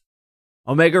quest,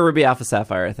 Omega Ruby Alpha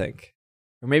Sapphire, I think,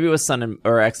 or maybe it was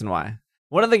or X and Y.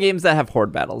 One of the games that have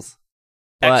horde battles.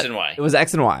 X But and Y. It was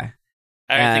X and Y.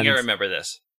 I think I and- remember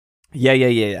this.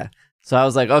 Yeah. So I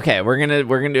was like, okay, we're gonna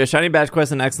do a shiny badge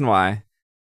quest in X and Y,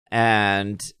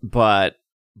 but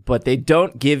they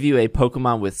don't give you a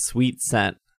Pokemon with Sweet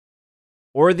Scent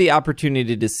or the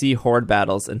opportunity to see horde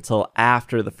battles until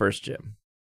after the first gym.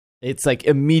 It's like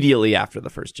immediately after the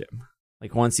first gym.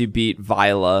 Like once you beat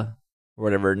Viola or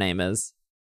whatever her name is,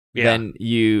 then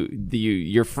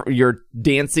your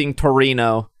dancing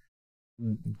Torino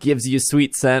gives you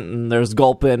Sweet Scent, and there's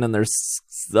Gulpin, and there's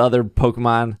other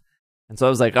Pokemon. And so I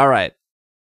was like, all right,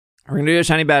 we're going to do a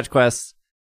shiny badge quest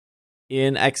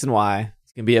in X and Y.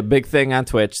 It's going to be a big thing on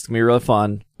Twitch. It's going to be really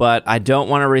fun. But I don't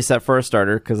want to reset for a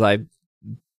starter because I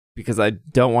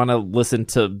don't want to listen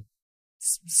to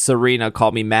Serena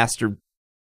call me Master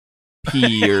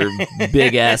P or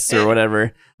Big S or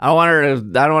whatever. I don't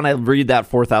want to read that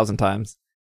 4,000 times.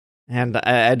 And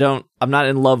I'm not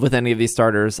in love with any of these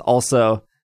starters. Also,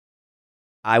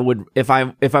 I would, if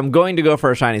I'm going to go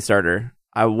for a shiny starter,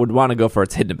 I would want to go for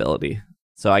its hidden ability.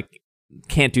 So I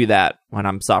can't do that when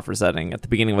I'm soft resetting at the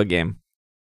beginning of a game.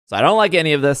 So I don't like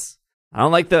any of this. I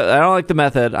don't like the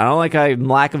method. I don't like a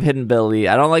lack of hidden ability.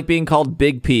 I don't like being called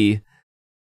Big P.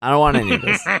 I don't want any of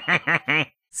this.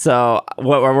 So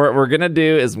what we're going to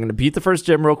do is I'm going to beat the first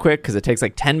gym real quick because it takes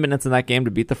like 10 minutes in that game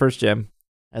to beat the first gym.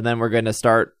 And then we're going to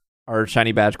start our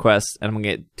shiny badge quest, and I'm going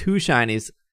to get 2 shinies.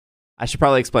 I should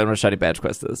probably explain what a shiny badge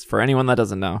quest is for anyone that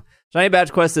doesn't know. Shiny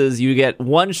badge quest is you get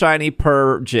 1 shiny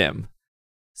per gym.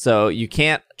 So you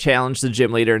can't challenge the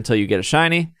gym leader until you get a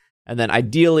shiny. And then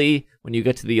ideally, when you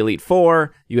get to the Elite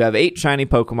Four, you have 8 shiny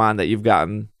Pokemon that you've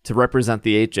gotten to represent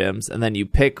the 8 gyms. And then you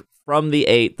pick from the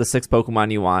 8, the 6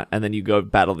 Pokemon you want, and then you go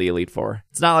battle the Elite Four.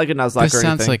 It's not like a Nuzlocke or anything. This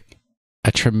sounds like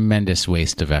a tremendous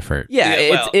waste of effort. Yeah,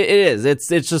 well, it is. It's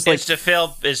just like it's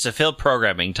to fill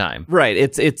programming time. right.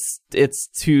 It's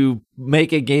to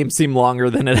make a game seem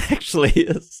longer than it actually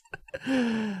is.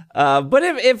 But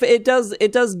if it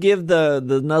does give the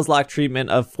Nuzlocke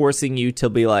treatment of forcing you to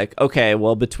be like, okay,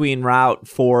 well, between Route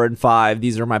 4 and 5,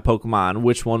 these are my Pokemon.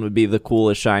 Which one would be the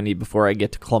coolest shiny before I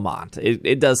get to Clement?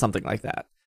 It does something like that.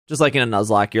 Just like in a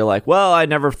Nuzlocke, you're like, well, I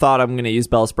never thought I'm going to use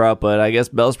Bellsprout, but I guess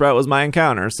Bellsprout was my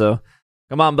encounter, so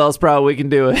come on, Bellsprout, we can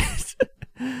do it.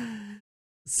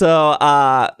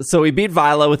 So we beat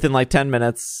Viola within like 10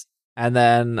 minutes, and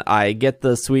then I get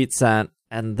the Sweet Scent,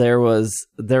 and there was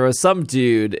some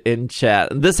dude in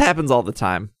chat, and this happens all the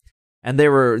time, and they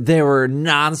were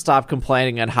nonstop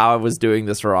complaining on how I was doing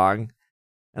this wrong.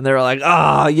 And they were like,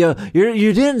 "Oh, you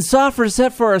didn't soft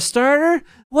reset for a starter?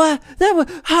 What?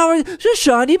 Just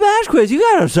shiny badge quiz. You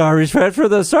got to soft reset for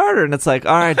the starter." And it's like,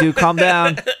 all right, dude, calm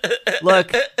down.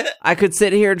 Look, I could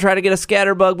sit here and try to get a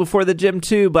scatterbug before the gym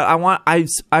too, but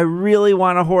I really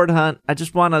want a horde hunt. I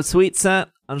just want a Sweet Scent.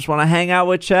 I just want to hang out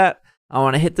with chat. I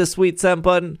want to hit the Sweet Scent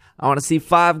button. I want to see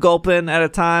 5 Gulpin at a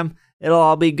time. It'll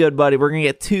all be good, buddy. We're gonna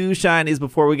get 2 shinies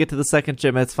before we get to the second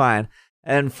gym. It's fine.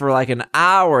 And for like an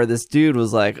hour, this dude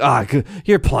was like, "Oh,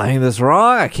 you're playing this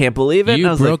wrong. I can't believe it."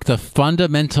 You broke the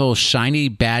fundamental shiny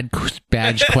badge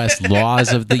quest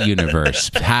laws of the universe.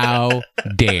 How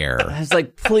dare. I was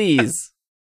like, please,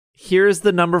 here's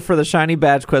the number for the shiny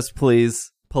badge quest,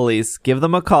 please. Police, give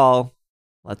them a call.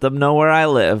 Let them know where I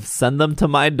live. Send them to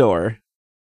my door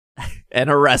and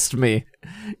arrest me.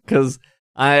 Because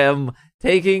I am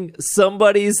taking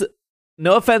somebody's...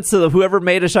 No offense to whoever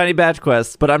made a shiny badge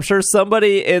quest, but I'm sure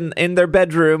somebody in their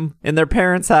bedroom, in their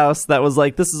parents' house, that was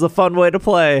like, this is a fun way to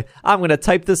play. I'm going to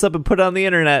type this up and put it on the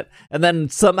internet. And then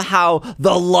somehow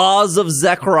the laws of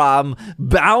Zekrom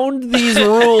bound these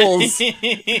rules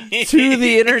to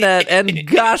the internet. And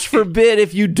gosh forbid,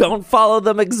 if you don't follow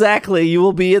them exactly, you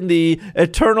will be in the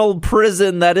eternal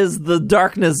prison that is the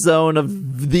darkness zone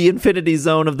of the infinity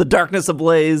zone of the darkness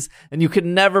ablaze. And you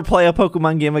can never play a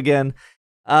Pokemon game again.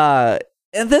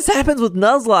 And this happens with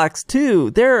Nuzlocks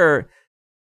too.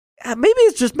 Maybe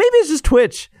it's just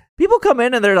Twitch. People come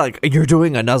in and they're like, "You're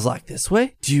doing a Nuzlocke this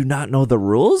way? Do you not know the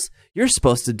rules? You're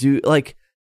supposed to do like."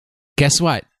 Guess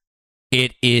what?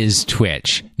 It is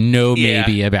Twitch. No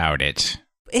maybe about it.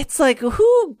 It's like,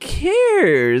 who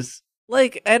cares?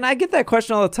 Like, and I get that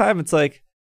question all the time. It's like,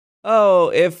 oh,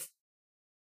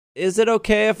 is it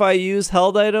okay if I use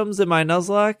held items in my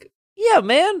Nuzlocke? Yeah,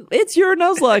 man, it's your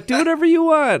Nuzlocke. Do whatever you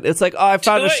want. It's like, oh, I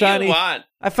found Do a what shiny. you want.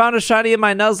 I found a shiny in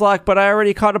my Nuzlocke, but I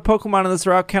already caught a Pokemon in this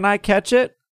route. Can I catch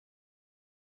it?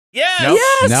 Yes. Nope.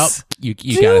 Yes! Nope. You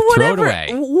Do gotta throw it whatever. away.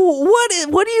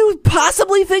 What do you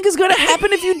possibly think is going to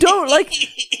happen if you don't? Like, do you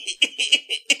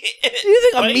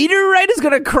think a Wait. meteorite is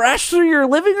going to crash through your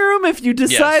living room if you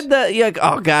decide Yes. that, you're like,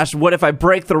 oh gosh, what if I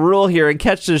break the rule here and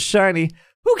catch this shiny?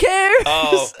 Who cares?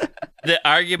 Oh, the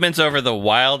arguments over the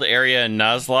wild area in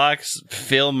Nuzlocke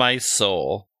fill my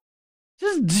soul.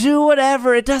 Just do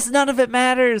whatever. None of it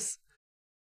matters.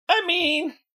 I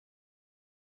mean,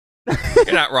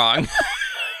 you're not wrong.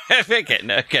 I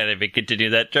can't even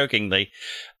continue that jokingly.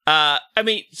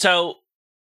 We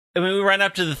run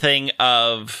up to the thing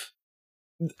of,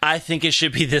 I think it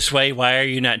should be this way. Why are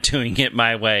you not doing it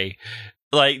my way?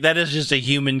 Like, that is just a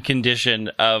human condition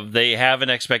of they have an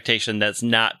expectation that's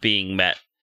not being met.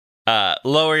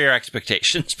 Lower your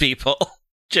expectations, people.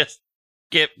 It's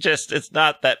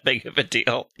not that big of a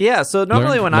deal. Yeah, so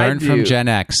normally learn from Gen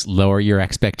X, lower your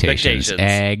expectations.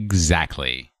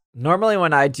 Exactly. Normally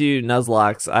when I do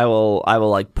Nuzlocks, I will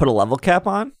like put a level cap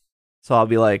on. So I'll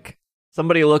be like,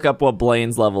 somebody look up what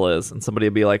Blaine's level is, and somebody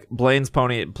will be like, Blaine's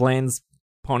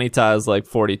Ponyta is like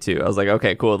 42. I was like,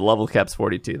 okay, cool. The level cap's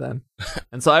 42 then.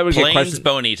 And so I would get Blaine's questions.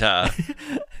 Bonita.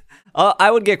 I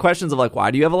would get questions of like,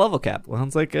 why do you have a level cap? Well,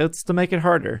 it's like, it's to make it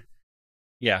harder.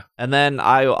 Yeah. And then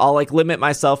I'll like limit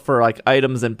myself for like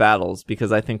items and battles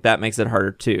because I think that makes it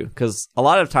harder too. Because a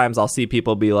lot of times I'll see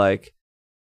people be like,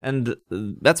 and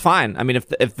that's fine. I mean,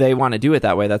 if they want to do it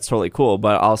that way, that's totally cool.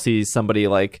 But I'll see somebody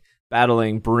like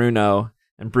battling Bruno,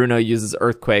 and Bruno uses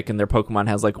Earthquake, and their Pokemon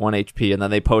has like 1 HP, and then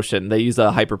they potion. They use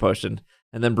a Hyper Potion,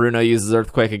 and then Bruno uses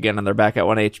Earthquake again, and they're back at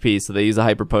 1 HP, so they use a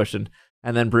Hyper Potion,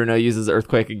 and then Bruno uses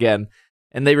Earthquake again.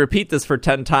 And they repeat this for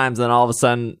 10 times, and all of a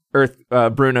sudden,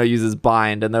 Bruno uses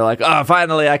Bind, and they're like, "Oh,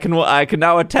 finally, I can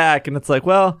now attack." And it's like,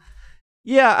 well,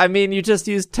 yeah, I mean, you just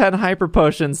used 10 Hyper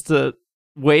Potions to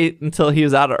wait until he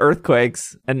was out of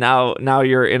Earthquakes, and now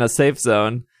you're in a safe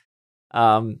zone.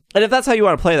 And if that's how you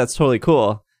want to play, that's totally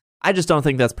cool. I just don't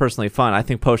think that's personally fun. I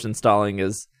think potion stalling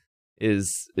is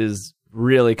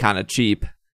really kind of cheap,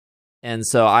 and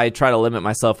so I try to limit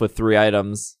myself with 3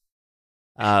 items.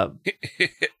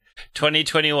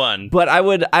 2021. But I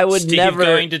would Steve never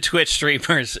going to Twitch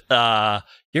streamers.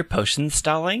 You're potion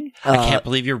stalling? I can't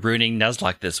believe you're ruining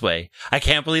Nuzlocke this way. I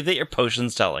can't believe that you're potion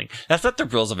stalling. That's not the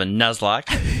rules of a Nuzlocke.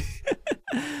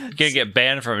 You're gonna get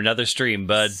banned from another stream,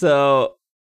 bud. So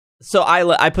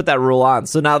I put that rule on.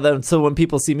 So when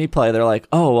people see me play, they're like,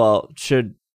 "Oh, well,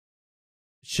 should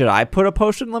I put a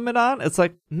potion limit on?" It's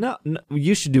like, no,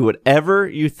 you should do whatever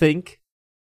you think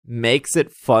makes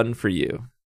it fun for you.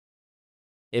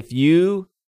 If you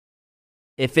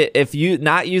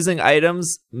not using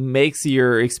items makes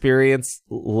your experience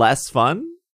less fun,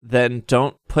 then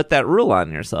don't put that rule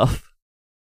on yourself.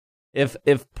 If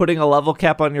putting a level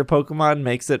cap on your Pokemon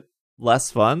makes it less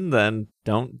fun, then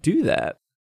don't do that.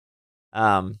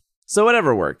 So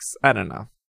whatever works. I don't know.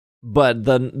 But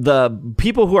the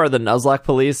people who are the Nuzlocke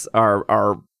police are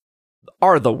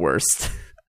the worst.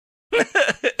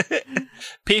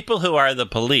 People who are the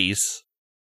police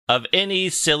of any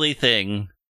silly thing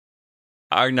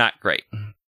are not great.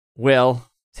 Will,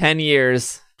 10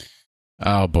 years.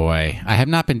 Oh boy. I have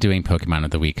not been doing Pokemon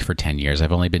of the Week for 10 years.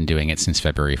 I've only been doing it since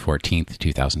February 14th,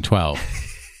 2012.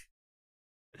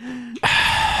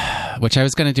 Which I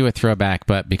was going to do a throwback,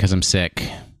 but because I'm sick,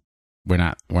 we're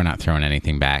not throwing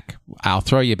anything back. I'll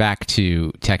throw you back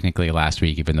to technically last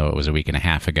week, even though it was a week and a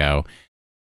half ago.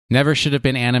 Never should have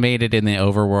been animated in the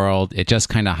overworld. It just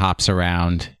kind of hops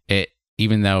around.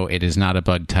 Even though it is not a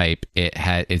bug type,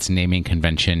 its naming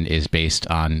convention is based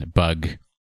on bug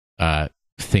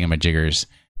thingamajiggers.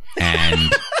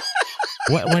 And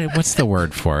what's the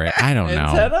word for it? I don't know.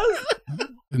 Antennas?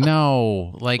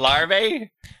 No, like Larvae?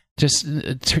 Just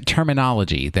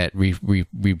terminology that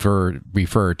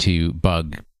refer to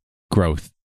bug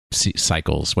growth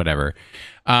cycles, whatever.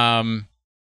 And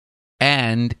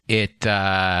it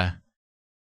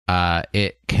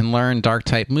can learn dark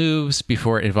type moves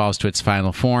before it evolves to its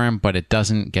final form, but it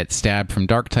doesn't get stabbed from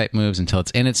dark type moves until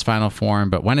it's in its final form.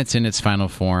 But when it's in its final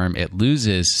form, it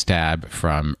loses stab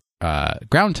from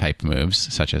ground type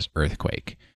moves such as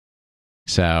Earthquake.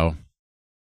 So,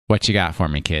 what you got for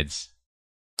me, kids?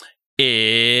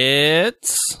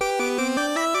 It's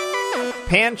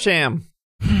Pancham.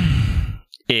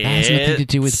 It has nothing to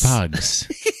do with bugs.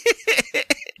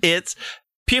 It's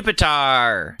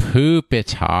Pupitar.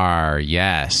 Pupitar,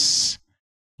 yes.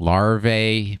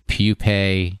 Larvae,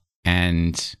 pupae,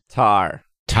 and Tar.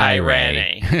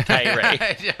 Tyray. Tyray.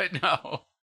 I don't know.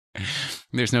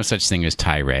 There's no such thing as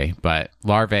Tyray, but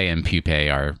larvae and pupae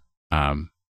are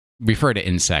refer to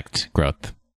insect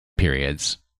growth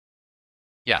periods.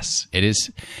 Yes, it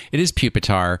is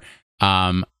Pupitar.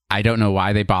 I don't know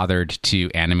why they bothered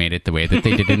to animate it the way that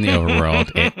they did in the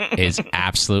overworld. It is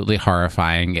absolutely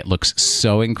horrifying. It looks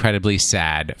so incredibly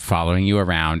sad, following you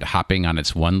around, hopping on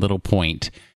its one little point,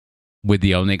 with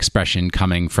the only expression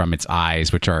coming from its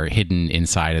eyes, which are hidden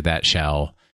inside of that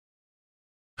shell.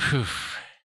 Whew.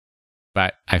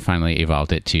 But I finally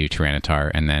evolved it to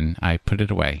Tyranitar, and then I put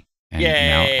it away. And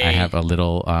now I have a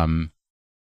little,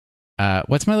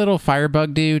 what's my little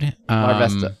firebug dude?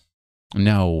 Larvesta.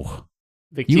 No.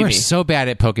 Victini. You are so bad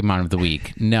at Pokemon of the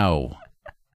Week. No.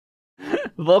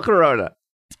 Volcarona.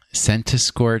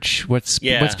 Centiscorch. What's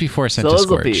before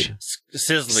Centiscorch?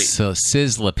 Sizzly. So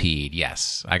Sizzlipede.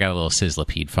 Yes. I got a little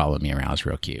Sizzlipede following me around. It's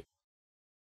real cute.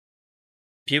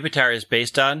 Pupitar is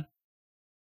based on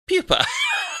pupa.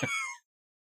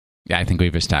 Yeah, I think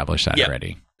we've established that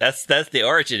already. That's the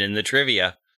origin in the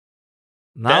trivia.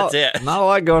 That's it. Not a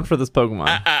lot going for this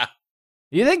Pokemon.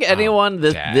 You think anyone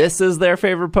this is their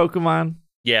favorite Pokemon?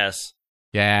 Yes.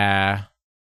 Yeah.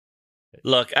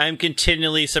 Look, I'm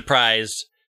continually surprised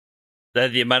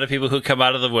that the amount of people who come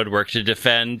out of the woodwork to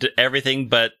defend everything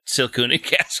but Silcoon and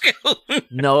Cascoon.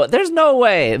 No, there's no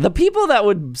way. The people that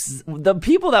would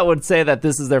say that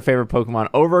this is their favorite Pokemon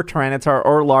over Tyranitar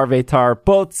or Larvitar,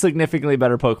 both significantly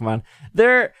better Pokemon.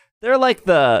 They're like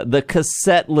the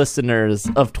cassette listeners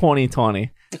of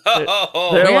 2020. They're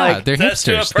hipsters. That's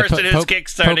to a person who's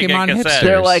kickstarting Pokemon a cassette. hipsters.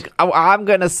 They're like, I'm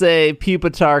going to say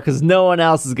Pupitar because no one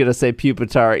else is going to say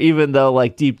Pupitar, even though,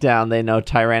 like, deep down they know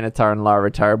Tyranitar and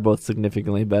Larvitar are both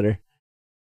significantly better.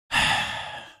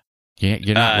 Yeah,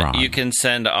 you're not wrong. You can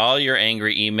send all your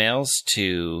angry emails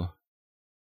to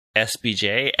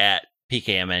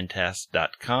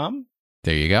sbj@pkmntest.com.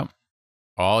 There you go.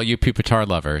 All you Pupitar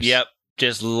lovers. Yep.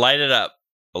 Just light it up.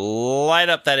 Light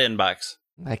up that inbox.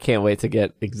 I can't wait to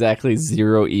get exactly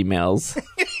 0 emails.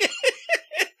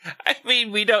 I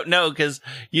mean, we don't know because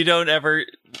we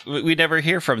never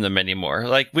hear from them anymore.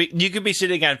 Like, you could be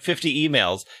sitting on 50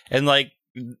 emails and like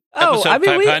episode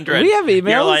 500. We have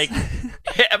emails. You're like,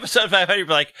 episode 500, you're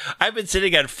like, I've been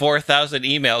sitting on 4,000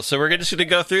 emails, so we're just going to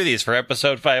go through these for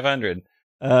episode 500.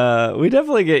 We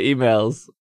definitely get emails,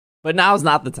 but now's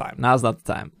not the time.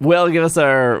 Will, give us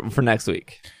for next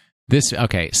week.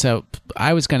 So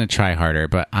I was going to try harder,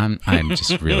 but I'm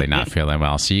just really not feeling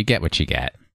well, so you get what you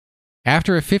get.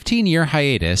 After a 15-year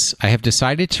hiatus, I have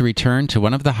decided to return to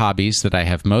one of the hobbies that I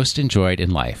have most enjoyed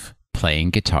in life, playing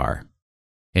guitar.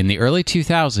 In the early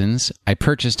 2000s, I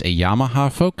purchased a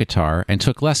Yamaha folk guitar and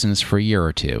took lessons for a year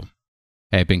or two.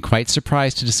 I have been quite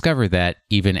surprised to discover that,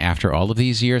 even after all of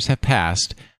these years have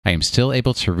passed, I am still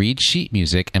able to read sheet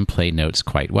music and play notes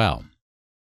quite well.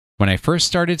 When I first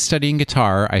started studying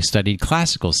guitar, I studied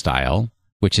classical style,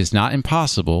 which is not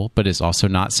impossible, but is also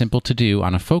not simple to do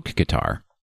on a folk guitar.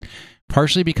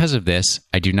 Partially because of this,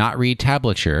 I do not read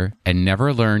tablature and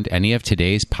never learned any of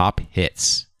today's pop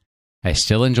hits. I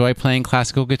still enjoy playing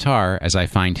classical guitar as I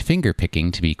find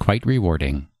fingerpicking to be quite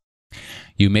rewarding.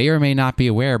 You may or may not be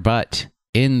aware, but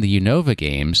in the Unova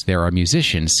games, there are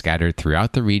musicians scattered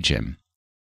throughout the region.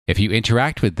 If you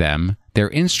interact with them, their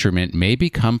instrument may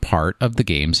become part of the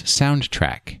game's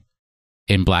soundtrack.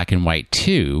 In Black and White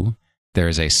 2, there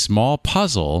is a small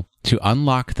puzzle to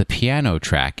unlock the piano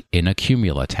track in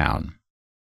Accumula Town.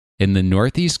 In the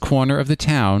northeast corner of the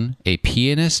town, a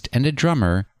pianist and a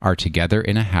drummer are together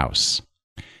in a house.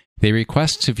 They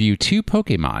request to view 2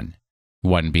 Pokemon,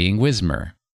 one being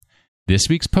Whismur. This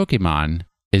week's Pokemon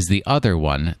is the other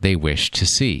one they wish to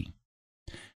see.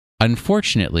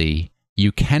 Unfortunately,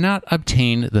 you cannot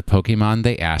obtain the Pokemon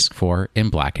they ask for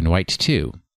in Black and White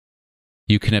 2.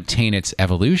 You can obtain its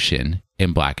evolution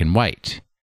in Black and White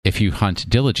if you hunt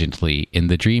diligently in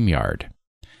the Dream Yard.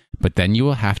 But then you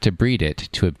will have to breed it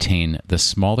to obtain the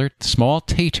small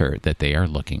tater that they are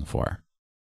looking for.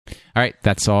 All right,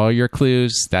 that's all your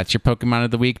clues. That's your Pokemon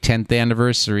of the Week, 10th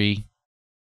anniversary.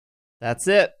 That's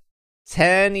it.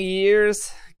 10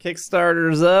 years.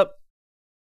 Kickstarter's up.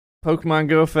 Pokemon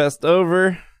Go Fest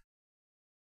over.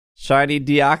 Shiny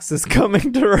Deoxys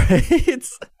coming to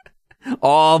raids.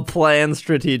 All planned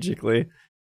strategically.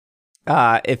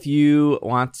 If you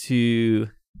want to...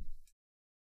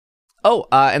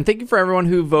 and thank you for everyone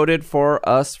who voted for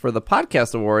us for the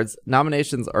podcast awards.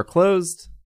 Nominations are closed.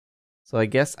 So I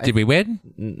guess... Did we win?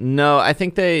 No, I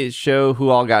think they show who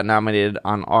all got nominated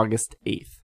on August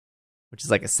 8th. Which is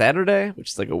like a Saturday,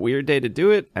 which is like a weird day to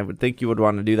do it. I would think you would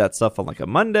want to do that stuff on like a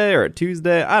Monday or a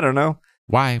Tuesday. I don't know.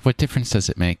 Why? What difference does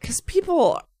it make? Because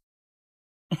people...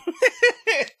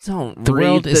 Don't The read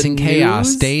world is in chaos.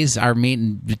 news.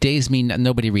 Days mean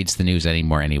nobody reads the news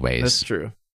anymore anyways. That's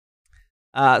true.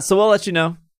 So we'll let you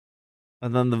know.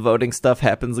 And then the voting stuff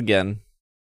happens again.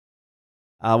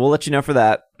 We'll let you know for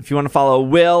that. If you want to follow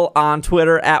Will on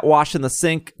Twitter at Washing the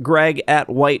Sink, Greg at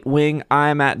White Wing,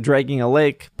 I'm at Dragging a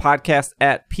Lake, podcast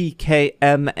at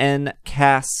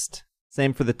PKMNcast.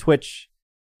 Same for the Twitch,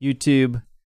 YouTube,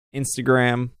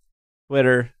 Instagram,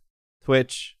 Twitter,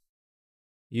 Twitch,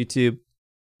 YouTube,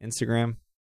 Instagram,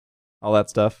 all that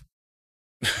stuff.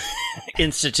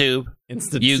 Instatube.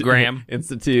 Ugram.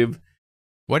 Instatube.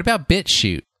 What about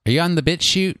BitChute? Are you on the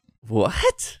BitChute?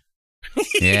 What?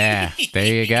 Yeah,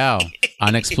 there you go.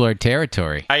 Unexplored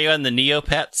territory. Are you on the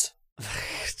Neopets?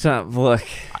 Look,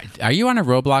 Are you on a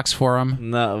Roblox forum?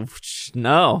 no.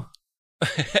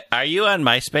 Are you on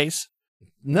MySpace?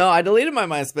 No, I deleted my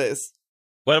MySpace.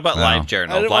 What about No. I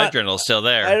LiveJournal? didn't want- LiveJournal's still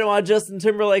I there. didn't want Justin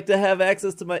Timberlake to have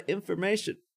access to my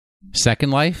information.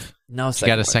 Second Life? No, You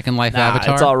got a Second Life Nah,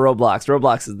 avatar? it's all Roblox.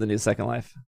 Roblox is the new Second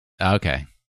Life. Okay.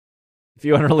 If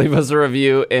you want to leave us a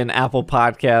review in Apple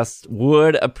Podcasts,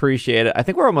 would appreciate it. I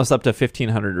think we're almost up to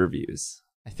 1,500 reviews.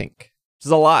 I think, which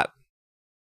is a lot.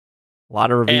 A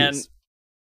lot of reviews.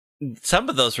 Some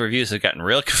of those reviews have gotten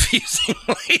real confusing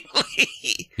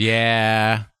lately.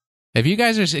 Yeah. If you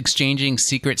guys are exchanging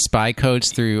secret spy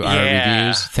codes through our Yeah.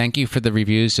 reviews, thank you for the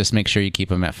reviews. Just make sure you keep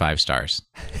them at 5 stars.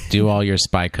 Do all your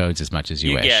spy codes as much as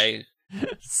you wish. Yeah,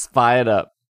 Spy it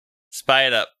up. spy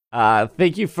it up.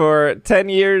 Thank you for 10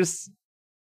 years.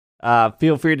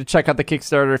 Feel free to check out the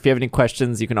Kickstarter. If you have any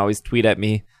questions, you can always tweet at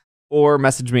me or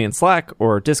message me in Slack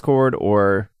or Discord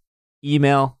or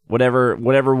email, whatever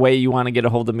way you want to get a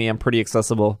hold of me. I'm pretty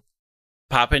accessible.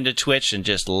 Pop into Twitch and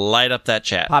just light up that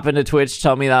chat. Pop into Twitch,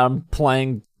 tell me that I'm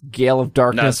playing Gale of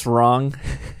Darkness wrong.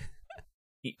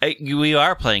 We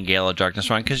are playing Gale of Darkness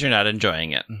wrong because you're not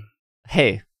enjoying it.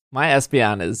 Hey, my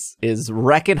Espeon is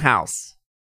wrecking house.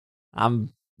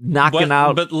 I'm knocking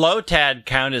out. But Lotad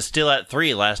count is still at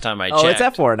 3 last time I checked. Oh, it's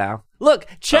at 4 now. Look,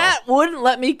 chat wouldn't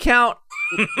let me count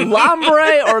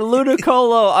Lombre or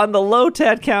Ludicolo on the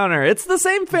Lotad counter. It's the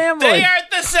same family. They aren't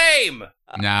the same!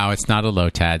 No, it's not a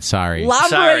Lotad. Sorry. Lombre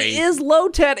Sorry. is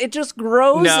Lotad. It just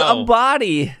grows No. a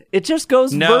body. It just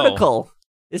goes No. vertical.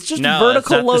 It's just No,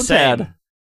 vertical it's not the Lotad. same.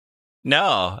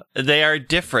 No, they are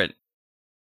different.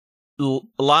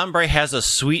 Lombre has a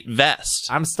sweet vest.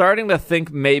 I'm starting to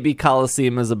think maybe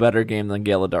Coliseum is a better game than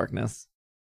Gale of Darkness.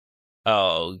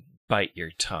 Oh, bite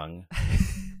your tongue.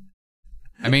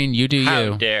 I mean, you do How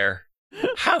you. dare.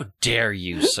 How dare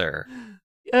you, sir?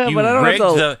 Yeah, you but I don't have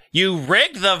to... you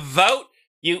rigged the vote.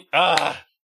 Look,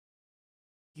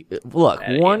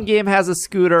 Outta one here. game has a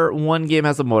scooter, one game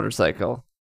has a motorcycle.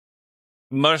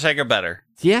 Motorcycle better.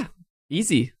 Yeah,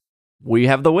 easy. We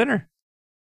have the winner.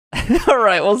 All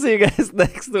right, we'll see you guys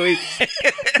next week.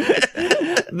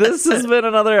 This has been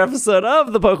another episode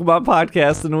of the Pokemon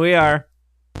Podcast, and we are...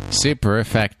 Super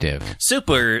effective.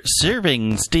 Super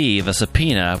serving Steve a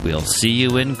subpoena. We'll see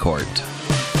you in court.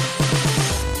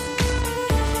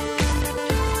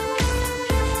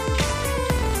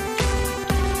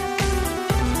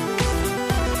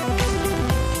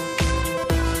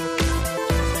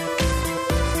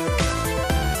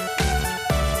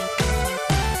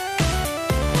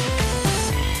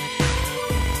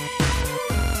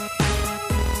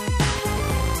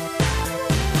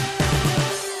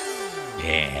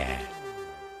 Yeah.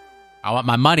 I want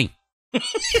my money.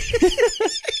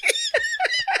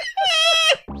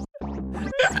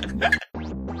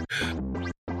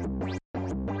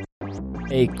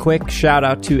 A quick shout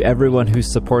out to everyone who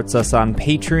supports us on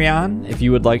Patreon. If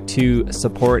you would like to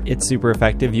support It's Super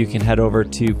Effective, you can head over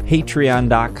to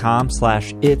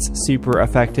patreon.com/It's Super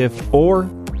Effective, or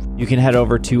you can head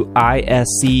over to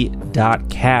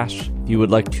isc.cash if you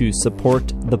would like to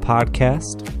support the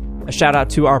podcast. A shout out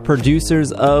to our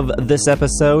producers of this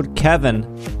episode, Kevin,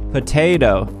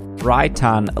 Potato,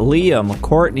 Raitan, Liam,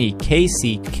 Courtney,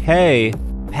 Casey, Kay,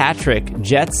 Patrick,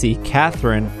 Jetsy,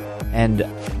 Catherine, and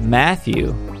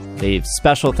Matthew. A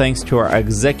special thanks to our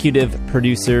executive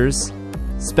producers,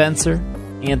 Spencer,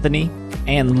 Anthony,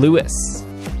 and Lewis.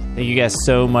 Thank you guys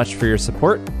so much for your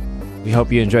support. We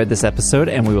hope you enjoyed this episode,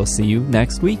 and we will see you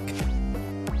next week.